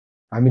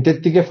हामी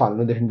त्यत्तिकै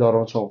फाल्नुदेखि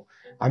डराउँछौँ।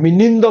 हामी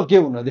निन्दके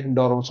हुनदेखि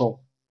डराउँछौँ।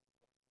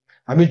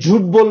 हामी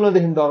झुट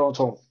बोल्नदेखि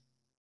डराउँछौँ।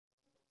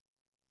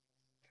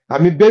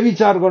 हामी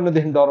व्यभिचार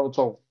गर्नदेखि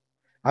डराउँछौँ।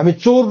 हामी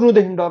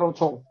चोर्नुदेखि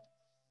डराउँछौँ।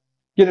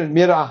 किनभने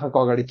मेरो आँखाको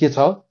अगाडि के छ,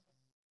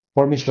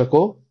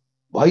 परमेश्वरको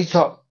भय छ।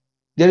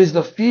 There is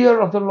the fear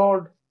of the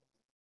lord.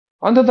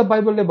 अन्त त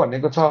बाइबलले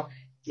भनेको छ,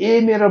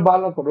 ए मेरो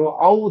बालकहरू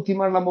आऊ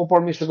तिमीहरूलाई म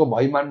परमेश्वरको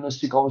भय मान्न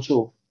सिकाउँछु।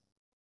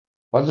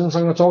 भजन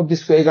सङ्ग्रह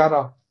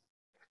 34:11।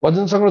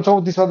 भजन सङ्ग्रह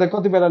 34 अध्याय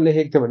कति बेला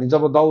लेखेको थियो भने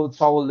जब दाउद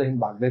साउलदेखि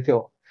भाग्दै थियो,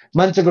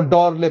 मान्छेको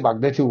डरले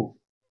भाग्दै थियो।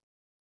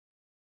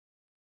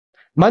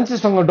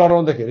 मान्छेसँग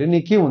डराउँदाखेरि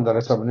नि के हुँदो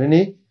रहेछ भने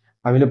नि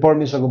हामीले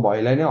परमेश्वरको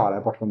भयलाई नै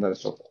हराइ पठाउँदो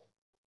रहेछौँ।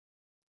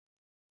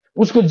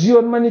 उसको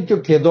जीवनमा नि त्यो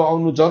खेदो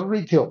आउनु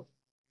जरुरी थियो।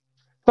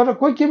 तर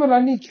कोही बेला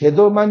नि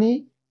खेदोमा नि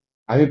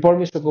हामी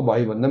परमेश्वरको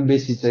भय भन्दा पनि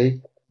बेसी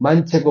चाहिँ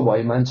मान्छेको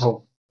भय मान्छौँ।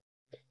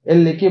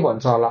 यसले के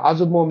भन्छ होला,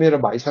 आज म मेरो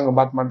भाइसँग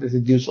बात मार्दै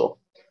थिएँ दिउँसो,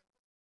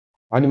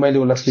 अनि मैले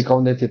उसलाई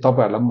सिकाउँदै थिएँ,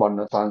 तपाईँहरूलाई पनि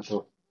भन्न चाहन्छु,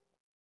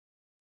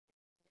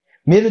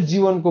 मेरो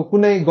जीवनको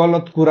कुनै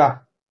गलत कुरा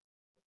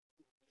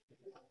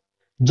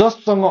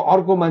जससँग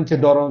अर्को मान्छे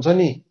डराउँछ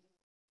नि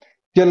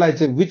त्यसलाई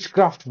चाहिँ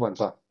विचक्राफ्ट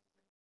भन्छ।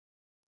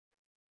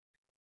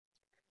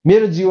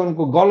 मेरो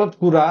जीवनको गलत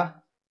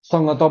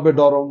कुरासँग तपाईँ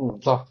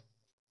डराउनुहुन्छ,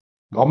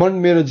 घमण्ड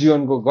मेरो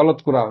जीवनको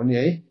गलत कुरा हो नि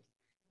है,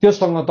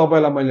 त्योसँग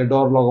तपाईँलाई मैले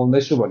डर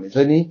लगाउँदैछु भने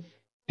चाहिँ नि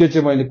त्यो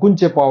चाहिँ मैले कुन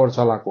चाहिँ पावर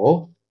चलाएको हो,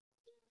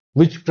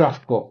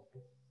 विचक्राफ्टको।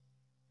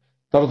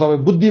 तर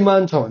तपाईँ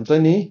बुद्धिमान छ भने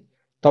चाहिँ नि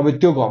तपाईँ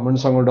त्यो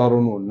घमण्डसँग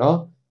डराउनुहुन्न,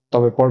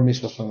 तपाईँ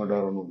परमेश्वरसँग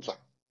डराउनुहुन्छ।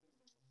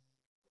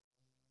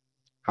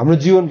 हाम्रो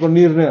जीवनको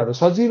निर्णयहरू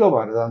सजिलो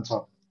भएर जान्छ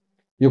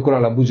यो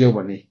कुरालाई बुझ्यौँ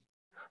भने।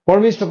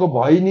 परमेश्वरको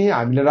भय नि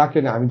हामीले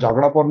राख्यो भने हामी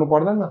झगडा पर्नु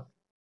पर्दैन।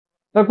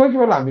 तर कोही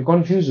बेला हामी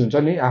कन्फ्युज हुन्छ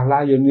नि,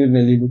 आला यो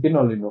निर्णय लिनु कि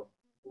नलिनु,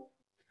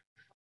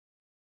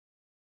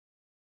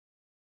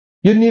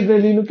 यो निर्णय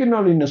लिनु कि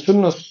नलिनु।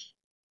 सुन्नुहोस्,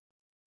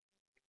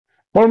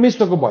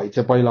 परमेश्वरको भय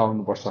चाहिँ पहिला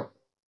आउनुपर्छ।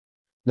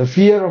 The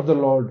fear of the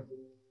lord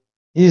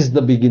is the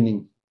beginning,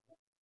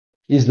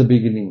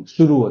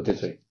 सुरु हो। त्यो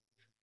चाहिँ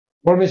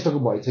परमेश्वरको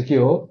भय चाहिँ के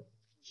हो,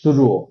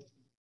 सुरु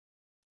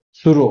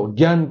हो,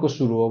 ज्ञानको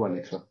सुरु हो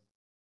भनेको छ।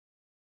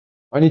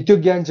 अनि त्यो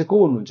ज्ञान चाहिँ को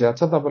हुनुहुन्छ याद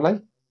छ तपाईँलाई,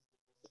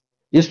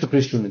 येशू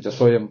ख्रीष्ट हुनुहुन्छ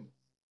स्वयं।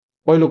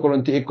 पहिलो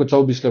कोरिन्थी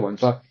 1:24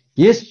 भन्छ,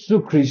 येशू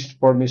ख्रीष्ट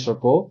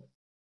परमेश्वरको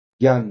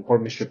ज्ञान,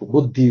 परमेश्वरको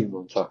बुद्धि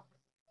हुनुहुन्छ।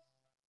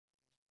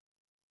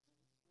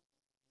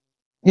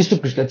 येशू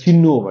ख्रीष्टलाई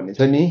चिन्नु हो भने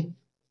चाहिँ नि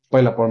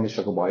पहिला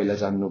परमेश्वरको भयलाई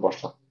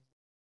जान्नुपर्छ।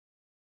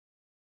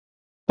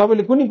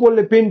 तपाईँले कुनै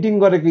कसले पेन्टिङ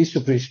गरेको येशू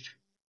ख्रीष्ट,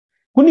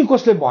 कुनै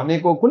कसले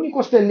भनेको, कुनै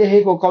कसले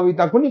लेखेको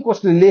कविता, कुनै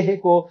कसले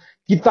लेखेको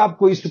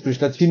किताबको येशू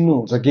ख्रीष्टलाई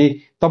चिन्नुहुन्छ कि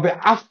तपाईँ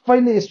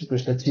आफैले येशू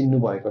ख्रीष्टलाई चिन्नु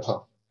भएको छ।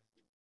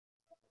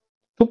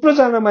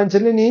 थुप्रोजना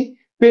मान्छेले नि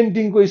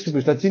पेन्टिङको येशू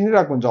ख्रीष्टलाई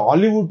चिनिरहेको हुन्छ,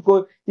 हलिउडको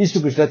येशू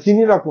ख्रीष्टलाई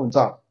चिनिरहेको हुन्छ,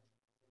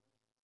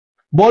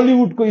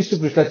 बलिउडको येशू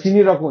ख्रीष्टलाई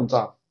चिनिरहेको हुन्छ,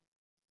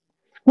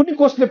 कुनै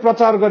कसले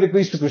प्रचार गरेको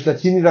येशू ख्रीष्टलाई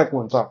चिनिरहेको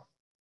हुन्छ।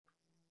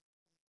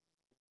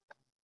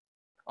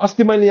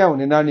 अस्ति मैले यहाँ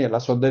हुने नानीहरूलाई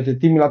सोध्दै थिएँ,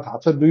 तिमीलाई थाहा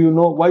छ, do you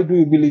know why do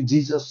you believe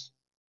Jesus?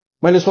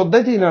 मैले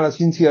सोध्दै थिएँ यिनीहरूलाई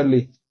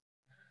सिन्सियरली,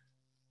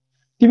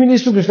 तिमीले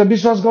यीशु ख्रीष्टलाई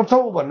विश्वास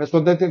गर्छौ भनेर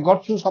सोध्दै थियो।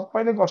 गर्छु,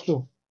 सबैले गर्छु।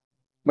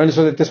 मैले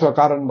सोधेँ त्यसको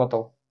कारण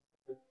बताऊ,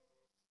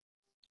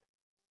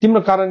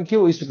 तिम्रो कारण के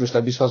हो यीशु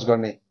ख्रीष्टलाई विश्वास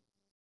गर्ने?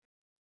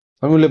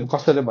 अनि उसले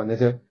कसैले भन्दै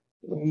थियो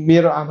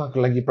मेरो आमाको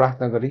लागि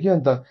प्रार्थना गरे कि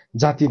अन्त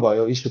जाति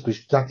भयो, यीशु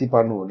ख्रीष्ट जाति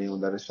पर्नु हुने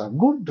हुँदो रहेछ।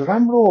 गुड,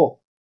 राम्रो,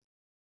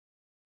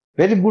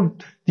 भेरी गुड,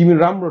 तिमी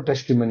राम्रो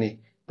टेस्टिमनी।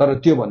 तर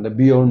त्यो भन्दा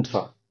बियोन्ड छ।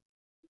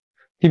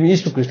 तिमी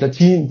यीशु ख्रीष्टलाई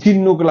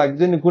चिन्नुको लागि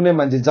चाहिँ कुनै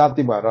मान्छे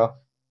जाति भएर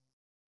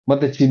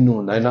मात्रै चिन्नु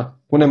हुँदैन।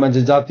 कुनै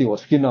मान्छे जाति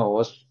होस् कि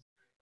नहोस्,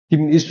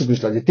 तिमी यीशु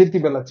ख्रीष्टलाई चाहिँ त्यति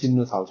बेला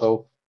चिन्नु थाल्छौ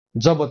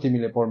जब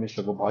तिमीले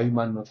परमेश्वरको भय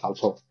मान्नु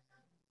थाल्छौ।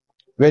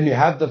 when you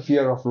have the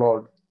fear of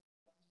Lord,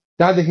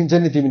 त्यहाँदेखि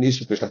चाहिँ नि तिमीले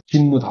यीशु ख्रीष्टलाई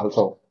चिन्नु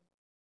थाल्छौ।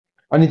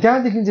 अनि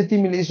त्यहाँदेखि चाहिँ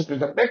तिमीले यीशु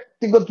ख्रीष्टलाई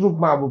व्यक्तिगत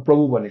रूपमा अब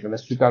प्रभु भनेकोलाई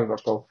स्वीकार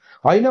गर्छौ।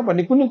 होइन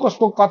भने कुनै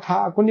कसको कथा,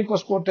 कुनै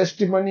कसको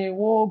टेस्टिमनी,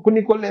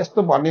 कुनै कसले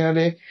यस्तो भन्यो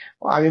अरे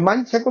हामी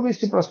मान्छेको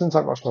बेसी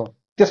प्रशंसा गर्छौँ,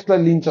 त्यसलाई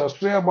लिन्छ,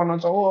 श्रेय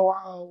बनाउँछ।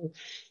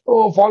 ओ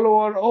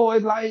फलोवर, ओ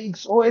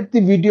लाइक्स, ओ यति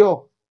भिडियो,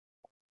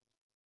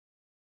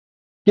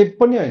 के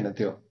पनि होइन।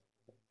 त्यो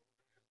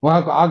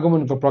उहाँको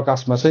आगमनको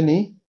प्रकाशमा चाहिँ नि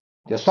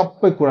त्यो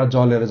सबै कुरा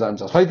जलेर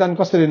जान्छ। शैतान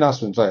कसरी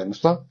नाश हुन्छ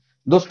हेर्नुहोस् त।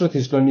 दोस्रो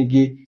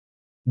थिस्सलुनीकी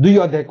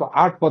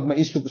 2:8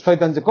 यीशु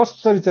शैतान चाहिँ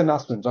कसरी चाहिँ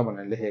नाश हुन्छ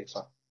भनेर लेखेको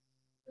छ।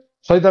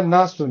 शैतान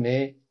नाश हुने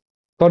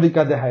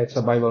तरिका देखाएको छ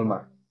बाइबलमा।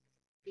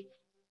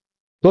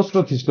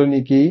 दोस्रो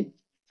थिस्सलुनीकी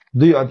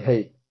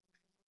 2:8।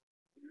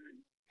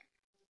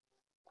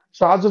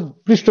 सो आज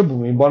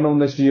पृष्ठभूमि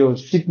बनाउँदैछु यो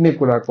सिक्ने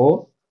कुराको।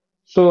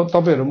 सो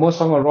तपाईँहरू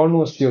मसँग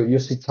रहनुहोस् यो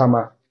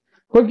शिक्षामा।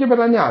 कोही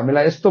बेला नि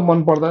हामीलाई यस्तो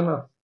मन पर्दैन।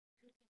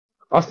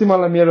 अस्ति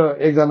मलाई मेरो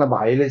एकजना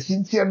भाइले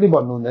सिन्सियरली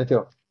भन्नुहुँदै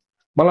थियो,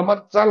 मलाई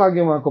मजा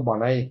लाग्यो उहाँको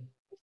भनाइ,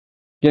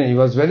 किन हि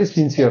वाज भेरी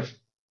सिन्सियर।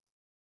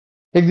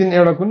 एक दिन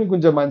एउटा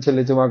कुन चाहिँ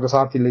मान्छेले चाहिँ उहाँको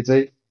साथीले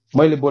चाहिँ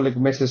मैले बोलेको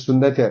मेसेज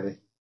सुन्दै थियो अरे।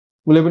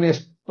 उसले पनि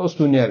यस्तो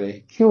सुन्यो अरे,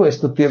 के हो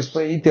यस्तो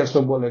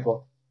तेर्सो बोलेको,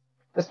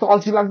 यस्तो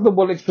अल्छी लाग्दो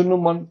बोलेको सुन्नु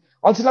मन,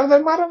 अल्छी लाग्दा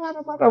मार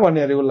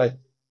भन्यो अरे। उसलाई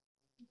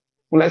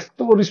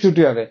यस्तो रिस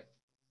उठ्यो अरे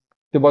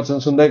त्यो वचन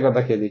सुन्दै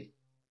गर्दाखेरि,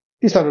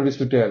 यति साह्रो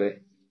रिस उठ्यो अरे,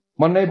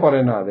 मनै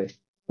परेन अरे।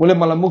 उसले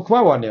मलाई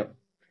मुखमा भन्यो,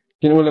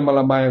 किन उसले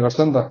मलाई माया गर्छ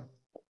नि त।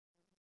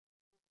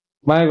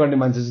 माया गर्ने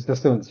मान्छे चाहिँ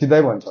त्यस्तै हुन्छ,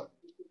 सिधै भन्छ।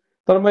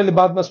 तर मैले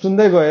बादमा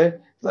सुन्दै गएँ,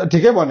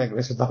 ठिकै भनेको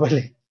रहेछ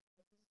तपाईँले,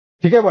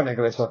 ठिकै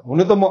भनेको रहेछ।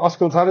 हुनु त म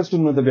आजकल साह्रै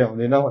सुन्नु त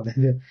भ्याउँदिनँ भन्दै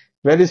थियो।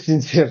 Very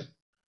sincere.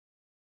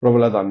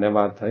 प्रभुलाई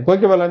धन्यवाद है।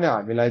 कोही बेला नि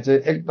हामीलाई चाहिँ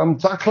एकदम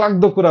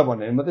चाखलाग्दो कुरा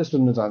भन्यो भने मात्रै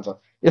सुन्नु चाहन्छ।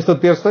 यस्तो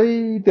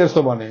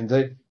तेर्सो भन्यो भने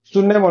चाहिँ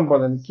सुन्नै मन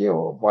पर्दैन। के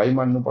हो भइ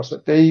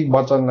मान्नुपर्छ, त्यही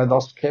वचनलाई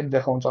 10 खेप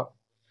देखाउँछ,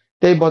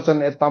 त्यही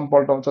वचन यताम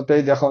पल्टाउँछ,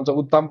 त्यही देखाउँछ,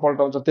 उत्ताम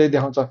पल्टाउँछ, त्यही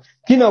देखाउँछ।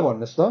 किन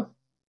भन्नुहोस् त?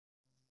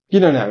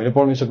 किनभने हामीले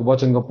परमेश्वरको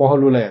वचनको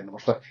पहलुलाई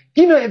हेर्नुपर्छ।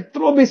 किन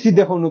यत्रो बेसी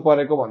देखाउनु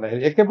परेको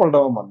भन्दाखेरि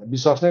एकैपल्टमा भन्ने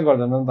विश्वास नै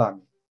गर्दैन नि त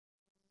हामी।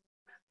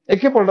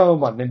 एकैपल्टमा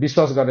भन्ने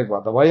विश्वास गरेको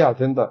भए त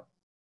भइहाल्थ्यो नि त।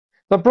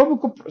 तर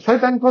प्रभुको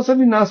शैतान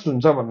कसरी नाश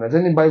हुन्छ भनेर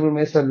चाहिँ नि बाइबलमा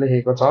यसरी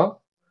लेखेको छ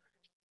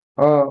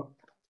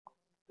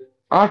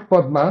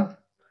 8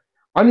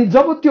 अनि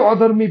जब त्यो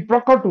अधर्मी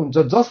प्रकट हुन्छ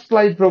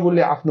जसलाई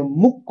प्रभुले आफ्नो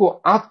मुखको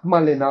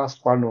आत्माले नाश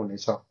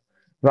पार्नुहुनेछ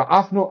र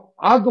आफ्नो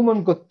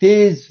आगमनको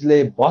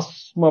तेजले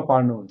भस्म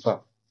पार्नुहुन्छ।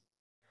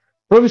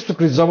 प्रभु यीशु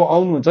ख्रीष्ट जब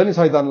आउनुहुन्छ नि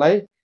शैतानलाई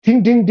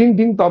ठिङ ठिङ ठिङ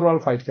ठिङ तरवार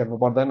फाइट खेल्नु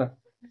पर्दैन।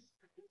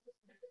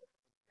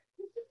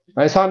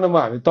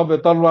 सानोमा हामी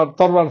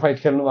तरवार फाइट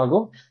खेल्नु भएको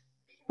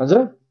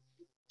हजुर,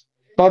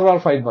 तरवार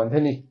फाइट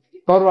भन्थ्यो नि।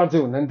 तरवार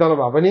चाहिँ हुँदैन, तर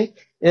भए पनि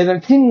एकजना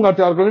ठिङ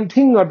गर्थ्यो, अर्कोले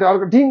ठिङ गर्थ्यो,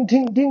 अर्को ठिङ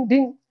ठिङ ठिङ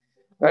ठिङ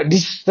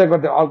डिस्टर्ब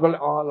गर्थ्यो, अर्कोले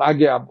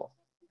लाग्यो। अब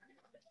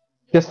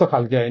त्यस्तो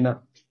खालके होइन।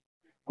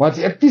 उहाँ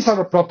चाहिँ यति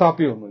साह्रो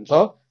प्रतापी हुनुहुन्छ,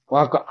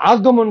 उहाँको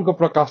आगमनको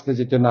प्रकाशले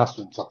चाहिँ त्यो नाश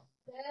हुन्छ।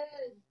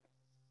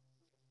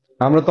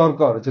 हाम्रो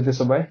तर्कहरू चाहिँ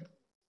त्यसो भए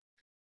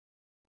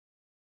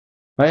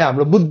है,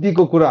 हाम्रो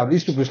बुद्धिको कुराहरू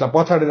यीशु ख्रीष्टलाई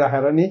पछाडि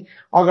राखेर नि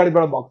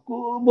अगाडिबाट भक्कु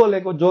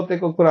बोलेको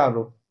जोतेको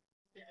कुराहरू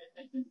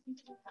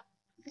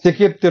चाहिँ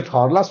के त्यो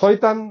ठहरला।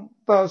 शैतान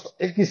त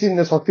एक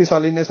किसिमले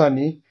शक्तिशाली नै छ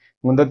नि,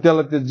 हुन त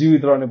त्यसलाई त्यो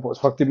जीवित रहने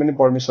शक्ति पनि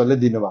परमेश्वरले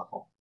दिनुभएको।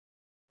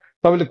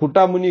 तपाईँले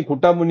खुट्टा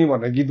मुनि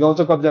भनेर गीत गाउँछ,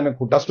 कतिजना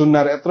खुट्टा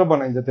सुन्नाएर यत्रो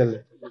बनाइन्छ त्यसले।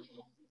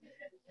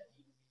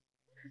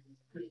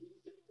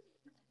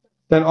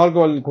 त्यहाँदेखि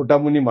अर्को खुट्टा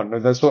मुनि भन्नु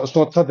त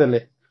सोध्छ त्यसले,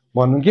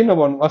 भन्नु कि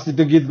नभन्नु। अस्ति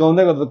त्यो गीत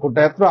गाउँदै गर्दा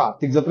खुट्टा यत्रो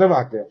हात्तिक जत्रै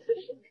भएको थियो।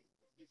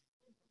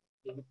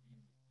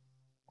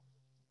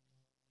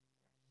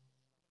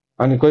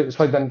 अनि कोही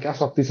शैतान क्या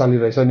शक्तिशाली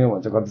रहेछ नि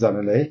भन्छ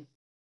कतिजनाले है।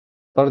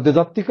 तर त्यो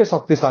जत्तिकै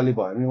शक्तिशाली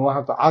भयो भने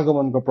उहाँको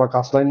आगमनको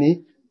प्रकाशलाई नि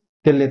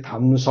त्यसले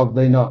थाम्नु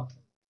सक्दैन।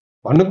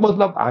 भन्नुको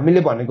मतलब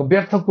हामीले भनेको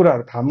व्यर्थ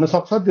कुराहरू थाम्न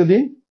सक्छ त्यो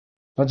दिन?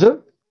 हजुर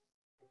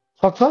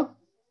सक्छ?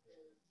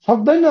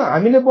 सक्दैन।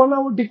 हामीले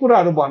बनावटी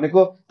कुराहरू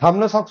भनेको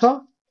थाम्न सक्छ?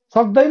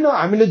 सक्दैन।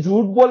 हामीले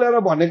झुट बोलेर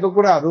भनेको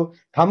कुराहरू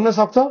थाम्न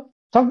सक्छ?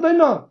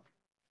 सक्दैन।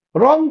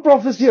 रङ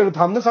प्रोफेसीहरू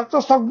थाम्न सक्छ?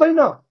 सक्दैन।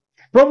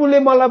 प्रभुले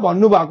मलाई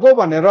भन्नुभएको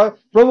भनेर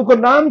प्रभुको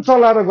नाम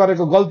चलाएर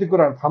गरेको गल्ती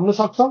कुराहरू थाम्न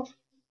सक्छ?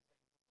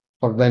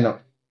 सक्दैन।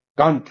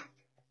 कान्ट,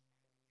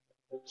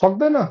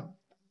 सक्दैन।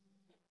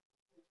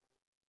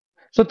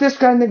 सो त्यस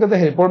कारणले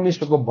गर्दाखेरि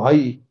परमेश्वरको भय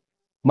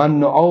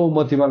मान्नु आऊ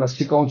म तिमीलाई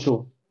सिकाउँछु।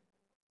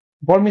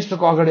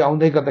 परमेश्वरको अगाडि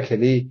आउँदै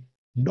गर्दाखेरि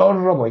डर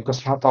र भयको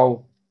साथ आऊ,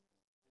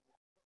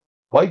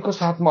 भयको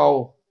साथमा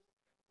आऊ।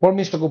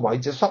 परमेश्वरको भय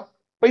चाहिँ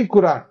सबै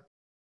कुरा,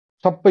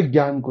 सबै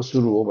ज्ञानको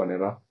सुरु हो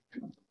भनेर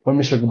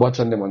परमेश्वरको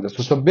वचनले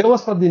भन्दछ। सो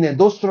व्यवस्था दिने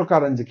दोस्रो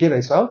कारण चाहिँ के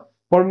रहेछ?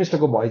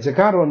 परमेश्वरको भय चाहिँ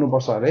कहाँ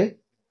रहनुपर्छ अरे?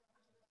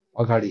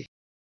 अगाडि,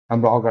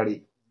 हाम्रो अगाडि।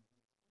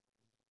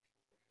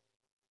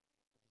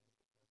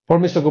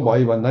 परमेश्वरको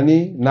भय भन्दा नि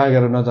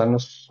नागेर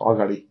नजानुहोस्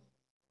अगाडि।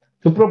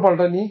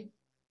 थुप्रोपल्ट नि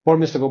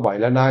परमेश्वरको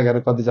भयलाई नागेर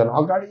कतिजना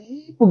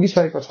अगाडि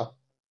पुगिसकेको छ,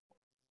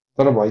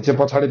 तर भय चाहिँ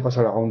पछाडि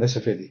पछाडि आउँदैछ।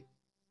 फेरि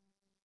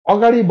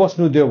अगाडि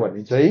बस्नु दियो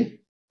भने चाहिँ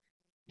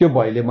त्यो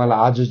भयले मलाई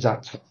आज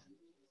जान्छ,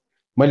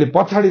 मैले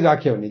पछाडि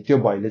राखेँ भने त्यो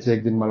भयले चाहिँ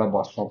एक दिन मलाई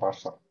बस्न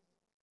पर्छ।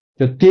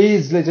 त्यो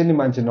तेजले चाहिँ नि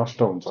मान्छे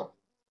नष्ट हुन्छ,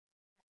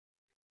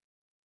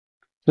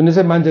 सुन्ने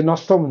चाहिँ मान्छे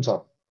नष्ट हुन्छ।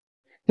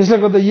 त्यसले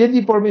गर्दा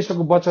यदि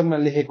परमेश्वरको वचनमा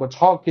लेखेको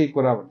छ केही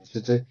कुरा भनेपछि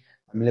चाहिँ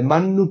हामीले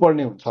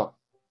मान्नुपर्ने हुन्छ।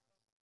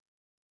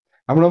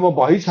 हाम्रोमा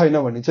भय छैन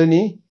भने चाहिँ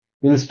नि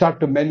विल स्टार्ट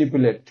टु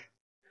म्यानिपुलेट।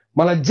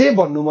 मलाई जे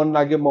भन्नु मन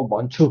लाग्यो म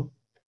भन्छु,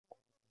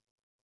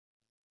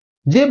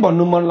 जे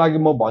भन्नु मन लाग्यो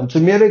म भन्छु,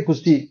 मेरै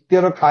खुसी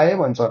तेरो खाए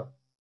भन्छ।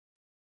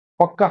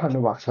 पक्का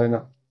खानु भएको छैन,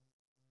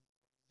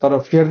 तर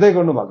फेर्दै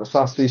गर्नु भएको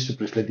शास्त्र यीशु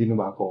ख्रीष्टले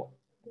दिनुभएको हो।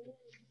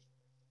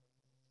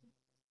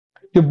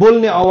 त्यो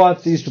बोल्ने आवाज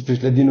चाहिँ यीशु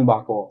ख्रीष्टले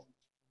दिनुभएको हो।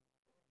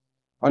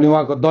 अनि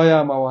उहाँको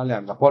दयामा उहाँले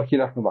हामीलाई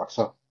पर्खिराख्नु भएको छ।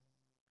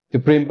 त्यो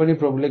प्रेम पनि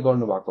प्रभुले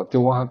गर्नुभएको,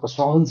 त्यो उहाँको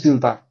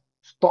सहनशीलता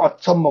यस्तो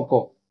अचम्मको,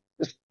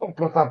 यस्तो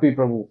प्रतापी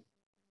प्रभु,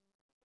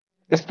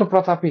 यस्तो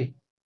प्रतापी।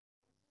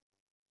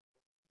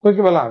 कोही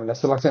कोही बेला हामीलाई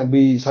यस्तो लाग्छ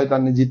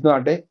शैतानले जित्नु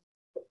आँटे,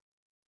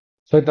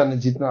 शैतानले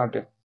जित्नु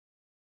आँट्यो।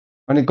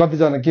 अनि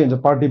कतिजना के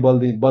हुन्छ, पार्टी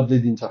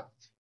बदलिदिन्छ।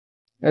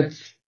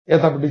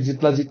 यतापट्टि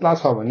जित्ला जित्ला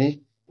छ भने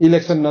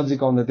इलेक्सन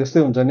नजिक आउँदा त्यस्तै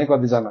हुन्छ नि।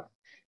 कतिजना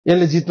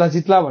यसले जित्ला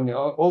जित्ला भन्ने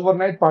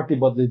ओभरनाइट पार्टी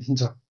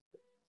बदलिदिन्छ।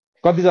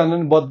 कतिजना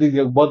नि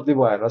बदली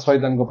भएर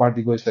शैतानको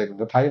पार्टी गइसकेको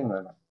हुन्छ, थाहै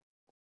हुँदैन।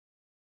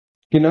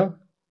 किन?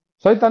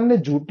 शैतानले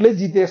झुटले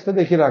जिते जस्तो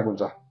देखिरहेको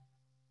हुन्छ,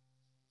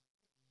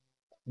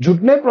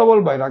 झुट नै प्रबल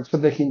भइरहेको जस्तो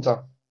देखिन्छ।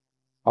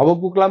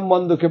 हबकुकलाई पनि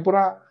मन दुख्यो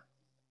पुरा,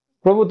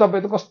 प्रभु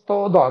तपाईँ त कस्तो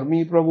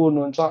धर्मी प्रभु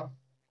हुनुहुन्छ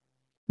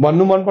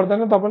भन्नु मन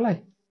पर्दैन तपाईँलाई?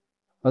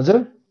 हजुर,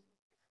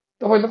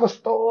 तपाईँ त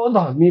कस्तो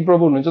धर्मी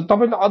प्रभु हुनुहुन्छ,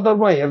 तपाईँले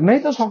अधर्म हेर्नै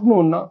त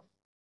सक्नुहुन्न,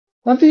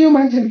 अन्त यो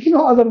मान्छेले किन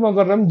अधर्म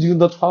गरेर पनि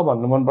जिउँदो छ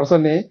भन्नु मनपर्छ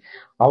नि।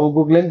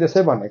 हबकुकले पनि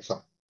त्यसै भनेको छ।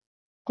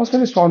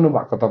 कसरी सहनु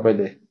भएको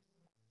तपाईँले?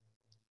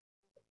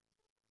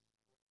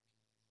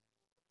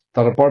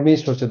 तर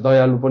परमेश्वर चाहिँ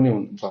दयालु पनि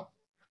हुनुहुन्छ।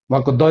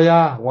 उहाँको दया,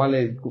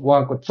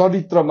 उहाँको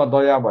चरित्रमा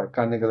दया भएको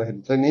कारणले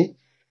गर्दाखेरि चाहिँ नि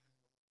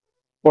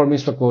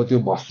परमेश्वरको त्यो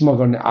भस्म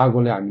गर्ने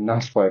आगोले हामी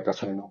नाश भएका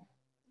छैनौँ।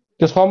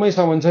 त्यो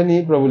समयसम्म चाहिँ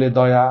नि प्रभुले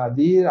दया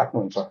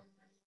दिइराख्नुहुन्छ।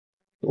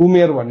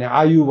 उमेर भन्ने,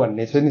 आयु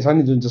भन्ने चाहिँ नि छ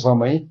नि जुन चाहिँ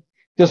समय,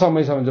 त्यो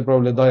समयसम्म चाहिँ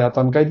प्रभुले दया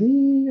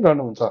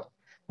तन्काइदिइरहनुहुन्छ।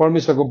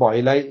 परमेश्वरको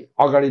भयलाई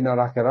अगाडि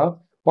नराखेर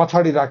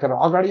पछाडि राखेर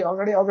अगाडि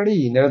अगाडि अगाडि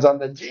हिँडेर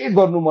जाँदा जे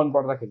गर्नु मन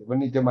पर्दाखेरि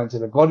पनि त्यो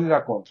मान्छेले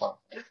गरिरहेको हुन्छ,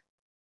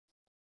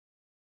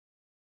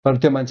 तर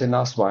त्यो मान्छे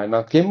नाश भएन,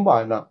 केही पनि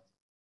भएन।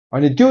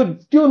 अनि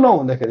त्यो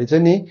नहुँदाखेरि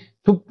चाहिँ नि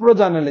थुप्रो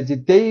जनाले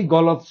चाहिँ त्यही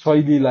गलत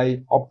शैलीलाई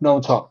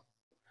अपनाउँछ,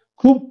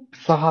 खुब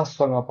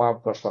साहससँग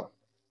पाप गर्छ,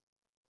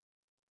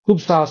 खुब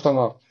साहससँग।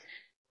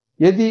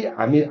 यदि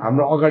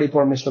हाम्रो अगाडि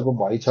परमेश्वरको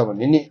भय छ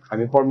भने नि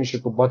हामी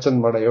परमेश्वरको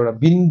वचनबाट एउटा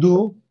बिन्दु,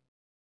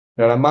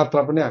 एउटा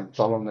मात्रा पनि हामी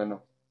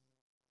चलाउँदैनौँ।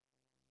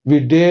 We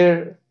dare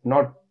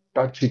not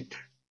touch it,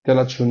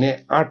 त्यसलाई छुने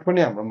आँट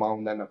पनि हाम्रोमा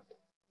आउँदैन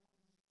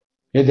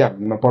यदि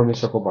हामीमा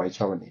परमेश्वरको भय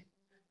छ भने।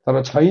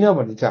 तर छैन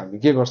भने चाहिँ हामी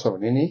के गर्छौँ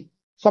भने नि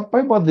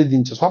सबै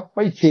बदलिदिन्छौँ,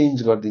 सबै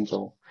चेन्ज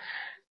गरिदिन्छौँ।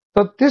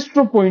 तर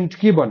तेस्रो पोइन्ट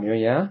के भन्यो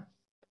यहाँ?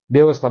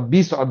 व्यवस्था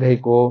 20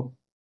 अध्यायको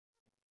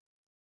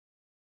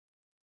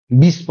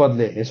 20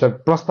 पदले,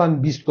 प्रस्थान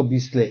 20 को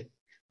 20 ले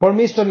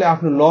परमेश्वरले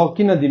आफ्नो ल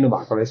किन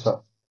दिनुभएको रहेछ?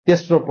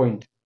 तेस्रो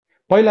पोइन्ट,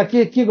 पहिला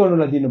के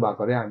गर्नुलाई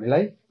दिनुभएको अरे?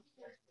 हामीलाई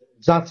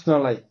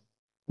जाँच्नलाई।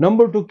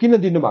 नम्बर 2 किन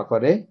दिनुभएको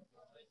अरे?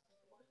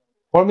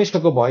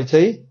 परमेश्वरको भय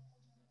चाहिँ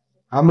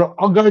हाम्रो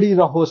अगाडि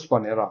रहोस्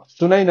भनेर।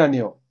 सुनाइ नानी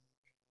हो,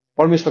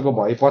 परमेश्वरको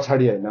भय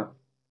पछाडि होइन,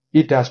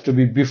 it has to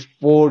be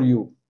before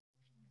you.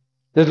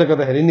 त्यसले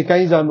गर्दाखेरि नि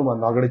कहीँ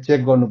जानुभन्दा अगाडि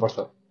चेक गर्नुपर्छ,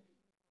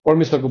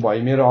 परमेश्वरको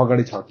भय मेरो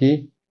अगाडि छ कि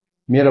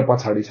मेरो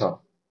पछाडि छ।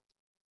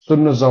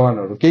 सुन्नुहोस्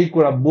जवानहरू, केही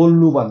कुरा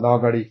बोल्नुभन्दा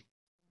अगाडि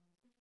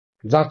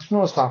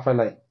जाँच्नुहोस्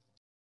आफैलाई,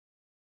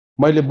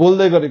 मैले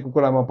बोल्दै गरेको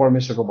कुरामा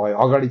परमेश्वरको भय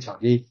अगाडि छ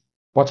कि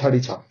पछाडि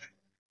छ।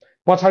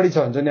 पछाडि छ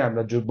भने चाहिँ नि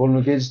हामीलाई झुट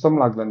बोल्नु केही जस्तो पनि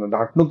लाग्दैन,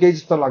 ढाक्नु केही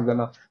जस्तो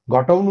लाग्दैन,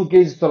 घटाउनु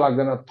केही जस्तो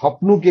लाग्दैन,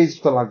 थप्नु केही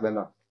जस्तो लाग्दैन।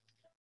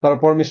 तर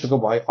परमेश्वरको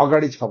भय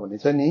अगाडि छ भने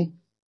चाहिँ नि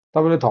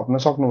तपाईँले थप्न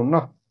सक्नुहुन्न।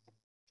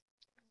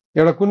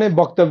 एउटा कुनै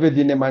वक्तव्य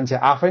दिने मान्छे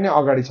आफै नै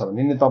अगाडि छ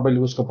भने नि तपाईँले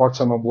उसको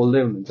पक्षमा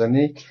बोल्दै हुनुहुन्छ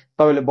नि,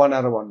 तपाईँले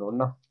बनाएर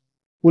भन्नुहुन्न।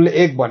 उसले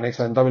 1 भनेको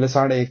छ भने तपाईँले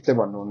 1.5 चाहिँ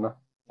भन्नुहुन्न,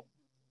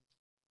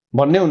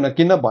 भन्ने हुन्न।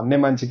 किन भन्ने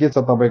मान्छे के छ?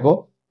 तपाईँको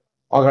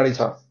अगाडि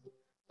छ।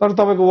 तर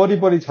तपाईँको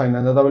वरिपरि छैन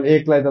भने तपाईँले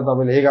 1 लाई त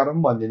तपाईँले 11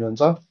 पनि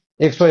भनिदिनुहुन्छ,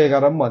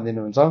 111 पनि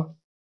भनिदिनुहुन्छ।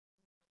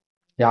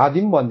 या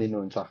आदि पनि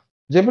भनिदिनुहुन्छ,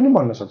 जे पनि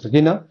भन्न सक्छ।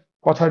 किन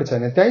पछाडि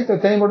छैन,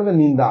 त्यहीँबाट त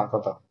निन्दा आएको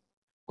त।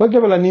 कोही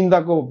कोही बेला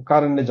निन्दाको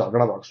कारणले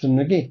झगडा भएको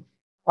सुन्नु कि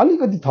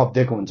अलिकति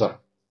थपिदिएको हुन्छ,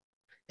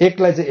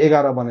 एकलाई चाहिँ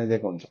 11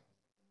 बनाइदिएको हुन्छ,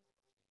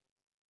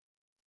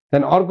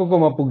 त्यहाँदेखि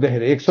अर्कोमा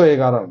पुग्दाखेरि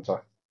 111 हुन्छ,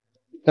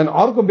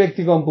 त्यहाँदेखि अर्को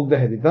व्यक्तिकोमा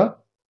पुग्दाखेरि त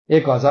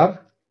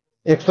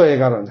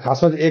 1111 हुन्छ।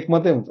 खासमा चाहिँ एक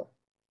मात्रै हुन्छ,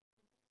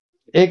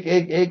 एक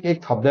एक एक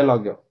एक थप्दै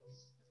लग्यो।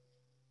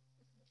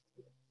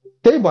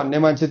 त्यही भन्ने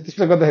मान्छे,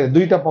 त्यसले गर्दाखेरि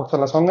दुईटा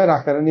पक्षलाई सँगै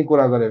राखेर नि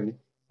कुरा गर्यो भने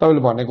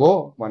तपाईँले भनेको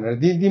हो भनेर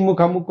ती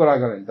मुखामुख कुरा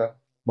गर्यो भने त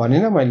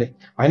भनिनँ मैले,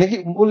 होइन कि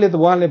उसले त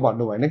उहाँले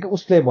भन्नु भएन कि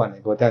उसले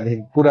भनेको,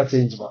 त्यहाँदेखि कुरा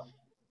चेन्ज भयो।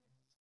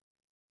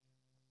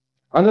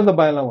 अन्त त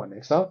बाइला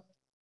भनेको छ,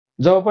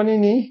 जब पनि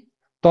नि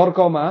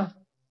तर्कमा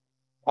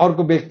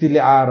अर्को व्यक्तिले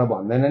आएर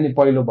भन्दैन नि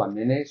पहिलो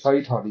भन्ने नै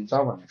सही ठहरिन्छ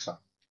भनेको छ,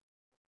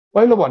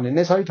 पहिलो भन्ने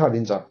नै सही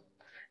ठहरिन्छ।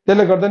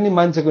 त्यसले गर्दा नि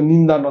मान्छेको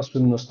निन्दा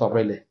नसुन्नुहोस्।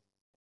 तपाईँले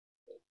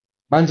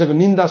मान्छेको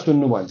निन्दा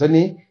सुन्नु भन्छ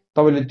नि,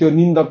 तपाईँले त्यो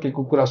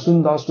निन्दकको कुरा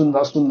सुन्दा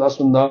सुन्दा सुन्दा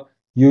सुन्दा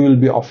यु विल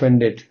बी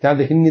अफेन्डेड।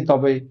 त्यहाँदेखि नि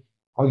तपाईँ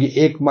अघि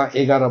 1मा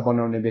 11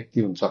 बनाउने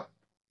व्यक्ति हुन्छ।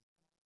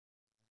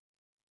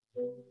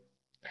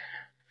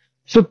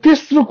 सो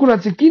तेस्रो कुरा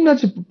चाहिँ किन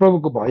चाहिँ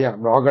प्रभुको भय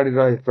हाम्रो अगाडि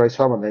रहेको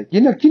रहेछ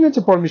भन्दाखेरि किन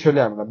चाहिँ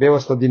परमेश्वरले हामीलाई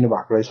व्यवस्था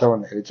दिनुभएको रहेछ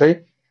भन्दाखेरि चाहिँ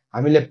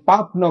हामीले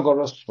पाप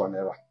नगरोस्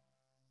भनेर।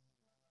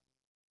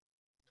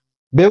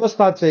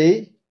 व्यवस्था चाहिँ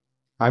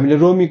हामीले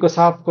रोमीको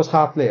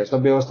 7:7ले हेर्छ,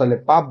 व्यवस्थाले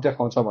पाप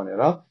देखाउँछ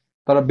भनेर,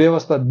 तर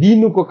व्यवस्था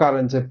दिनुको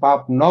कारण चाहिँ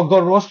पाप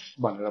नगरोस्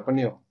भनेर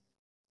पनि हो।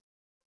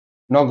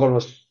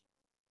 नगरोस्,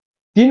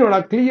 3वटा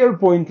क्लियर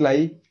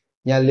पोइन्टलाई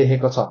यहाँ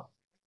लेखेको छ।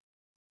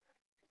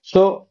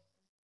 सो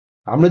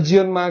हाम्रो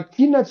जीवनमा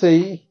किन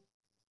चाहिँ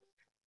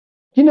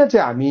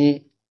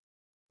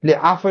हामीले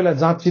आफैलाई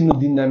जाँचिनु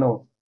दिँदैनौँ,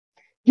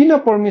 किन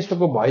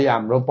परमेश्वरको भय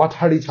हाम्रो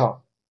पछाडि छ,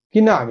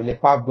 किन हामीले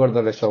पाप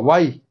गर्दो रहेछ,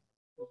 वाइ,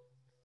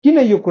 किन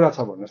यो कुरा छ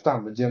भन्नुहोस् त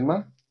हाम्रो जीवनमा।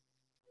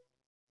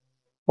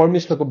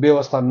 परमेश्वरको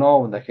व्यवस्था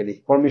नहुँदाखेरि,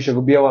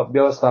 परमेश्वरको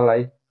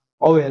व्यवस्थालाई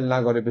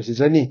अवहेलना गरेपछि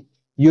चाहिँ नि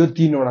यो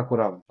 3वटा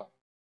कुरा हुन्छ।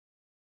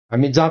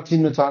 हामी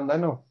जाँचिनु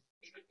चाहँदैनौँ,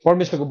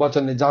 परमेश्वरको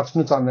वचनले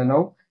जाँच्नु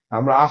चाहँदैनौँ,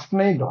 हाम्रो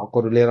आफ्नै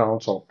ढकहरू लिएर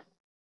आउँछौँ।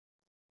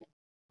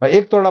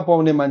 एक तोडा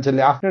पाउने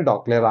मान्छेले आफ्नै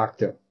ढक लिएर आएको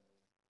थियो।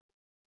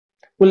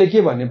 उसले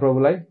के भने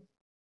प्रभुलाई,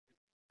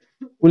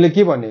 उसले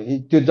के भने,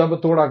 त्यो जब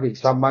तोडाको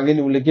हिसाब मागे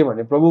नि उसले के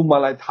भने, प्रभु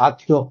मलाई थाहा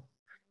थियो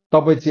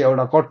तपाईँ चाहिँ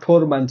एउटा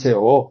कठोर मान्छे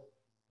हो,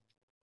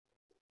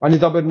 अनि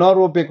तपाईँ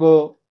नरोपेको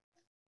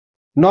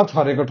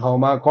नछरेको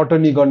ठाउँमा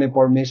कटनी गर्ने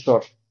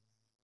परमेश्वर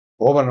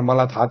हो भनेर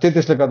मलाई थाहा थियो।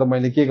 त्यसले गर्दा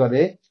मैले के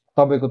गरेँ,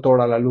 तपाईँको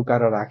तोडालाई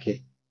लुकाएर राखेँ।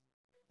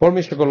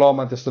 परमेश्वरको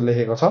लमा त्यस्तो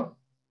लेखेको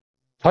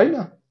छैन।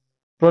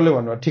 प्रभुले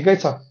भन्नुभयो ठिकै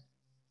छ,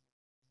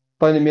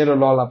 तैँले मेरो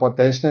ललाई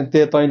पत्याइस् न,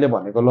 तैँले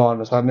भनेको ल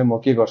अनुसार नै म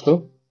के गर्छु,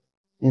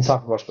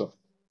 इन्साफ गर्छु।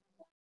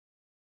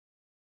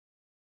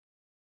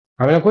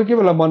 हामीलाई कोही कोही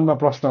बेला मनमा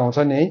प्रश्न आउँछ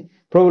नि है,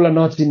 प्रभुलाई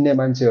नचिन्ने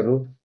मान्छेहरू,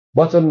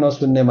 वचन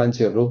नसुन्ने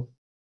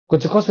मान्छेहरूको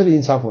चाहिँ कसरी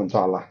इन्साफ हुन्छ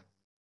होला,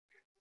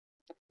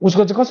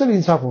 उसको चाहिँ कसरी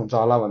इन्साफ हुन्छ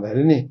होला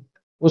भन्दाखेरि नि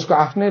उसको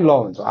आफ्नै ल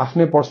हुन्छ,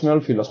 आफ्नै पर्सनल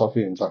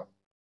फिलोसफी हुन्छ।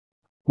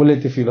 उसले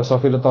त्यो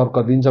फिलोसफीले तर्क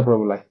दिन्छ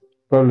प्रभुलाई,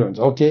 प्रभुले हुन्छ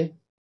ओके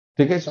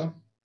ठिकै छ,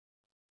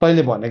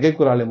 तैँले भनेकै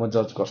कुराले म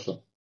जज गर्छु।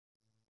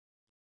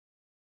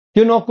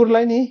 त्यो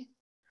नकुरलाई नि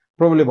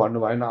प्रभुले भन्नु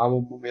भएन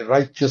अब मेरो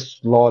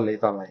राइचियस लले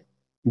तँलाई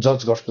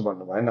जज गर्छु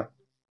भन्नु भएन,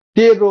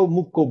 तेरो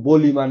मुखको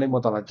बोलीमा नै म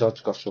तँलाई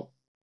जज गर्छु।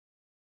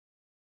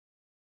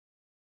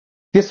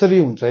 त्यसरी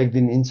हुन्छ एक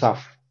दिन इन्साफ।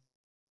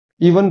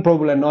 इभन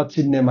प्रभुलाई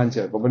नचिन्ने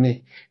मान्छेहरूको पनि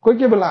कोही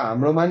कोही बेला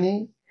हाम्रोमा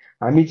नि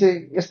हामी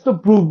चाहिँ यस्तो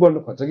प्रुभ गर्नु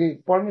खोज्छ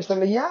कि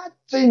परमेश्वरले यहाँ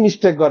चाहिँ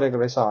मिस्टेक गरेको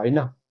रहेछ। होइन,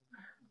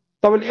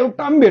 तपाईँले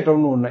एउटा पनि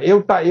भेटाउनुहुन्न,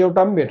 एउटा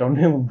पनि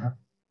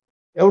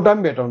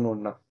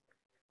भेटाउनुहुन्न,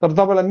 तर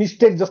तपाईँलाई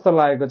मिस्टेक जस्तो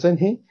लागेको चाहिँ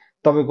नि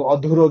तपाईँको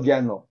अधुरो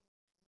ज्ञान हो,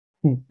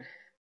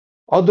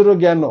 अधुरो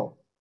ज्ञान हो।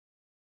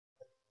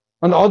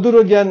 अनि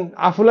अधुरो ज्ञान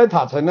आफूलाई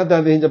थाहा छैन,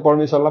 त्यहाँदेखि चाहिँ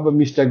परमेश्वरलाई पो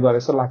मिस्टेक गरे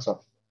जस्तो लाग्छ।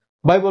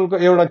 बाइबलको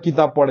एउटा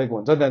किताब पढेको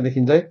हुन्छ,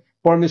 त्यहाँदेखि चाहिँ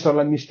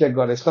परमेश्वरलाई मिस्टेक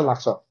गरे जस्तो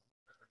लाग्छ।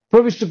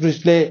 प्रभु यीशु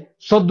ख्रीष्टले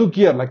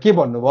सदुकीहरूलाई के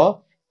भन्नुभयो,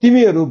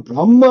 तिमीहरू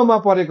भ्रममा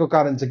परेको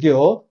कारण चाहिँ के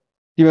हो,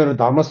 तिमीहरू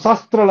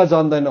धर्मशास्त्रलाई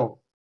जान्दैनौ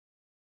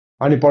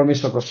अनि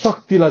परमेश्वरको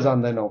शक्तिलाई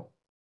जान्दैनौ।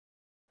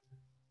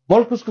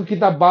 मल्कुसको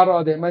किताब 12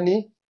 अध्यायमा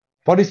नि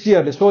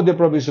फरिसीहरूले सोधे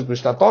प्रभु यीशु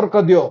ख्रीष्टलाई, तर्क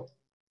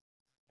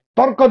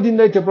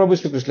दिँदै थियो। प्रभु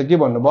यीशु ख्रीष्टले के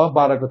भन्नुभयो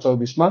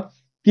 12:24मा,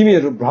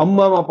 तिमीहरू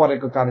भ्रममा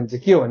परेको कारण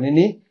चाहिँ के हो भने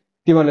नि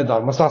तिमीहरूले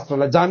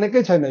धर्मशास्त्रलाई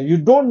जानेकै छैन, you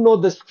don't know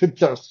the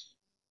scriptures.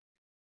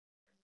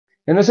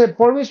 हेर्नुहोस्,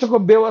 परमेश्वरको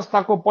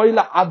व्यवस्थाको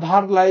पहिला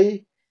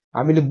आधारलाई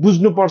हामीले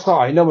बुझ्नुपर्छ,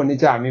 होइन भने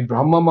चाहिँ हामी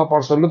भ्रममा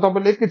पर्छ। लु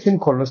तपाईँले एकैछिन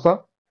खोल्नुहोस्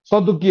त,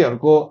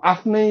 सदुकीहरूको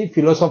आफ्नै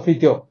फिलोसफी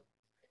थियो,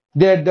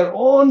 they had their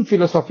own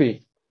philosophy.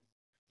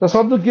 त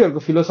सदुकीहरूको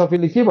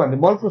फिलोसफीले के भन्थे,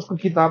 मल्कुसको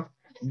किताब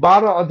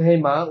 12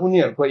 अध्यायमा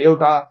उनीहरूको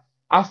एउटा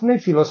आफ्नै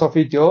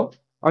फिलोसफी थियो,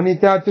 अनि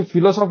त्यहाँ त्यो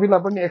फिलोसफीलाई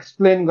पनि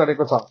एक्सप्लेन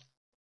गरेको छ।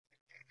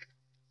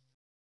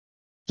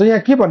 त यहाँ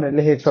के भनेर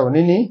लेखेको छ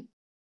भने नि,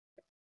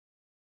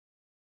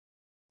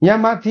 यहाँ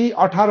माथि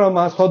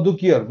 18मा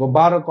सदुकीहरूको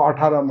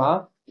 12:18मा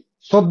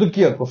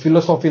सदुकीहरूको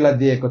फिलोसफीलाई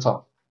दिएको छ।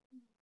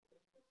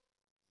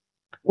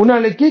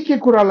 उनीहरूले के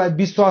कुरालाई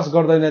विश्वास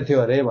गर्दैन थियो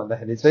अरे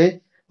भन्दाखेरि चाहिँ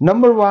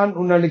नम्बर 1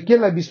 उनीहरूले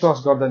केलाई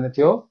विश्वास गर्दैन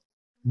थियो?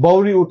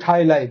 बौरी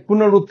उठाइलाई,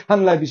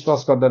 पुनरुत्थानलाई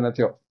विश्वास गर्दैन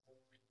थियो।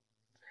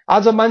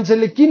 आज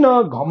मान्छेले किन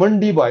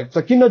घमण्डी भएको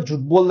छ, किन झुट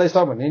बोल्दैछ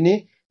भने नि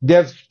दे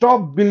हेभ स्टप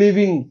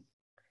बिलिभिङ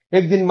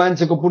एक दिन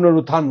मान्छेको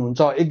पुनरुत्थान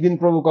हुन्छ, एक दिन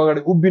प्रभुको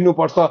अगाडि उभिनु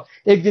पर्छ,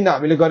 एक दिन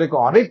हामीले गरेको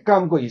हरेक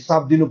कामको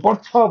हिसाब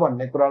दिनुपर्छ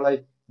भन्ने कुरालाई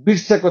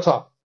बिर्सेको छ।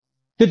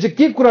 त्यो चाहिँ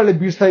के कुराले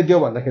बिर्साइदियो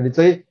भन्दाखेरि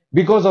चाहिँ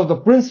because of the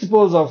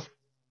principles of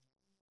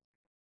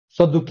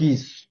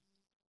सदुकीज,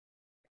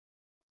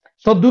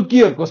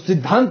 सदुकीहरूको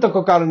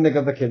सिद्धान्तको कारणले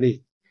गर्दाखेरि,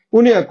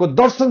 उनीहरूको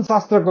दर्शन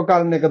शास्त्रको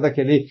कारणले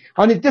गर्दाखेरि,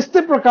 अनि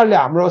त्यस्तै प्रकारले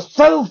हाम्रो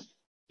सेल्फ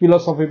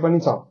फिलोसफी पनि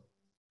छ,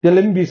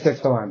 त्यसले पनि बिर्सेको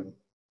छौँ हामी।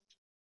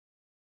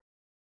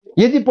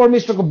 यदि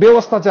परमेश्वरको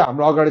व्यवस्था चाहिँ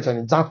हाम्रो अगाडि छ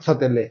भने जाँच्छ,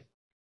 त्यसले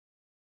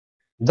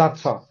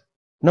जाँच्छ।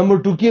 नम्बर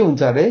 2 के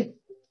हुन्छ अरे?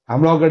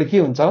 हाम्रो अगाडि के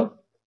हुन्छ?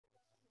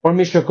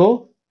 परमेश्वरको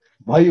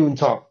भय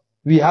हुन्छ।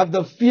 We have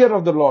the fear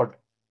of the lord.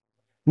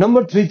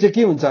 Number 3 चाहिँ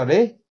के हुन्छ अरे?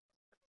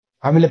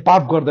 हामीले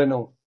पाप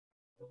गर्दैनौं।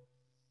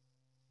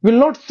 Will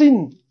not scene.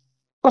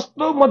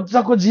 कस्तो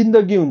मजाको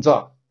जिन्दगी हुन्छ।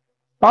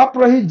 पाप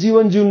रहित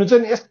जीवन जिउनु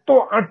चाहिँ यस्तो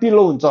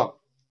आँटिलो हुन्छ।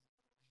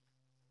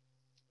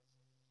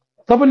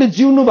 तपाईले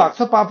जिउनु भएको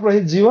छ पाप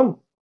रहित जीवन,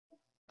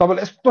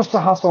 तपाईलाई यस्तो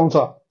साहस आउँछ,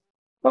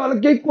 तपाईलाई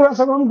केही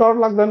कुरासँग पनि डर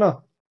लाग्दैन,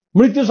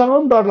 मृत्युसँग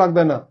पनि डर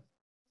लाग्दैन,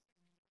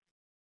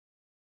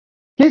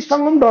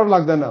 केहीसँग पनि डर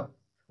लाग्दैन।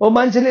 ओ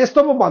मान्छेले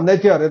यस्तो पो भन्दै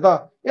थियो अरे त,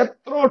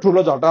 यत्रो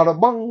ठुलो झटाएर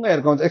बङ्ग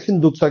हिर्काउँछ, एकछिन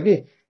दुख्छ कि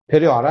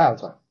फेरि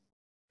हराइहाल्छ,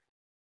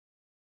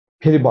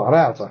 फेरि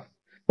भराइहाल्छ।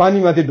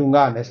 पानीमाथि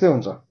ढुङ्गा हान्ने जस्तै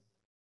हुन्छ।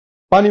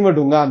 पानीमा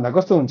ढुङ्गा हान्दा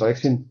कस्तो हुन्छ?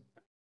 एकछिन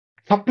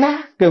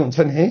छप्लाक्कै हुन्छ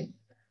नि,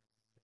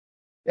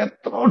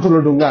 यत्रो ठुलो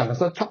ढुङ्गा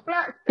हान्दा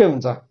छप्लाक्कै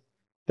हुन्छ,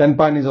 त्यहाँदेखि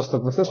पानी जस्तो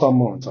कस्तो सम्म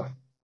हुन्छ,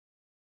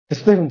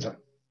 त्यस्तै हुन्छ,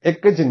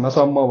 एकैछिनमा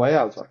सम्म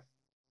भइहाल्छ।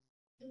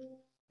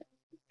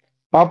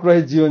 पाप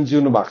रहित जीवन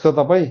जिउनु भएको छ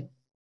तपाईँ,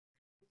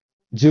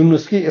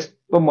 जिउनुस् कि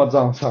यस्तो मजा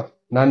आउँछ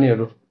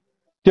नानीहरू,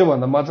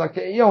 त्योभन्दा मजा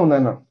केही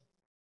आउँदैन।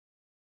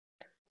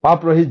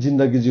 पाप रहित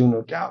जिन्दगी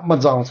जिउनु क्या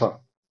मजा आउँछ।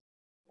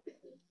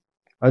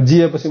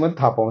 जिएपछि मात्रै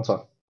थाहा पाउँछ।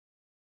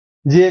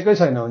 जिएकै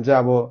छैन भने चाहिँ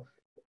अब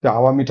त्यो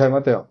हावा मिठाई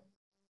मात्रै हो।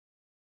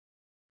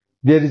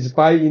 There is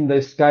pi in the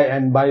sky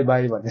and by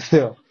by भन्ने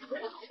चाहिँ हो।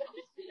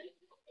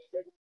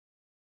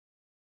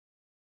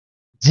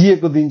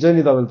 जिएको दिन चाहिँ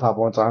नि तपाईँले थाहा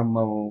पाउँछ,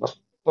 आम्मा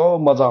कस्तो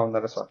मजा आउँदो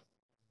रहेछ,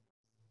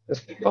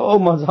 यस्तो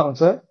मजा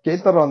आउँछ। केही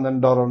त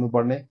रहँदैन डराउनु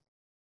पर्ने,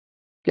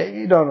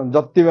 केही डराउनु।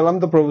 जति बेला पनि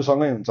त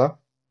प्रभुसँगै हुन्छ,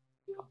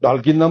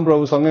 ढल्किँदा पनि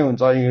प्रभुसँगै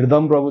हुन्छ, हिँड्दा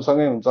पनि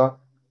प्रभुसँगै हुन्छ,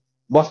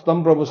 बस्दा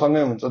पनि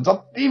प्रभुसँगै हुन्छ,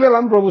 जति बेला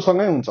पनि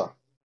प्रभुसँगै हुन्छ।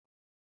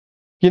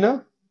 किन?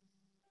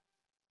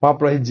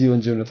 पाप रहित जीवन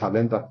जिउन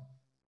थाल्यो नि त।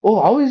 ओ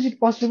हाउ इज इट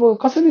पोसिबल?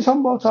 कसरी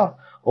सम्भव छ?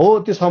 हो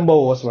त्यो सम्भव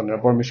होस् भनेर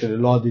परमेश्वरले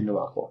ल दिनु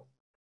भएको।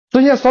 सो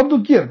यहाँ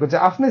सदुकीहरूको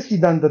चाहिँ आफ्नै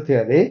सिद्धान्त थियो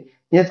अरे।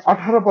 यहाँ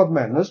 18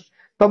 पदमा हेर्नुहोस्,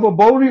 तब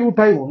बौरी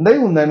उठाइ हुँदै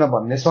हुँदैन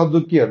भन्ने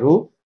सदुकीहरू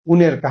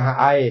उनीहरू कहाँ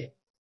आए।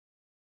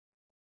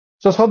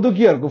 सो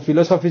सदुकीहरूको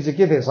फिलोसफी चाहिँ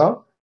के थिएछ?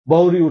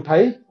 बौरी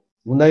उठाइ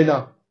हुँदैन।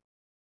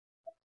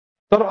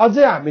 तर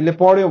अझै हामीले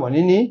पढ्यौं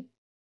भने नि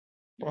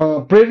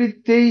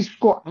प्रेरित 23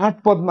 को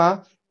 8 पदमा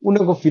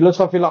उनीहरूको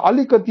फिलोसफीलाई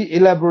अलिकति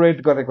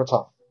इलेबोरेट गरेको छ,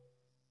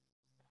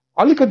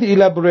 अलिकति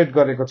इलेबोरेट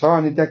गरेको छ।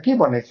 अनि त्यहाँ के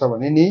भनेको छ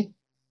भने नि,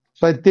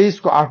 सायद 23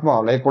 को 8 मा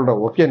होला, एकपल्ट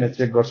हो कि होइन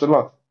चेक गर्छु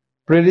ल।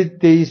 प्रेरित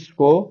 23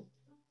 को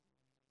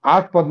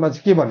 8 पदमा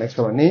चाहिँ के भनेको छ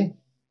भने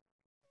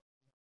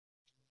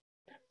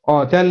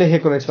त्यहाँ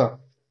लेखेको रहेछ,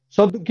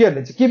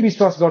 सदुकीहरूले चाहिँ के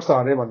विश्वास गर्छ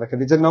अरे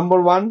भन्दाखेरि चाहिँ नम्बर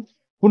 1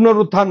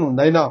 पुनरुत्थान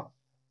हुँदैन,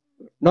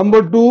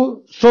 नम्बर 2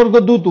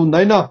 स्वर्गदूत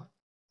हुँदैन,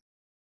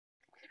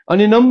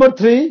 अनि नम्बर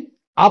 3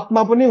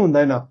 आत्मा पनि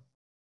हुँदैन।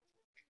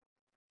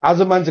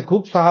 आज मान्छे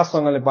खुब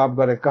साहससँगले पाप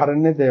गरेको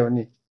कारण नै त्यही हो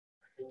नि।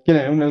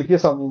 किनभने उनीहरूले के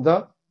सम्झिन्छ?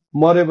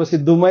 मरेपछि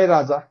दुमै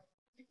राजा,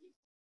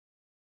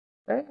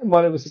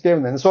 मरेपछि के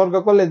हुँदैन, स्वर्ग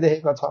कसले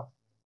देखेको छ?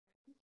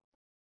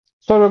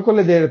 स्वर्ग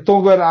कसले देखेको?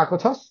 तँ गएर आएको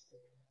छस्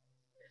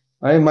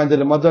है?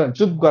 मान्छेले मजा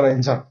चुप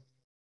गराइन्छ,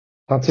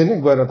 साँच्चै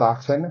नै गएर त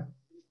आएको छैन।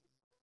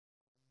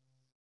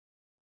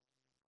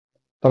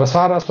 तर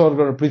सारा स्वर्ग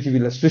र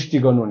पृथ्वीलाई सृष्टि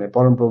गर्नुहुने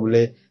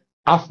परमप्रभुले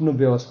आफ्नो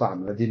व्यवस्था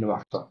हामीलाई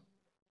दिनुभएको छ।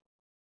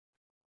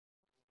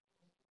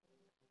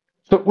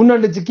 सो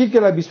उनीहरूले चाहिँ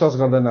केलाई विश्वास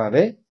गर्दैन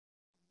अरे?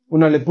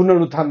 उनीहरूले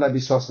पुनरुत्थानलाई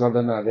विश्वास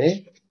गर्दैन अरे,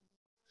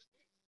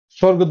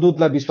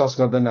 स्वर्गदूतलाई विश्वास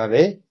गर्दैन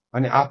अरे,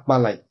 अनि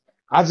आत्मालाई।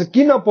 आज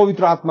किन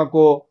पवित्र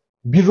आत्माको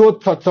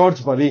विरोध छ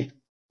चर्चभरि?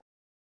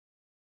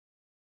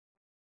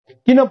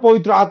 किन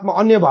पवित्र आत्मा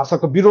अन्य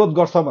भाषाको विरोध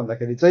गर्छ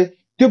भन्दाखेरि चाहिँ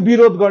त्यो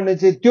विरोध गर्ने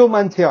चाहिँ त्यो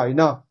मान्छे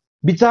होइन,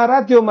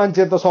 बिचारा त्यो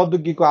मान्छे त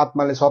सदुकीको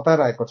आत्माले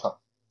सताइरहेको छ,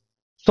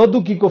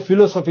 सदुकीको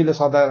फिलोसफीले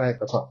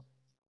सताइरहेको छ।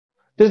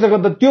 त्यसले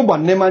गर्दा त्यो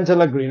भन्ने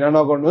मान्छेलाई घृणा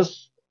नगर्नुहोस्,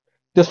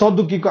 त्यो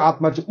सदुकीको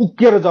आत्मा चाहिँ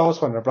उक्किएर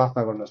जाओस् भनेर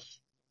प्रार्थना गर्नुहोस्।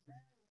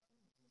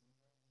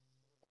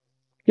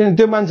 किन?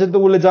 त्यो मान्छे त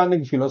उसले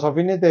जानेको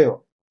फिलोसफी नै त्यही हो,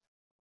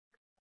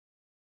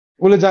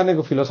 उसले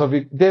जानेको फिलोसफी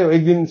त्यही हो।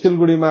 एक दिन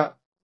सिलगढीमा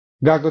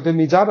गएको थियो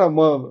मिचा र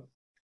म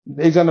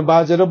एकजना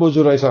बाजे र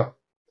बोजू रहेछ,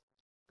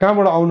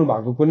 कहाँबाट आउनु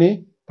भएको कुनै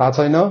थाहा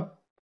छैन।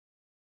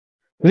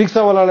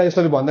 रिक्सावालालाई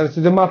यसरी भन्दा रहेछ,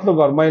 त्यो माथिल्लो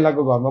घर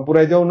महिलाको घरमा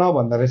पुर्याइदेऊ न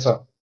भन्दा रहेछ।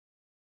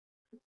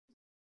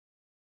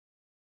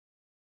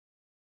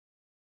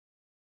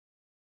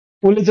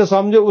 उसले चाहिँ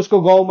सम्झ्यो उसको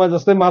गाउँमा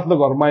जस्तै माथिल्लो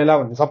घर महिला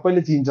भन्ने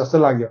सबैले चिन्छ जस्तो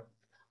लाग्यो।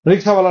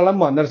 रिक्सावालालाई पनि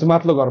भन्दा रहेछ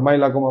माथिल्लो घर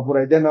महिलाकोमा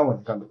पुर्याइदिएन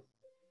भनिकन।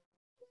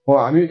 हो,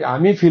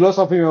 हामी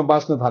फिलोसफीमा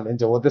बाँच्न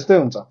थालिन्छ, हो त्यस्तै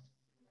हुन्छ।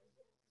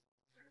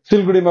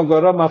 सिलगढीमा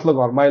गएर माथिल्लो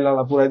घर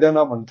महिलालाई पुर्याइदिएन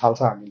भन्न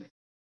थाल्छ हामीले।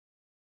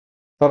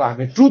 तर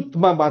हामी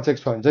ट्रुथमा बाँचेको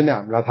छ भने चाहिँ नि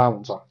हामीलाई थाहा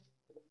हुन्छ,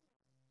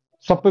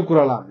 सबै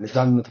कुरालाई हामीले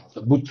जान्नु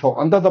थाल्छ, बुझ्छौँ।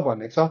 अन्त त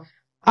भनेको छ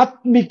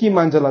आत्मिकी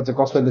मान्छेलाई चाहिँ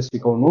कसैले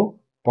सिकाउनु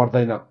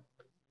पर्दैन।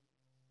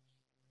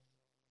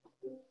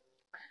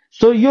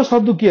 सो यो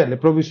सदुकीहरूले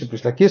प्रभु यीशु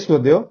ख्रीष्टलाई के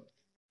सोध्यो,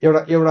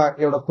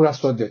 एउटा कुरा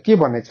सोध्यो। के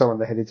भनेको छ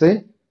भन्दाखेरि चाहिँ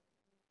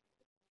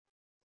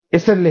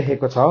यसरी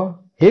लेखेको छ,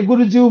 हे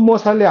गुरुज्यू,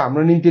 मोसाले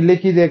हाम्रो निम्ति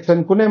लेखिदिएका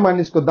छन्, कुनै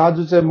मानिसको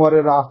दाजु चाहिँ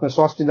मरेर आफ्नो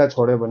स्वास्नीलाई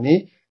छोड्यो भने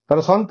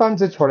तर सन्तान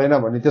चाहिँ छोडेन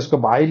भने त्यसको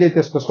भाइले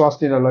त्यसको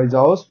स्वास्नीलाई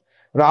लैजाओस्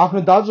र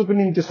आफ्नो दाजुको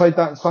निम्ति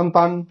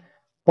सन्तान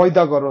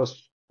पैदा गरोस्।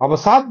 अब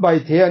 7 भाइ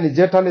थिए अनि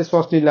जेठाले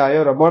स्वास्नी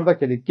ल्यायो र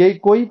मर्दाखेरि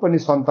कोही पनि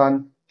सन्तान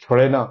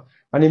छोडेन।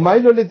 अनि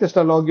माइलोले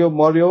त्यसलाई लग्यो,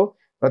 मर्यो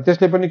र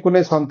त्यसले पनि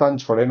कुनै सन्तान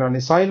छोडेन। अनि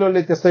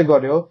साइलोले त्यस्तै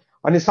गर्यो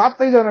अनि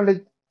 7जनाले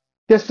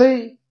त्यसै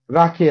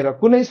राखेर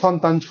कुनै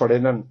सन्तान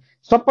छोडेनन्।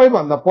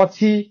 सबैभन्दा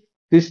पछि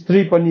ती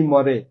स्त्री पनि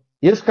मरे।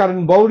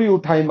 यसकारण बौरी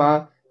उठाइमा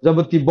जब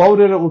ती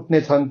बौरेर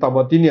उठ्नेछन् तब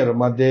तिनीहरू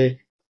मध्ये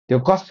त्यो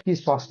कसकी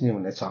स्वास्नी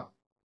हुनेछ।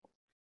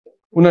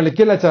 उनीहरूले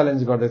केलाई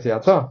च्यालेन्ज गर्दै थियो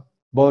छ?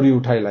 बौरी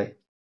उठाइलाई,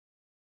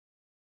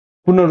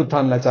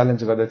 पुनरुत्थानलाई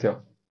च्यालेन्ज गर्दै थियो।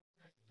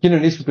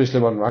 किनभने यीशु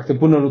ख्रीष्टले भन्नुभएको थियो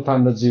पुनरुत्थान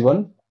र जीवन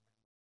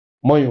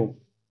मै हुँ।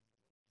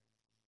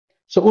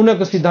 सो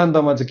उनीहरूको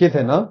सिद्धान्तमा चाहिँ के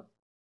थिएन?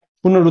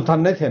 पुनरुत्थान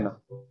नै थिएन।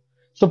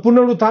 सो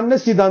पुनरुत्थान नै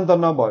सिद्धान्त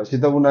नभएपछि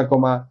त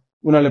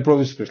उनीहरूले प्रभु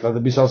यीशु ख्रीष्टलाई त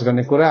विश्वास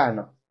गर्ने कुरा आएन।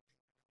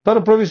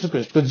 तर प्रभु यीशु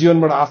ख्रीष्टको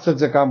जीवनबाट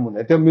आश्चर्य काम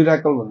हुँदै थियो,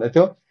 मिराकल हुँदै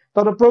थियो।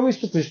 तर प्रभु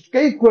यीशु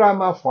ख्रीष्टकै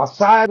कुरामा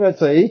फसाएर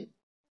चाहिँ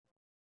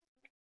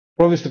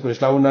प्रभु यीशु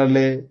ख्रीष्टलाई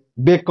उनीहरूले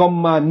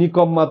बेकममा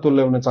निकममा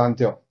तुल्याउन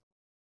चाहन्थ्यो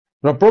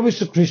र प्रभु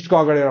यीशु ख्रीष्टको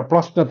अगाडि एउटा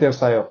प्रश्न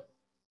तेर्सायो।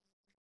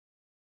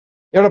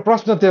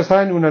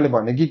 नि उनीहरूले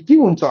भने कि के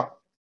हुन्छ?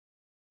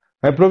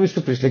 प्रभु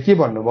यीशु ख्रीष्टले के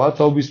भन्नुभयो?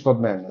 24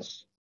 पदमा हेर्नुहोस्।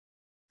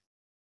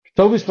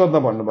 24 पदमा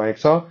भन्नुभएको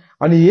छ,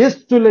 अनि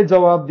येशूले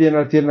जवाब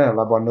दिएर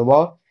तिनीहरूलाई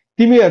भन्नुभयो,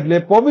 तिमीहरूले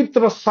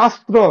पवित्र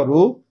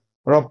शास्त्रहरू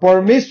र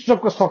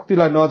परमेश्वरको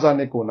शक्तिलाई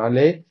नजानेको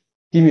हुनाले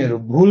तिमीहरू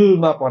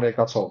भुलमा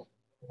परेका छौ।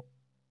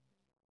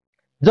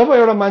 जब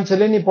एउटा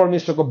मान्छेले नि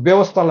परमेश्वरको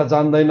व्यवस्थालाई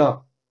जान्दैन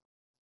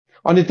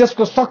अनि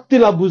त्यसको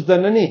शक्तिलाई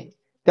बुझ्दैन नि,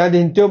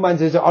 त्यहाँदेखि त्यो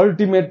मान्छे चाहिँ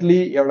अल्टिमेटली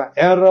एउटा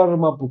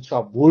एररमा पुग्छ,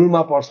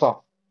 भुलमा पर्छ।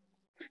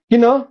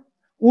 किन?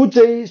 ऊ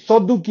चाहिँ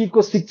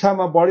सदुकीको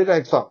शिक्षामा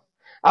बढिरहेको छ।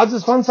 आज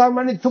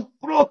संसारमा नि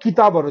थुप्रो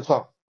किताबहरू छ,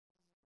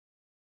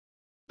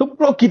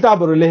 थुप्रो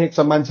किताबहरू लेखेको छ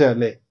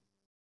मान्छेहरूले,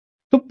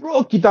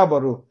 थुप्रो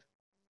किताबहरू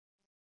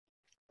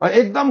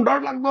एकदम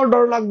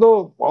डरलाग्दो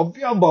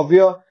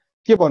भव्य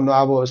के भन्नु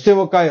अब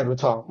सेवकाईहरू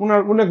छ,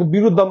 उनीहरूको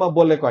विरुद्धमा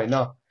बोलेको होइन।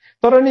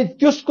 तर नि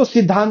त्यसको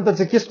सिद्धान्त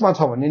चाहिँ केसमा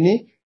छ भने नि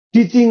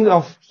टिचिङ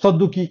अफ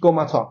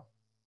सदुकीकोमा छ।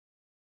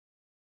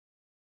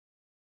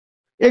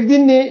 एक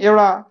दिन नि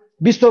एउटा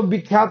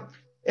विश्वविख्यात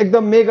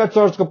एकदम मेगा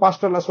चर्चको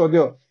पास्टरलाई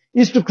सोध्यो,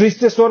 यीशु ख्रीष्ट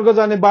चाहिँ स्वर्ग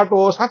जाने बाटो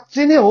हो,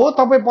 साँच्चै नै हो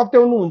तपाईँ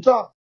पत्याउनुहुन्छ?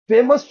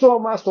 फेमस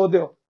सोमा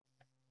सोध्यो।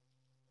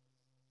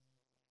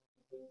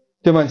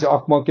 त्यो मान्छे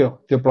अकमक्यो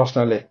त्यो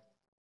प्रश्नले।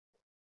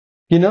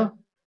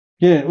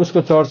 किनभने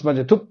उसको चर्चमा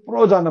चाहिँ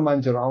थुप्रोजना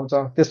मान्छेहरू आउँछ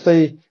त्यस्तै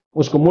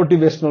उसको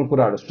मोटिभेसनल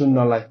कुराहरू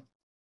सुन्नलाई।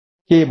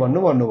 के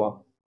भन्नुभयो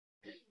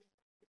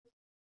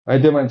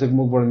है? त्यो मान्छेको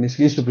मुखबाट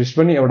निस्क्यो यीशु ख्रीष्ट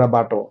पनि एउटा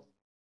बाटो हो।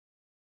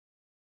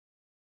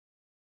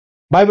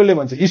 बाइबलले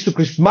भन्छ यीशु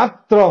ख्रीष्ट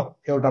मात्र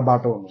एउटा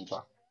बाटो हुनुहुन्छ।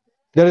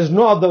 There is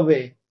no other way.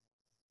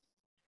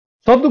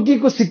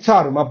 सदुकीको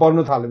शिक्षाहरूमा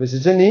पढ्नु थालेपछि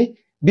चाहिँ नि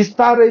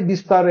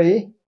बिस्तारै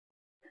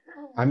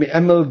हामी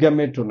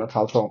एमलगेमेट हुन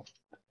थाल्छौँ,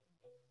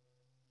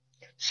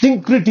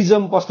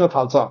 सिंक्रिटिजम पस्न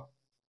थाल्छ,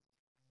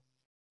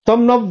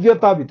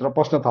 समनव्यताभित्र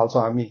पस्न थाल्छ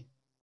हामी।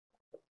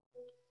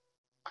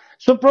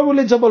 सो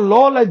प्रभुले जब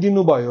ललाई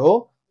दिनुभयो,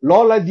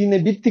 ललाई दिने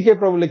बित्तिकै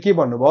प्रभुले के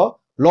भन्नुभयो?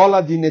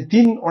 ललाई दिने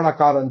 3वटा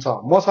कारण छ।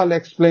 मसाले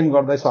एक्सप्लेन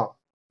गर्दैछ,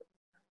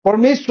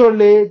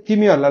 परमेश्वरले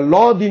तिमीहरूलाई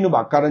ल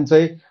दिनुभएको कारण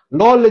चाहिँ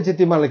लले चाहिँ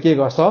तिमीलाई के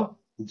गर्छ?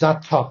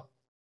 जाँच्छ।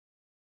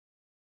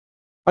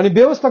 अनि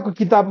व्यवस्थाको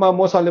किताबमा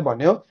मोसाले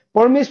भन्यो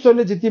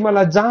परमेश्वरले चाहिँ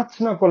तिमीलाई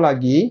जाँच्नको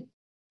लागि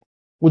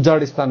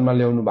उजाड स्थानमा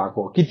ल्याउनु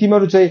भएको, कि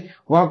तिमीहरू चाहिँ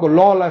उहाँको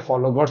ललाई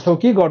फलो गर्छौ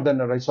कि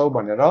गर्दैन रहेछौ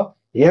भनेर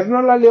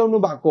हेर्नलाई ल्याउनु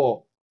भएको,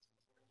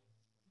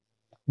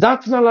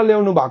 जाँच्नलाई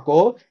ल्याउनु भएको,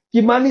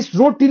 कि मानिस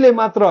रोटीले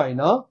मात्र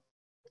होइन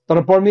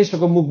तर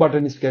परमेश्वरको मुखबाट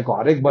निस्केको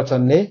हरेक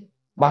वचनले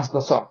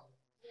बाँच्दछ।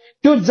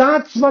 त्यो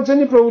जाँचमा चाहिँ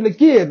नि प्रभुले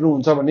के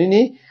हेर्नुहुन्छ भने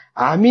नि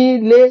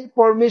हामीले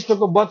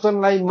परमेश्वरको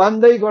वचनलाई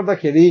मान्दै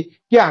गर्दाखेरि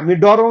के हामी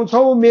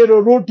डराउँछौ मेरो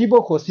रोटी पो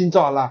खोसिन्छ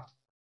होला?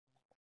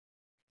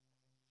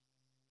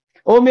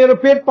 ओ मेरो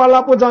पेट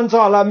पाला पो जान्छ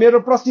होला, मेरो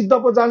प्रसिद्ध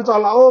पो जान्छ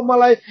होला, ओ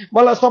मलाई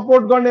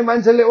सपोर्ट गर्ने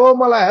मान्छेले, ओ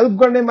मलाई हेल्प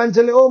गर्ने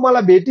मान्छेले, ओ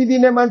मलाई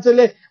भेटिदिने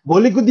मान्छेले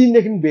भोलिको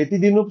दिनदेखि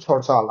भेटिदिनु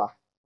छोड्छ होला।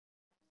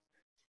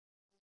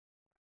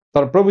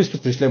 तर प्रभु यीशु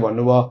ख्रीष्टले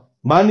भन्नुभयो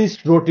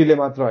मानिस रोटीले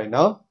मात्र होइन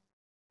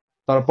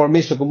तर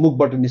परमेश्वरको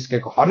मुखबाट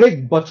निस्केको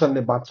हरेक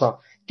वचनले बाँच्छ।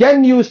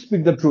 Can you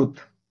speak the truth?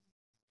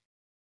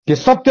 के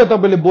सत्य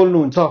तपाईँले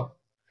बोल्नुहुन्छ?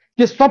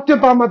 के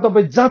सत्यतामा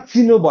तपाईँ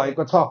जाँचिनु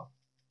भएको छ?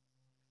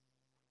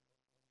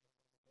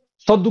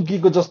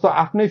 सदुकीको जस्तो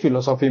आफ्नै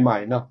फिलोसफीमा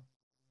होइन,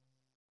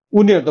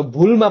 उनीहरू त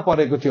भुलमा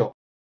परेको थियो।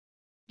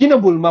 किन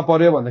भुलमा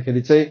पर्यो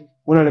भन्दाखेरि चाहिँ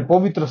उनीहरूले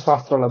पवित्र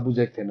शास्त्रलाई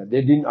बुझेको थिएन।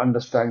 They didn't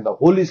understand the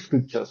Holi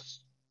scriptures.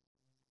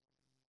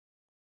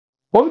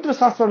 पवित्र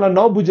शास्त्रलाई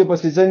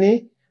नबुझेपछि चाहिँ नि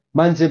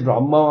मान्छे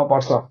भ्रममा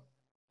पर्छ।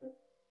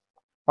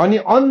 अनि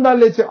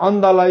अन्धाले चाहिँ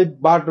अन्धालाई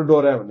बाटो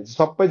डोर्यायो भने चाहिँ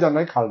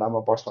सबैजना खाल्डामा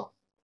पर्छ।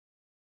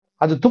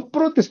 आज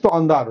थुप्रो त्यस्तो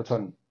अन्धाहरू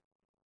छन्,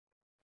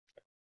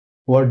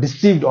 who are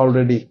deceived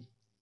already,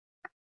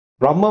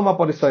 भ्रममा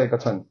परिसकेका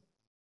छन्।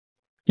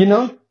 किन?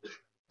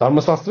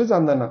 धर्मशास्त्रै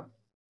जान्दैन।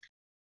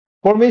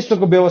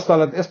 परमेश्वरको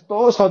व्यवस्थालाई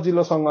यस्तो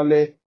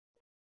सजिलोसँगले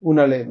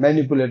उनीहरूले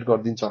म्यानिपुलेट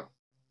गरिदिन्छ,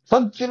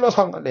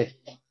 सजिलोसँगले।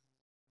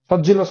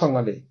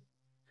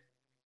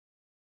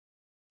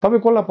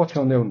 तपाईँ कसलाई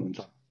पछ्याउँदै हुनुहुन्छ?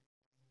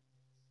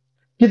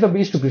 के तपाईँ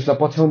यीशु ख्रीष्टलाई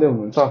पछ्याउँदै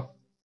हुनुहुन्छ?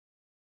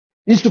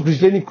 यीशु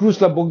ख्रीष्टले नि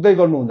क्रुसलाई बोक्दै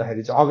गर्नु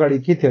हुँदाखेरि चाहिँ अगाडि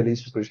के थियो अरे?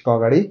 यीशु ख्रीष्टको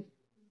अगाडि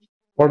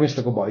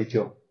परमेश्वरको भय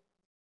थियो।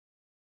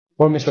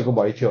 परमेश्वरको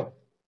भय थियो।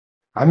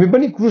 हामी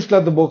पनि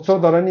क्रुसलाई त बोक्छौँ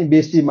तर नि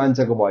बेसी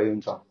मान्छेको भय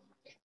हुन्छ।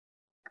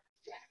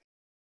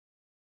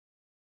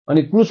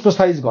 अनि क्रुसको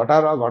साइज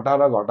घटाएर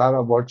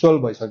भर्चुअल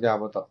भइसक्यो।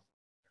 अब त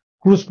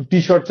क्रुसको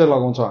टी सर्ट चाहिँ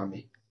लगाउँछौँ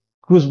हामी,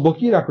 क्रुस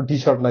बोकिरहेको टी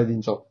सर्ट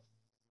लगाइदिन्छौँ।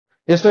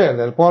 यसो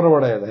हेर्दा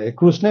परबाट हेर्दाखेरि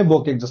क्रुस नै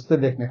बोकेको जस्तै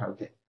देख्ने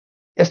खालके,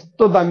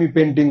 यस्तो दामी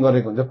पेन्टिङ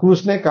गरेको हुन्छ,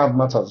 क्रुस नै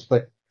काँधमा छ जस्तै,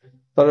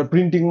 तर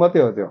प्रिन्टिङ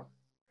मात्रै हो, त्यो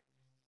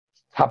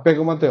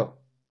छापेको मात्रै हो,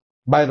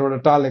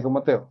 बाहिरबाट टालेको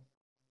मात्रै हो।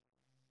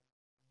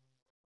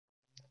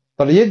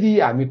 तर यदि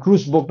हामी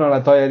क्रुस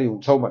बोक्नलाई तयारी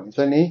हुन्छौँ भने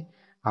चाहिँ नि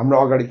हाम्रो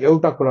अगाडि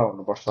एउटा कुरा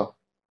हुनुपर्छ,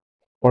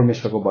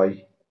 परमेश्वरको भय।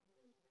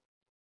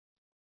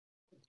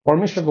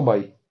 परमेश्वरको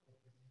भय।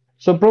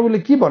 सो प्रभुले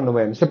के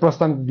भन्नुभयो भने चाहिँ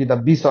प्रस्थानको किताब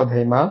 20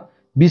 अध्यायमा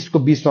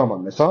 20:20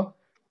 भन्दैछ,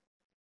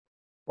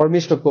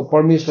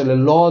 परमेश्वरले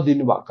ल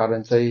दिनुभएको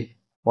कारण चाहिँ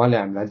उहाँले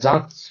हामीलाई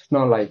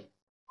जाँच्नलाई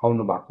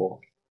आउनु भएको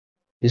हो।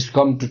 He's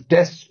come to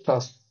test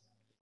us।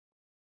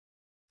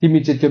 तिमी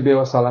चाहिँ त्यो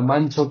व्यवस्थालाई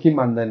मान्छौ कि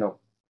मान्दैनौ?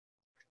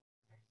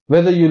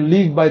 Whether you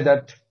live by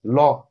that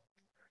law,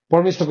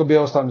 परमेश्वरको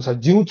व्यवस्था अनुसार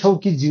जिउँछौ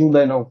कि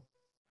जिउँदैनौ,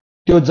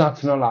 त्यो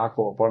जाँच्न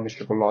आएको हो।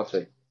 परमेश्वरको ल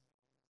चाहिँ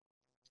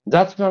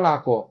जाँच्न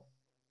आएको हो।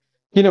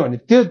 किनभने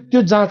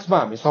त्यो जाँचमा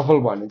हामी सफल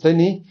भयो भने चाहिँ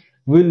नि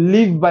will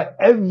leave by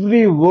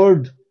every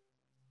word,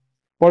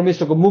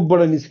 परमेश्वरको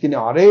मुखबाट निस्किने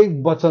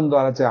हरेक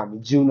वचनद्वारा चाहिँ हामी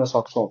जिउन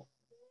सक्छौं।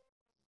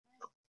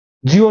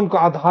 जीवनको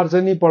आधार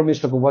चाहिँ नि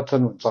परमेश्वरको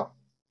वचन हुन्छ।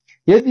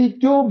 यदि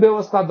त्यो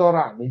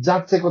व्यवस्थाद्वारा हामी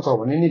जाँचेको छौं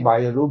भने नि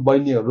भाइहरू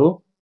बहिनीहरू,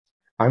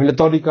 हामीले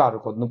तरिकाहरू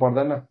खोज्नु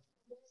पर्दैन,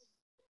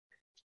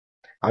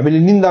 हामीले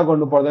निन्दा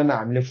गर्नु पर्दैन,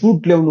 हामीले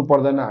फुट ल्याउनु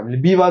पर्दैन, हामीले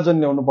विभाजन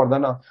ल्याउनु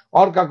पर्दैन,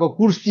 अर्काको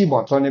कुर्सी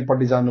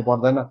भचाउनेपट्टि जानु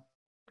पर्दैन।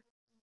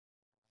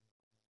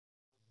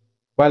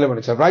 उहाँले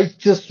भनेको छ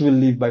righteous will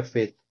leave by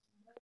faith.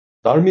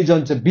 धर्मी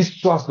जन चाहिँ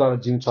विश्वासद्वारा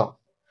जिउँछ।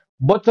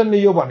 वचनले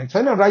यो भनेको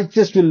छैन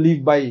righteous will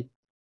leave by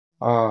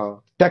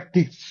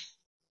tactics.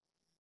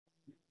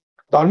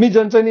 धर्मी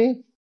जन चाहिँ नि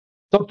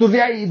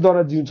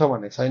चतुर्याइद्वारा जिउँछ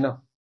भनेको छैन।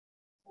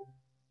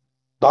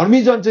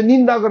 धर्मी जन चाहिँ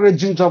निन्दा गरेर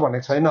जिउँछ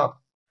भनेको छैन।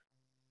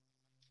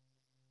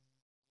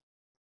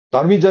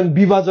 धर्मी जन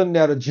विभाजन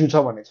ल्याएर जिउँछ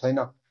भनेको छैन।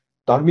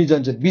 धर्मी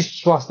जन चाहिँ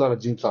विश्वासद्वारा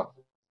जिउँछ।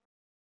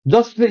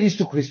 जसले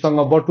यीशु ख्रीष्टसँग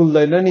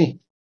बटुल्दैन नि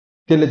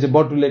त्यसले चाहिँ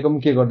बटुलेको पनि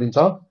के गरिदिन्छ?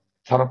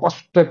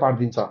 छरपष्टै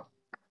पारिदिन्छ,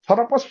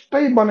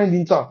 छरपष्टै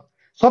बनाइदिन्छ।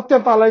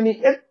 सत्यतालाई नि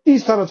यति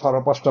साह्रो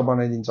छरपष्ट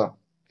बनाइदिन्छ।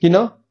 किन?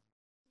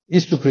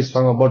 यीशु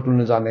ख्रीष्टसँग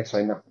बटुल्न जानेको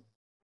छैन।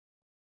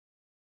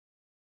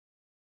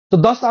 त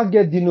 10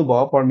 आज्ञा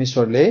दिनुभयो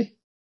परमेश्वरले,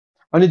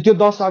 अनि त्यो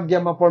 10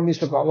 आज्ञामा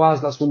परमेश्वरको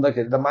आवाजलाई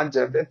सुन्दाखेरि त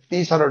मान्छेहरू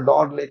यति साह्रो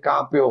डरले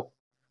काँप्यो,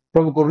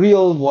 प्रभुको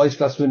रियल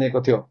भोइसलाई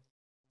सुनेको थियो।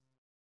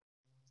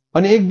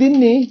 अनि एक दिन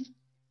नि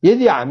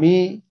यदि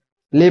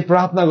हामीले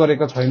प्रार्थना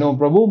गरेका छैनौं,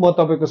 प्रभु म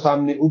तपाईको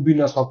सामने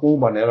उभिन सकौं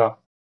भनेर,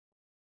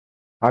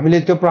 हामीले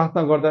त्यो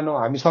प्रार्थना गर्दैनौं,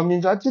 हामी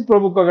सम्झिन्छ अच्छी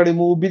प्रभुको अगाडि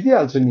म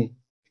उभिदिइहाल्छु नि,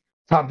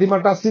 छातीमा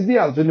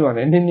टाँसिदिइहाल्छु नि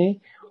भने नि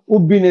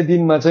उभिने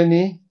दिनमा चाहिँ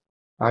नि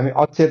हामी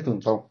अचेत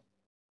हुन्छौं।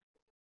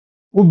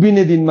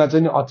 उभिने दिनमा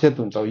चाहिँ नि अचेत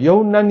हुन्छौं।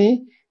 यूहन्ना नि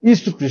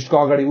यीशु ख्रीष्टको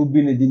अगाडि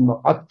उभिने दिनमा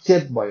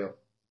अचेत भयो,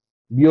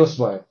 बेहोस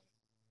भयो।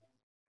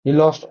 He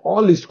lost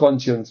all his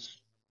conscience।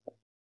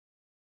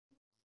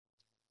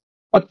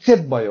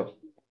 अचेत भयो।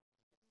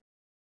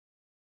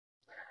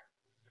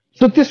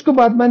 सो त्यसको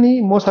बादमा नि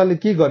मूसाले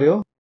के गर्यो?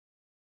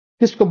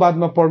 त्यसको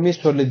बादमा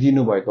परमेश्वरले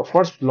दिनुभएको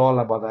फर्स्ट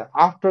ललाई बताए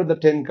आफ्टर द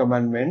 10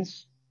 कमान्डमेन्ट्स।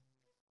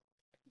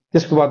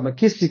 त्यसको बादमा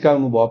के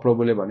सिकाउनु भयो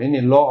प्रभुले भने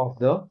नि ल अफ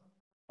द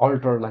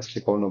अल्टरलाई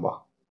सिकाउनु भयो।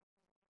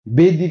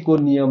 वेदीको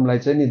नियमलाई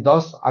चाहिँ नि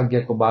 10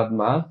 आज्ञाको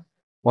बादमा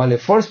उहाँले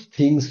फर्स्ट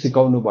थिङ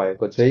सिकाउनु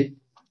भएको चाहिँ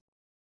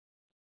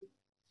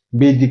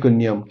वेदीको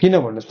नियम। किन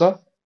भन्नुहोस् त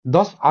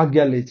 10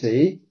 आज्ञाले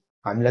चाहिँ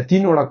हामीलाई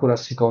 3वटा कुरा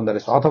सिकाउँदो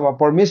रहेछ, अथवा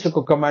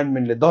परमेश्वरको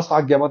कमान्डमेन्टले 10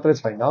 आज्ञा मात्रै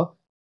छैन,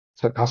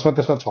 खासमा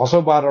त्यसमा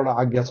 612वटा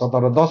आज्ञा छ,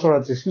 तर 10वटा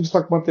चाहिँ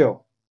शीर्षक मात्रै हो,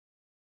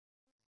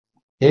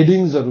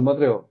 हेडिङ्सहरू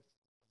मात्रै हो।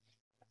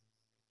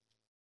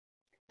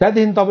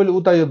 त्यहाँदेखि तपाईँले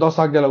उता यो 10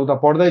 आज्ञालाई उता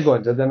पढ्दै गयो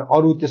भने चाहिँ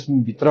अरू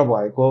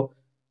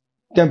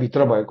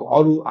त्यहाँभित्र भएको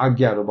अरू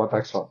आज्ञाहरू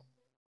बताएको छ।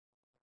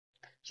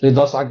 सो यो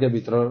 10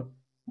 आज्ञाभित्र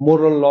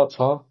मोरल ल छ,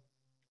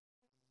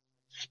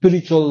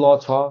 स्पिरिचुअल ल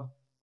छ,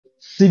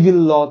 सिभिल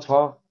ल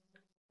छ,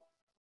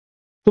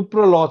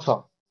 थुप्रो ल छ,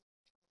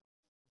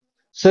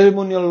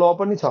 सेरेमोनियल ल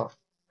पनि छ।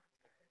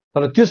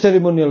 तर त्यो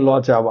सेरेमोनियल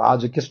ल चाहिँ अब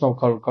आज केसमा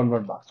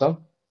कन्भर्ट भएको छ?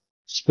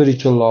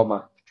 स्पिरिचुअल लमा।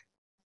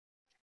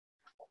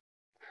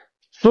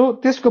 सो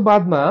त्यसको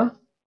बादमा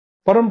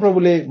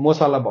परमप्रभुले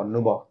मूसालाई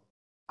भन्नुभयो,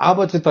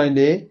 अब चाहिँ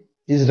तैँले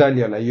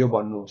इजरायलीहरूलाई यो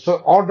भन्नु। सो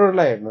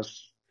अर्डरलाई हेर्नुहोस्,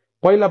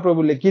 पहिला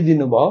प्रभुले के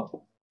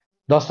दिनुभयो?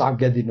 10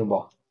 आज्ञा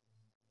दिनुभयो।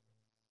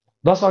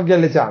 10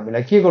 आज्ञाले चाहिँ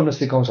हामीलाई के गर्न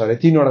सिकाउँछ अरे?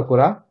 3वटा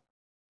कुरा।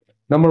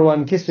 नम्बर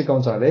 1 के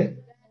सिकाउँछ अरे?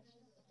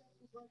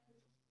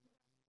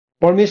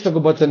 परमेश्वरको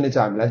वचनले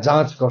चाहिँ हामीलाई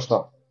जाँच गर्छ।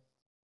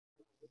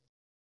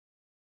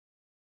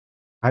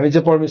 हामी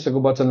चाहिँ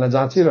परमेश्वरको वचनलाई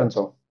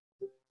जाँचिरहन्छौँ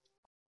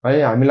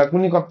है। हामीलाई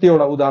कुनै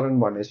कतिवटा उदाहरण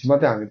भनेपछि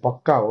मात्रै हामी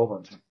पक्का हो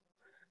भन्छौँ।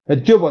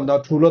 त्योभन्दा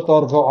ठुलो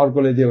तर्क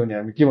अर्कोले दियो भने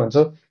हामी के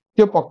भन्छौँ?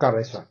 त्यो पक्का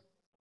रहेछ।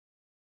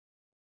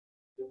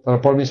 तर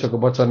परमेश्वरको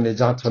वचनले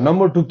जाँच्छ।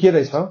 नम्बर 2 के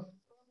रहेछ?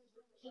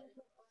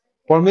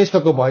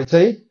 परमेश्वरको भय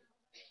चाहिँ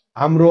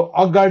हाम्रो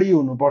अगाडि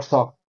हुनुपर्छ,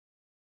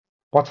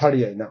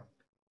 पछाडि होइन।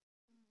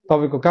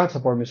 तपाईँको कहाँ छ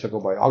परमेश्वरको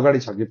भय? अगाडि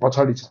छ कि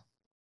पछाडि छ?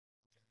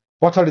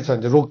 पछाडि छ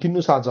भने चाहिँ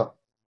रोकिनुहोस्, आज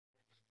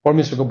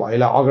परमेश्वरको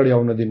भयलाई अगाडि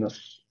आउन दिनुहोस्,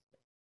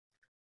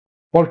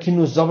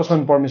 पर्खिनुहोस्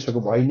जबसम्म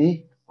परमेश्वरको भय नि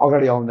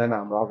अगाडि आउँदैन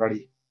हाम्रो अगाडि।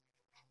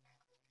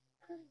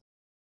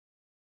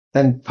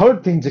 एन्ड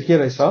थर्ड थिङ चाहिँ के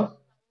रहेछ?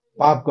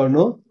 पाप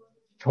गर्नु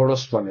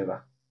छोडोस् भनेर।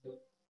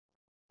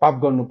 पाप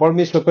गर्नु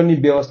परमेश्वरको नि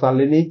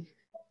व्यवस्थाले नि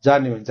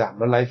जाने हुन्छ।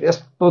 हाम्रो लाइफ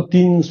यस्तो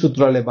 3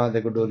 सूत्रले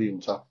बाँधेको डोरी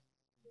हुन्छ।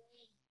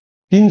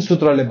 3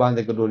 सूत्रले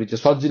बाँधेको डोरी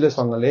चाहिँ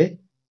सजिलैसँगले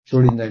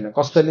छोडिँदैन,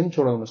 कसैले पनि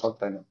छोडाउन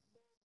सक्दैन।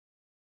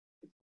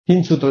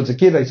 3 सूत्र चाहिँ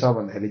के रहेछ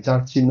भन्दाखेरि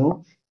जाँचिनु,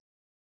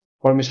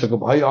 परमेश्वरको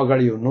भय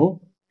अगाडि हुनु,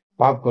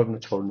 पाप गर्नु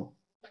छोड्नु।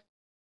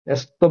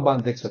 यस्तो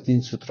बाँधेको छ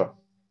 3 सूत्र,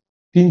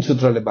 3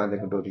 सूत्रले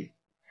बाँधेको डोरी।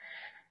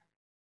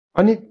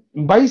 अनि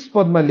 22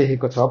 पदमा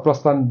लेखेको छ,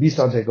 प्रस्थान 20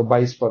 अध्यायको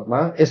 22 पदमा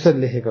यसरी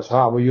लेखेको छ।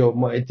 अब यो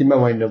म यतिमा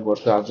वाइन्ड अप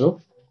गर्छु आज,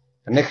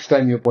 नेक्स्ट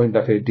टाइम यो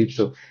पोइन्टलाई फेरि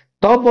टिप्छु।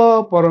 तब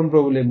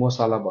परमप्रभुले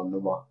मूसालाई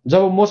भन्नुभयो,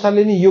 जब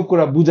मूसाले नि यो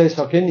कुरा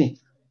बुझाइसक्यो नि,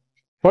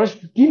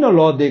 फर्स्ट किन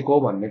ल दिएको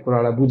भन्ने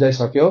कुरालाई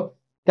बुझाइसक्यो,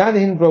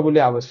 त्यहाँदेखि प्रभुले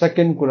अब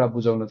सेकेन्ड कुरा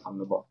बुझाउन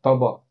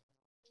थाल्नुभयो।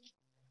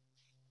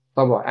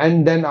 तब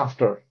and then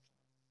after,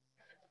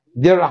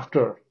 there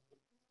after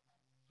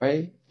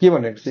है। के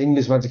भनेको छ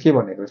इङ्ग्लिसमा चाहिँ? के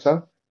भनेको छ?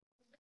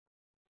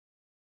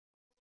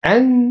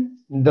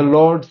 And the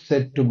lord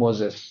shed to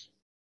Moses.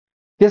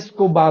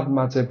 त्यसको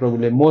बादमा चाहिँ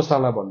प्रभुले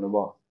मूसालाई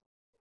भन्नुभयो।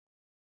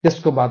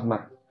 त्यसको बादमा,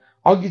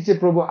 अघि चाहिँ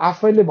प्रभु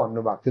आफैले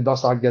भन्नुभएको थियो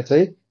 10 आज्ञा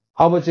चाहिँ,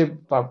 अब चाहिँ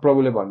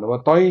प्रभुले भन्नुभयो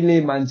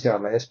तैँले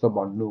मान्छेहरूलाई यस्तो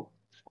भन्नु।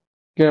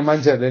 किन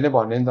मान्छेहरूले नै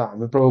भन्यो नि त,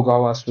 हामी प्रभुको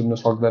आवाज सुन्न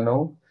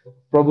सक्दैनौँ।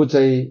 प्रभु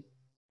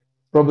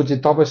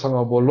चाहिँ तपाईँसँग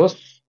बोलोस्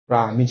र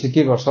हामी चाहिँ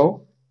के गर्छौँ?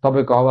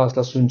 तपाईँको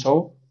आवाजलाई सुन्छौँ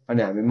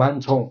अनि हामी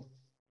मान्छौँ।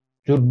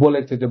 झुट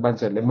बोलेको थियो त्यो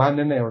मान्छेहरूले,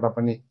 मानेन एउटा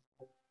पनि।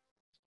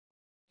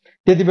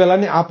 त्यति बेला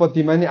नि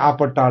आपत्तिमा नि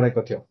आपत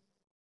टाढेको थियो।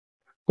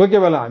 कोही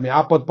बेला हामी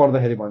आपत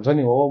पर्दाखेरि भन्छ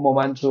नि, हो म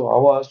मान्छु,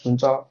 हवस्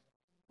हुन्छ,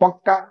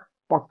 पक्का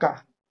पक्का,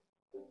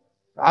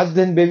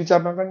 आजदेखि बेविचार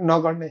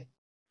नगर्ने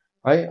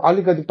है।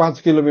 अलिकति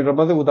 5 किलोमिटर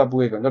मात्रै उता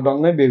पुगेको हुन्छ,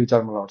 डङ्गै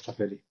बेविचारमा लड्छ।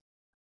 फेरि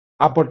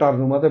आपत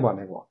टार्नु मात्रै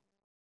भनेको।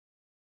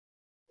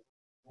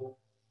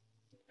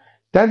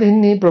 त्यहाँदेखि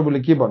नि प्रभुले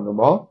के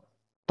भन्नुभयो?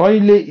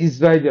 तैँले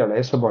इजरायलीहरूलाई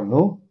यसो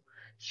भन्नु,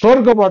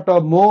 स्वर्गबाट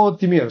म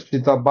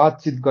तिमीहरूसित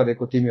बातचित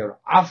गरेको तिमीहरू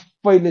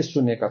आफैले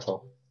सुनेका छौ।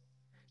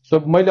 सो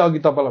मैले अघि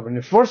तपाईँलाई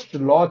भने फर्स्ट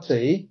ल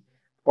चाहिँ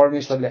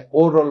परमेश्वरले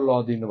ओरल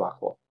ल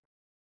दिनुभएको,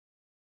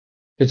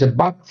 त्यो चाहिँ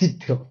बातचित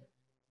थियो।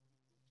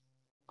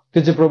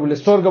 त्यो चाहिँ प्रभुले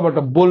स्वर्गबाट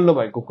बोल्नु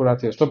भएको कुरा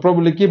थियो। सो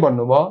प्रभुले के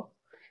भन्नुभयो?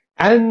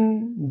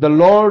 And the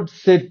lord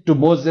shed to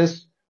Moses,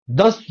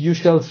 thus you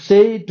shall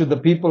say to the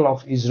people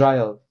of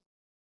Israel,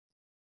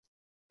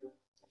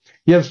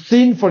 you have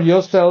seen for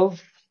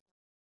yourself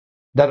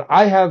that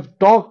I have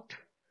talked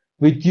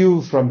with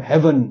you from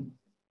heaven.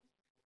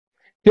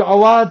 त्यो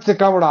आवाज चाहिँ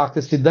कहाँबाट आएको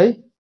थियो? सिधै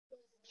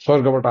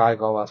स्वर्गबाट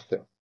आएको आवाज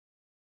थियो।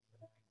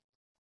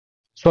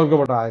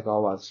 स्वर्गबाट आएको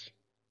आवाज।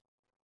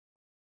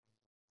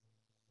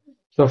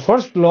 सो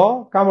फर्स्ट ल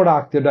कहाँबाट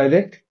आएको थियो?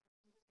 डाइरेक्ट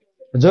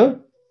हजुर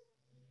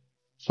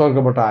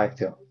स्वर्गबाट आएको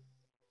थियो।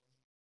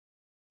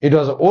 इट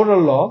वाज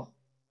ओरल ल,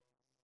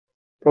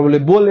 प्रभुले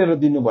बोलेर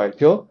दिनुभएको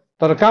थियो,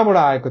 तर कहाँबाट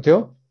आएको थियो?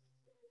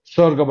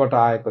 स्वर्गबाट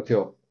आएको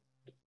थियो।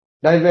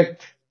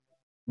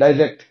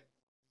 डाइरेक्ट।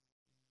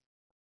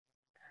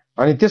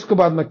 अनि त्यसको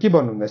बादमा के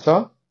भन्नुहुँदैछ?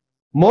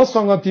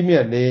 मसँग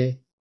तिमीहरूले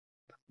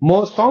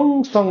म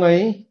सँगसँगै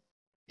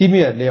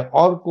तिमीहरूले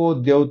अर्को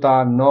देवता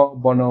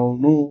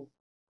नबनाउनु.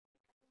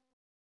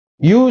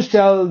 You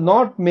shall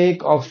not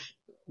make of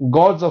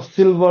gods of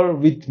silver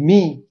with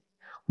me.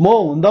 म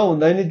हुँदा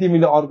हुँदै नि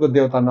तिमीले अर्को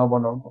देवता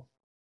नबनाउनु.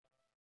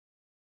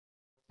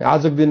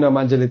 आजको दिनमा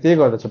मान्छेले त्यही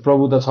गर्दछ.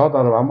 प्रभु त छ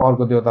तर भए पनि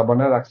अर्को देवता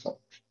बनाइराख्छ.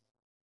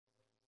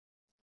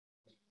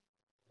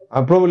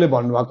 प्रभुले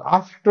भन्नुभएको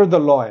आफ्टर द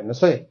ल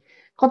हेर्नुहोस् है,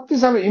 कति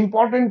साह्रो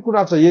इम्पोर्टेन्ट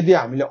कुरा छ. यदि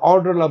हामीले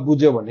अर्डरलाई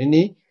बुझ्यो भने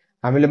नि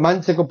हामीले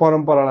मान्छेको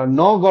परम्परालाई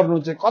नगर्नु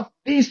चाहिँ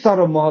कति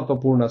साह्रो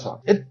महत्वपूर्ण छ.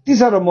 यति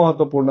साह्रो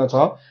महत्वपूर्ण छ.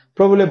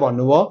 प्रभुले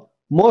भन्नुभयो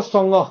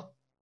मसँग.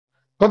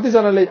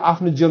 कतिजनाले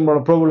आफ्नो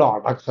जीवनबाट प्रभुलाई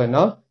हटाएको छैन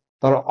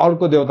तर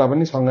अर्को देवता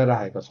पनि सँगै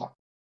राखेको छ.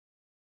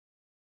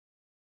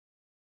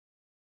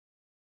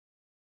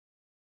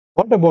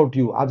 What about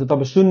you? आज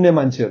तपाईँ सुन्ने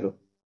मान्छेहरू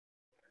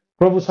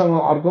प्रभुसँग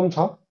अर्को पनि छ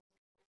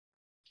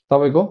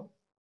तपाईको?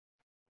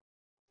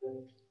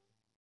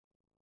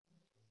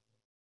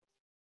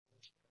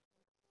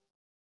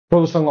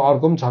 प्रभुसँग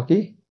अर्को पनि छ कि?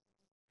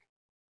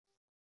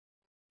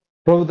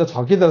 प्रभु त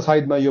छ कि तर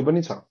साइडमा यो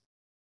पनि छ.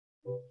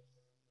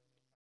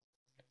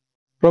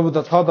 प्रभु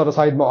त छ तर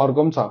साइडमा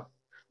अर्को पनि छ.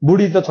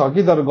 बुढी त छ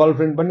कि तर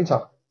गर्लफ्रेन्ड पनि छ.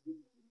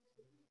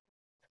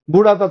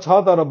 बुढा त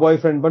छ तर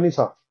बोयफ्रेन्ड पनि छ.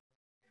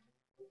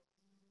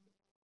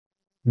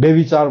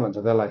 बेविचार भन्छ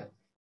त्यसलाई.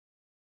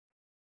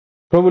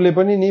 प्रभुले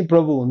पनि नि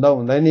प्रभु हुँदा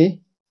हुँदै नि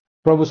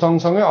प्रभु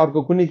सँगसँगै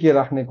अर्को कुनै के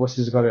राख्ने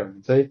कोसिस गर्यो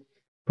भने चाहिँ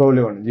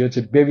प्रभुले भन्नुहुन्छ यो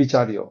चाहिँ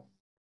बेविचारी हो.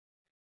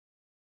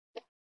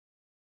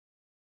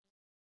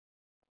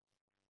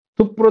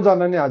 थुप्रो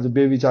जना नि आज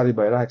बेविचारी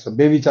भइरहेको छ.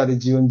 बेविचारी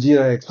जीवन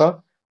जिइरहेको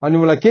छ. अनि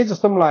मलाई केही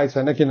जस्तो पनि लागेको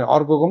छैन किन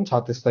अर्कोको पनि छ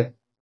त्यस्तै.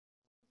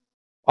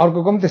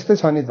 अर्कोको पनि त्यस्तै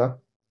छ नि त.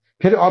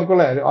 फेरि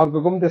अर्कोलाई हेरे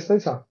अर्कोको पनि त्यस्तै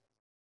छ.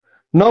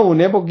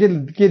 नहुने पो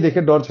के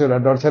देख्यो?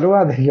 डर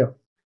वा देख्यो.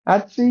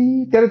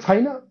 आच्छी तेरो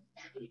छैन,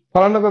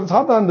 फलानाको छ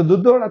त अन्त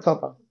दुधवटा छ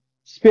त,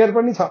 स्पेयर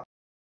पनि छ.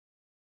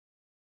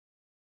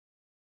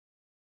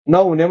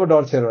 नहुने पो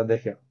डर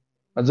देख्यो.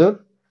 हजुर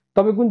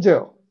तपाईँ कुन चाहिँ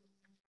हो?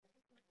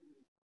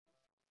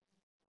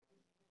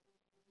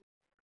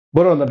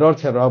 बरुभन्दा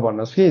डर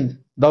भन्नुहोस् कि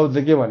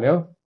दाउदले के भन्यो?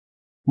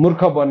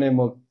 मूर्ख बने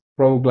म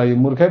प्रभुको लागि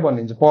मूर्खै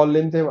बनिन्छु. पलले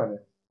पनि त्यही भन्यो.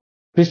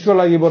 ख्रिस्टको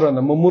लागि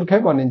बरुभन्दा म मूर्खै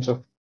बनिन्छु.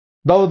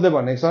 दाउदले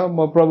भनेको छ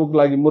म प्रभुको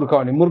लागि मूर्ख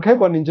भने मूर्खै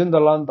बनिन्छु नि त.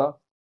 ल नि त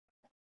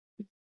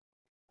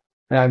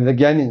हामी त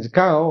ज्ञानी हुन्छ.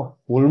 कहाँ हो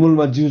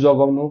हुलमुलमा जिउ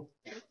जगाउनु,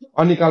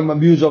 अनिकालमा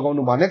बिउ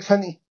जगाउनु भनेको छ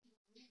नि.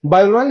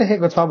 बाइबलमा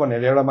लेखेको छ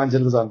भनेर एउटा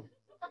मान्छेले छन्.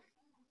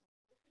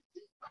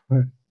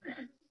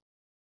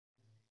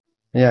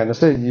 यहाँ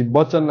हेर्नुहोस् है,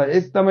 वचनलाई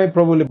एकदमै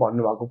प्रभुले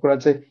भन्नुभएको कुरा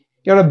चाहिँ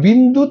एउटा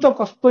बिन्दु त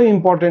कस्तो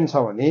इम्पोर्टेन्ट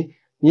छ भने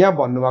यहाँ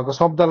भन्नुभएको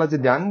शब्दलाई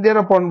चाहिँ ध्यान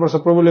दिएर पढ्नुपर्छ.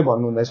 प्रभुले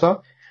भन्नुहुँदैछ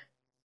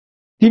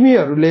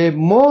तिमीहरूले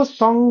म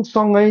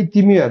सँगसँगै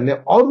तिमीहरूले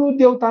अरू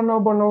देवता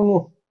नबनाउनु.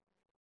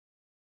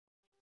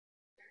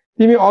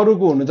 तिमी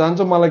अरूको हुन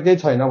चाहन्छौ, मलाई केही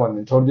छैन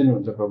भन्ने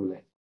छोडिदिनुहुन्छ प्रभुले.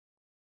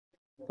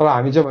 तर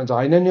हामी चाहिँ भन्छ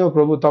होइन नि हो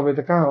प्रभु, तपाईँ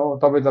त कहाँ हो?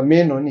 तपाईँ त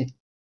मेन हो नि.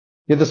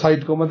 यो त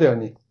साइडको मात्रै हो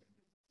नि.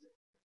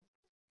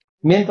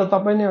 मेन त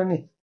तपाईँ नै हो नि.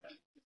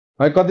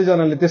 है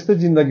कतिजनाले त्यस्तै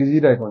जिन्दगी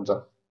जिरहेको हुन्छ.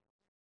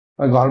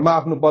 घरमा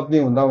आफ्नो पत्नी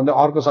हुँदा हुँदै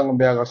अर्कोसँग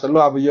बिहा गर्छ. ल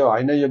अब यो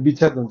होइन, यो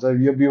विच्छेद हुन्छ,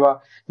 यो विवाह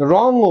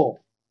रङ हो,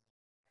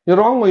 यो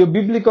रङ हो, यो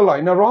बिब्लिकल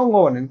होइन, रङ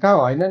हो भने कहाँ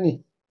होइन नि.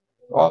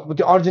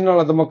 त्यो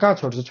अरिजिनललाई त म कहाँ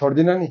छोड्छु?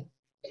 छोड्दिनँ नि.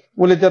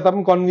 उसले त्यता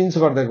पनि कन्भिन्स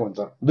गरिदिएको हुन्छ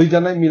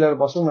दुईजनै मिलेर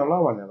बसौँ न ल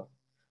भनेर.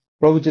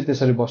 प्रभु चाहिँ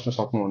त्यसरी बस्न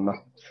सक्नुहुन्न.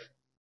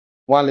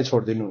 उहाँले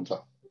छोडिदिनुहुन्छ.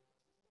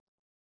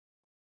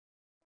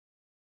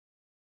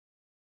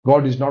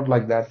 God is not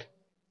like that.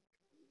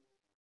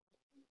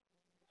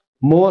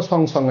 म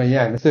सँगसँगै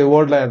यहाँ हेर्नुहोस् है,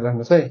 वर्डलाई याद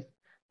राख्नुहोस् है.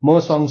 म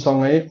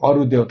सँगसँगै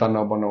अरू देवता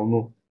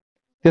नबनाउनु.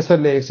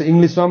 त्यसरी लेखेको छ.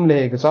 इङ्ग्लिसमा पनि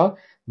लेखेको छ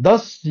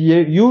thus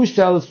you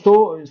shall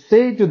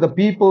say to the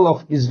people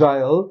of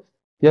Israel,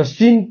 you have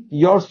seen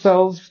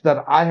yourselves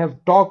that I have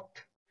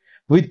talked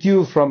with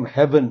you from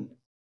heaven.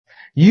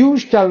 You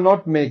shall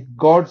not make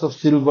gods of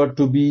silver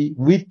to be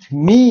with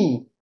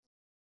me.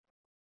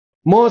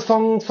 म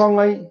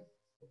सँगसँगै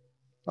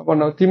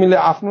बनाऊ. तिमीले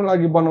आफ्नो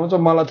लागि बनाउँछ,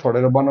 मलाई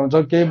छोडेर बनाउँछ,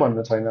 केही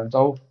भन्नु छैन.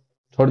 जाऊ,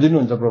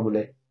 छोडिदिनुहुन्छ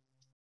प्रभुले,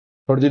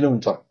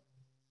 छोडिदिनुहुन्छ.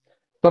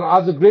 तर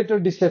आज ग्रेटर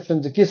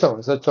डिसेप्सन चाहिँ के छ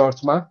भने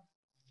चर्चमा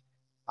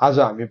आज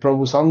हामी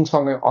प्रभु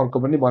सँगसँगै अर्को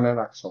पनि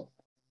बनाइरहेको छौँ.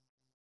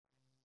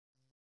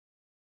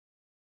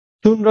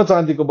 सुन र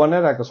चाँदीको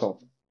बनाइरहेको छौँ.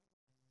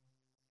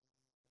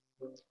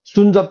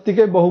 सुन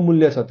जत्तिकै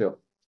बहुमूल्य छ त्यो,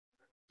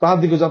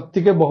 चाँदीको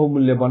जत्तिकै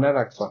बहुमूल्य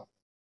बनाइरहेको छ.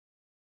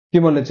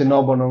 तिमीले चाहिँ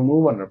नबनाउनु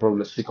भनेर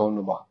प्रभुले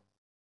सिकाउनु भयो.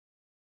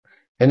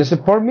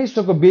 हेर्नुहोस्,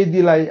 परमेश्वरको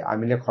वेदीलाई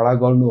हामीले खडा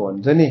गर्नु हो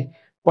भने चाहिँ नि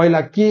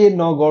पहिला के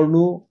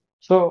नगर्नु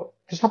सो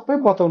त्यो सबै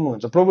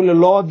बताउनुहुन्छ. प्रभुले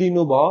ल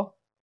दिनुभयो,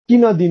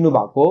 किन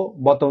दिनुभएको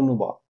बताउनु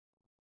भयो.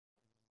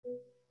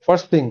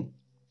 फर्स्ट थिङ,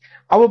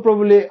 अब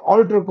प्रभुले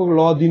अल्टरको ल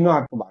दिनु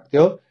आएको भएको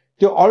थियो.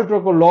 त्यो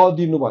अल्टरको ल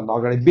दिनुभन्दा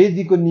अगाडि,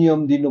 वेदीको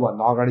नियम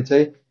दिनुभन्दा अगाडि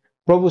चाहिँ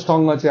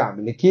प्रभुसँग चाहिँ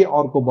हामीले के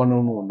अर्को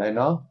बनाउनु हुँदैन.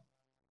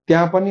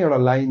 त्यहाँ पनि एउटा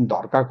लाइन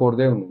धर्का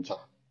कोर्दै हुनुहुन्छ,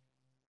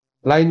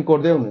 लाइन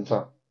कोर्दै हुनुहुन्छ.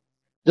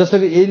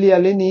 जसरी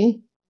एलियाले नि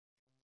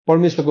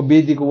परमेश्वरको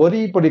वेदीको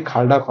वरिपरि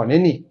खाल्डा खने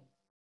नि,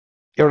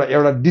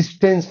 एउटा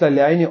डिस्टेन्सलाई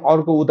ल्याए नि,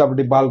 अर्को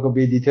उतापट्टि बालको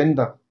वेदी थियो नि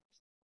त।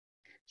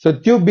 सो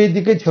त्यो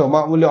वेदीकै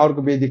छेउमा उसले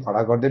अर्को वेदी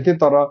खडा गर्दै थियो,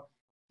 तर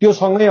त्यो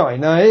सँगै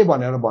होइन है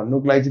भनेर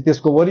भन्नुको लागि चाहिँ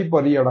त्यसको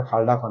वरिपरि एउटा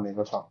खाल्डा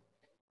खनेको छ।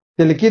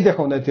 त्यसले के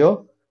देखाउँदै थियो?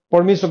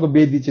 परमेश्वरको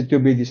वेदी चाहिँ त्यो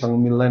वेदीसँग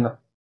मिल्दैन,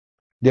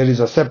 देयर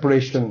इज अ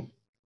सेपरेसन।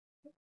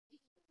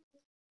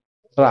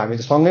 तर हामी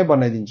त सँगै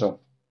बनाइदिन्छौँ,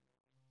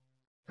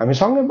 हामी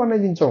सँगै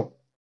बनाइदिन्छौँ।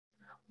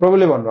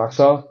 प्रभुले भन्नुभएको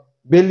छ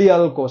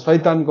बेलियलको,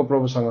 शैतानको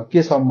प्रभुसँग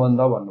के सम्बन्ध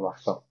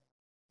भन्नुभएको छ।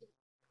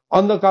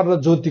 अन्धकार र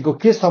ज्योतिको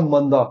के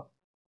सम्बन्ध?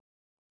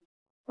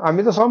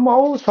 हामी त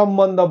सम्भव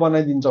सम्बन्ध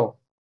बनाइदिन्छौँ,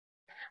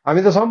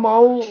 हामी त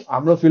सम्भव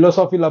हाम्रो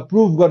फिलोसफीलाई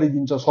प्रुभ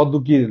गरिदिन्छौँ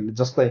सदुकीहरूले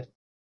जस्तै।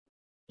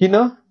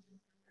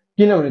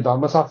 किनभने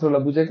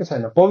धर्मशास्त्रलाई बुझेकै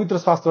छैन। पवित्र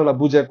शास्त्रलाई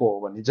बुझेको हो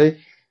भने चाहिँ,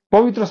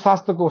 पवित्र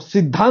शास्त्रको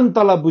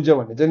सिद्धान्तलाई बुझ्यो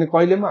भने चाहिँ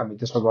कहिले पनि हामी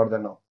त्यसो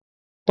गर्दैनौँ।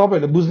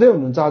 तपाईँहरूले बुझ्दै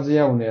हुनुहुन्छ आज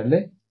यहाँ हुनेहरूले?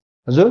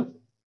 हजुर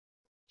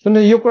सुन्नु,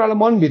 यो कुरालाई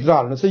मनभित्र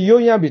हाल्नुहोस्। यो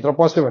यहाँभित्र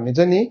पस्यो भने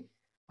चाहिँ नि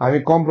हामी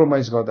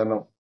कम्प्रोमाइज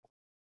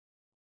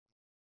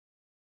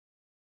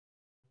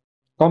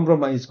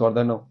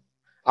गर्दैनौँ,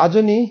 आज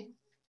नि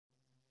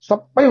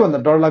सबैभन्दा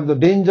डरलाग्दो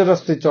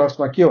डेन्जरस चाहिँ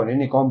चर्चमा के हो भने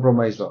नि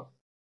कम्प्रोमाइज हो।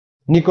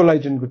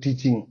 निकोलाइटनको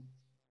टिचिङ,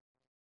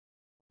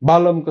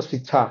 बालमको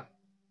शिक्षा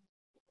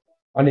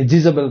अनि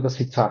जिजबेलको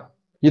शिक्षा,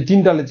 यो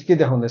तीनटाले चाहिँ के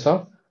देखाउँदैछ?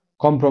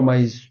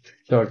 कम्प्रोमाइज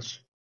चर्च,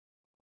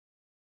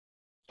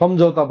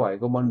 सम्झौता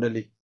भएको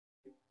मण्डली,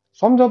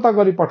 सम्झौता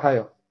गरी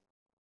पठायो।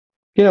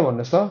 किन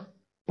भन्नुहोस् त?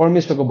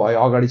 परमेश्वरको भय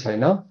अगाडि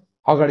छैन,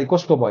 अगाडि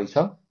कसको भय छ?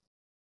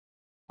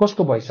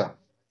 कसको भय छ?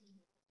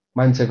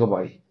 मान्छेको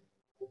भय।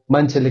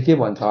 मान्छेले के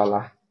भन्छ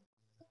होला?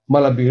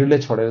 मलाई भिडले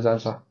छोडेर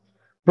जान्छ।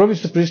 प्रभु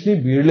यीशु ख्रीष्ट नि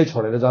भिडले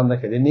छोडेर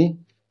जाँदाखेरि नि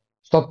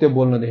सत्य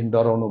बोल्नदेखि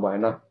डराउनु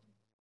भएन।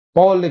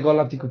 पौलले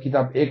गलातीको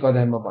किताब 1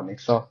 अध्यायमा भनेको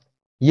छ,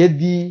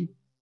 यदि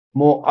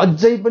म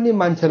अझै पनि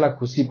मान्छेलाई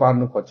खुसी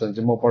पार्नु खोज्छु भने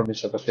चाहिँ म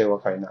परमेश्वरको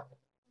सेवक होइन।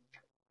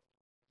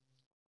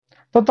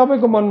 त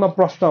तपाईँको मनमा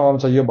प्रश्न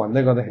आउँछ यो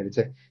भन्दै गर्दाखेरि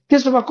चाहिँ,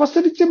 त्यसो भए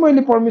कसरी चाहिँ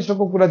मैले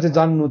परमेश्वरको कुरा चाहिँ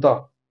जान्नु त?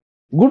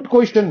 Good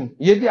question.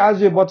 यदि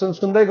आज यो वचन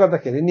सुन्दै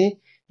गर्दाखेरि नि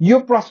यो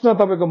प्रश्न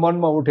तपाईँको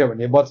मनमा उठ्यो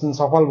भने वचन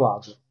सफल भयो।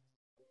 आज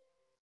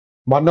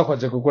भन्न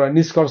खोजेको कुरा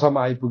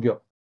निष्कर्षमा आइपुग्यो।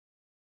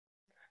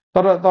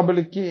 तर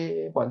तपाईँले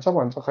के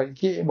भन्छ खै,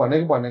 के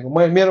भनेको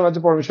मेरोमा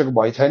चाहिँ परमेश्वरको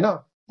भय छैन,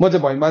 म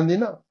चाहिँ भय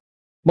मान्दिनँ,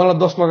 मलाई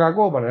दोष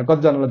लगाएको भनेर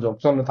कतिजनालाई झोक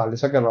चल्न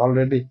थालिसक्यो होला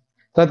अलरेडी।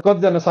 सायद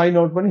कतिजना साइन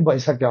आउट पनि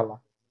भइसक्यो होला।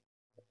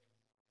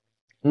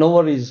 नो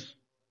वरिज,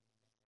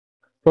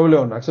 प्रभुले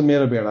भन्नुभएको छ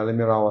मेरो भेडाले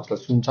मेरो आवाजलाई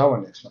सुन्छ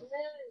भनेको छ।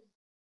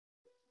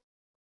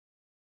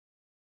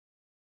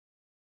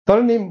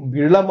 तर नि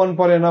भिडलाई मन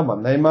परेन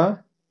भन्दैमा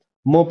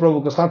म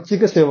प्रभुको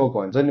साँच्चीकै सेवक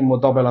हुन्छ नि, म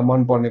तपाईँलाई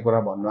मन पर्ने कुरा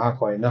भन्नु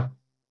आएको होइन।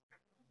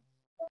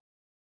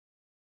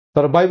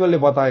 तर बाइबलले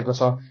बताएको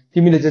छ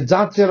तिमीले चाहिँ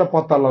जाँचेर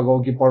पत्ता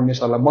लगाऊ कि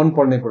परमेश्वरलाई मन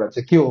पर्ने कुरा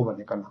चाहिँ के हो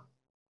भनेकन।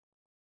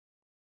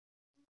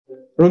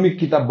 रोमी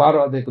किताब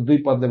 12 अध्यायको 2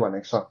 पदले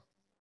भनेको छ,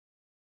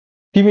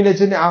 तिमीले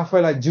चाहिँ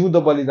आफैलाई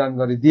जिउँदो बलिदान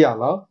गरी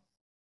दिइहाल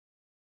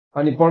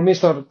अनि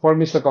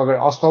परमेश्वरको अगाडि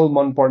असल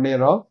मन पर्ने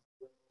र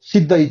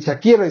सिद्ध इच्छा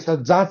के रहेछ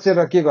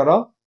जाँचेर के गर,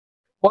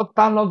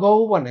 पत्ता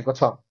लगाऊ भनेको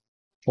छ।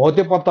 हो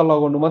त्यो पत्ता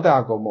लगाउनु मात्रै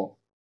आएको म।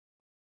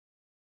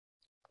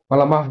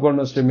 मलाई माफ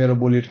गर्नुहोस् मेरो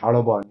बोली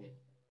ठाडो भयो भने।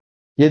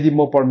 यदि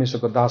म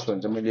परमेश्वरको दास हो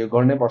भने चाहिँ मैले यो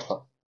गर्नै पर्छ,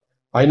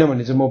 होइन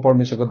भने चाहिँ म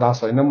परमेश्वरको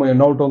दास होइन, म यो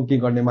नौटङ्की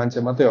गर्ने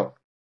मान्छे मात्रै हो,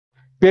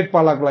 पेट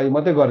पालाको लागि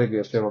मात्रै गरेको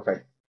यो सेवकाई।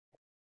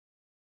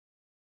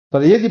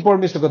 तर यदि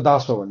परमेश्वरको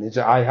दास हो भने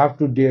चाहिँ I have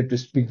to dare to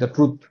speak the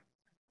truth.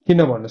 किन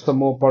भन्नुहोस् त,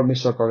 म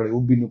परमेश्वरको अगाडि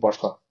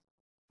उभिनुपर्छ।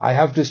 I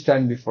have to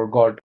stand before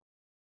God.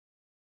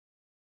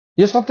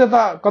 यो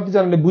सत्यता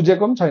कतिजनाले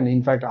बुझेको पनि छैन।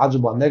 इनफ्याक्ट आज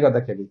भन्दै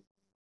गर्दाखेरि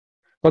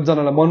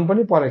कतिजनालाई मन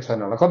पनि परेको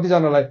छैन होला,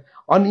 कतिजनालाई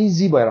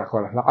अनइजी भइरहेको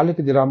होला।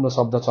 अलिकति राम्रो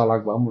शब्द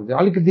चलाएको भए पनि हुन्थ्यो,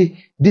 अलिकति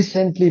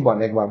डिसेन्टली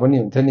भनेको भए पनि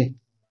हुन्थ्यो नि।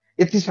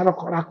 यति साह्रो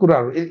कडा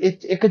कुराहरू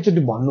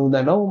एकैचोटि भन्नु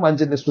हुँदैन हौ,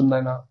 मान्छेले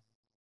सुन्दैन।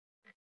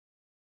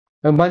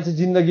 मान्छे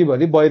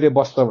जिन्दगीभरि बहिरे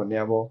बस्छ भने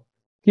अब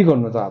के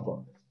गर्नु त?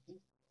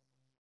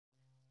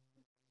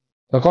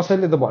 अब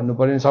कसैले त भन्नु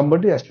पर्यो,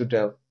 समबडी हेज टु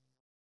टेल।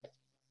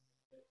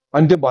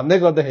 अनि त्यो भन्दै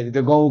गर्दाखेरि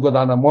त्यो गहुँको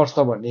दाना मर्छ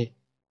भने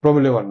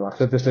प्रभुले भन्नुभएको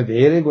छ त्यसले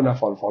धेरै गुणा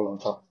फल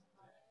फलाउँछ।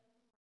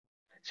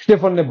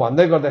 स्टेफनले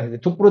भन्दै गर्दाखेरि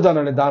थुप्रो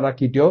जनाले दाना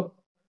किट्यो,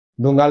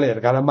 ढुङ्गाले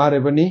हिर्काएर मारे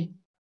पनि,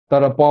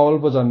 तर पावल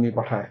पो जन्मी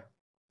पठायो।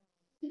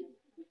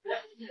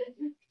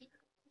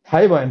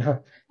 थाहै भएन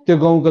त्यो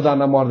गहुँको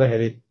दाना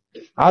मर्दाखेरि।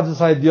 आज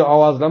सायद यो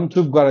आवाजलाई पनि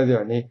चुप गराइदियो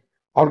भने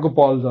अर्को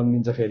पावल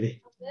जन्मिन्छ फेरि,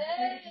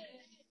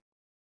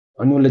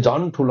 अनि उसले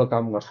झन् ठुलो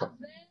काम गर्छ।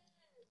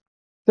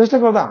 त्यसले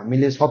गर्दा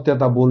हामीले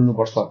सत्यता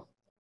बोल्नुपर्छ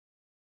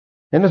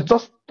होइन।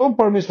 जस्तो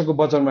परमेश्वरको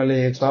वचनमा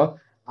लेखेको छ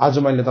आज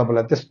मैले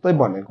तपाईँलाई त्यस्तै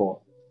भनेको हो।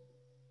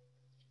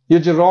 यो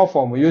चाहिँ र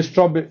फर्म हो, यो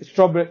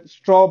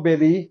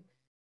स्ट्रबेरी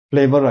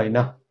फ्लेभर होइन।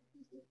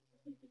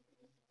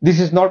 This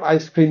is not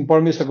ice cream.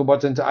 परमेश्वरको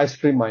वचन चाहिँ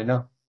आइसक्रिम होइन,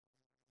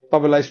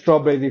 तपाईँलाई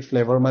स्ट्रबेरी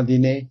फ्लेभरमा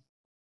दिने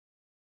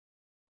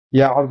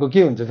या अर्को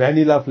के हुन्छ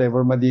भ्यानिला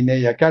फ्लेभरमा दिने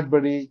या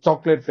क्याडबरी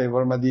चकलेट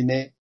फ्लेभरमा दिने।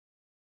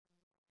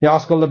 यहाँ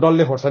आजकल त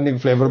डल्ले खोर्सानीको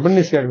फ्लेभर पनि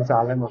निस्केको छ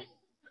हालैमा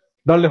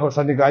डल्ले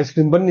खोर्सानीको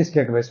आइसक्रिम पनि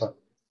निस्केको रहेछ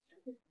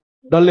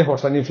डल्ले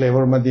खोर्सानी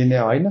फ्लेभरमा दिने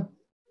होइन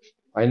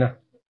होइन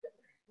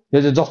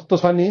यो चाहिँ जस्तो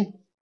छ नि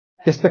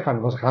त्यस्तै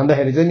खानुपर्छ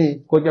खाँदाखेरि चाहिँ नि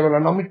कोही कोही बेला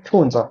नमिठो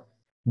हुन्छ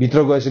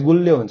भित्र गएपछि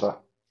गुलियो हुन्छ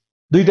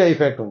दुईटा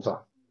इफेक्ट हुन्छ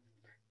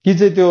कि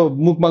चाहिँ त्यो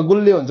मुखमा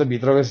गुलियो हुन्छ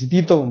भित्र गएपछि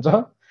तितो हुन्छ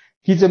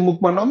कि चाहिँ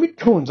मुखमा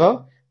नमिठो हुन्छ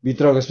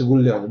भित्र गएपछि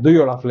गुलियो हुन्छ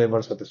दुईवटा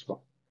फ्लेभर छ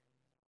त्यसको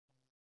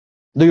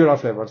दुईवटा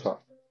फ्लेभर छ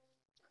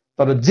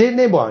तर जे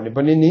नै भयो भने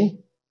पनि नि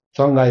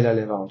चङ्गाइलाई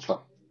लिएर आउँछ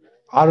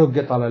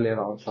आरोग्यतालाई लिएर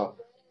आउँछ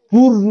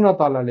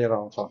पूर्णतालाई लिएर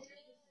आउँछ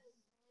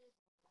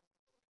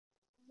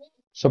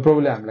सो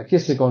प्रभुले हामीलाई के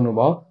सिकाउनु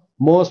भयो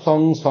म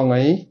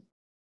सँगसँगै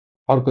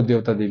अर्को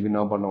देवता देवी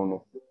नबनाउनु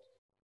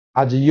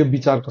आज यो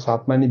विचारको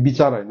साथमा नि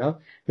विचार होइन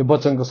यो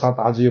वचनको साथ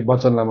आज यो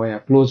वचनलाई म यहाँ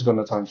क्लोज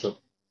गर्न चाहन्छु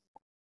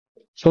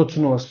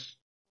सोच्नुहोस्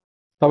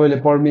तपाईँले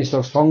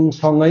परमेश्वर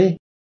सँगसँगै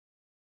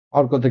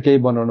अर्को त केही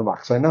बनाउनु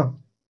भएको छैन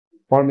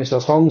परमेश्वर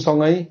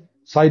सँगसँगै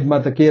साइडमा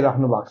त केही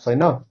राख्नु भएको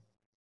छैन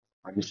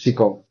हामी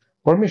सिकौँ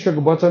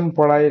परमेश्वरको वचन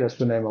पढाइ र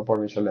सुनाइमा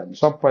परमेश्वरले हामी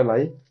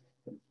सबैलाई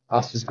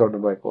आशिष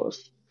गर्नुभएको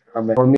होस्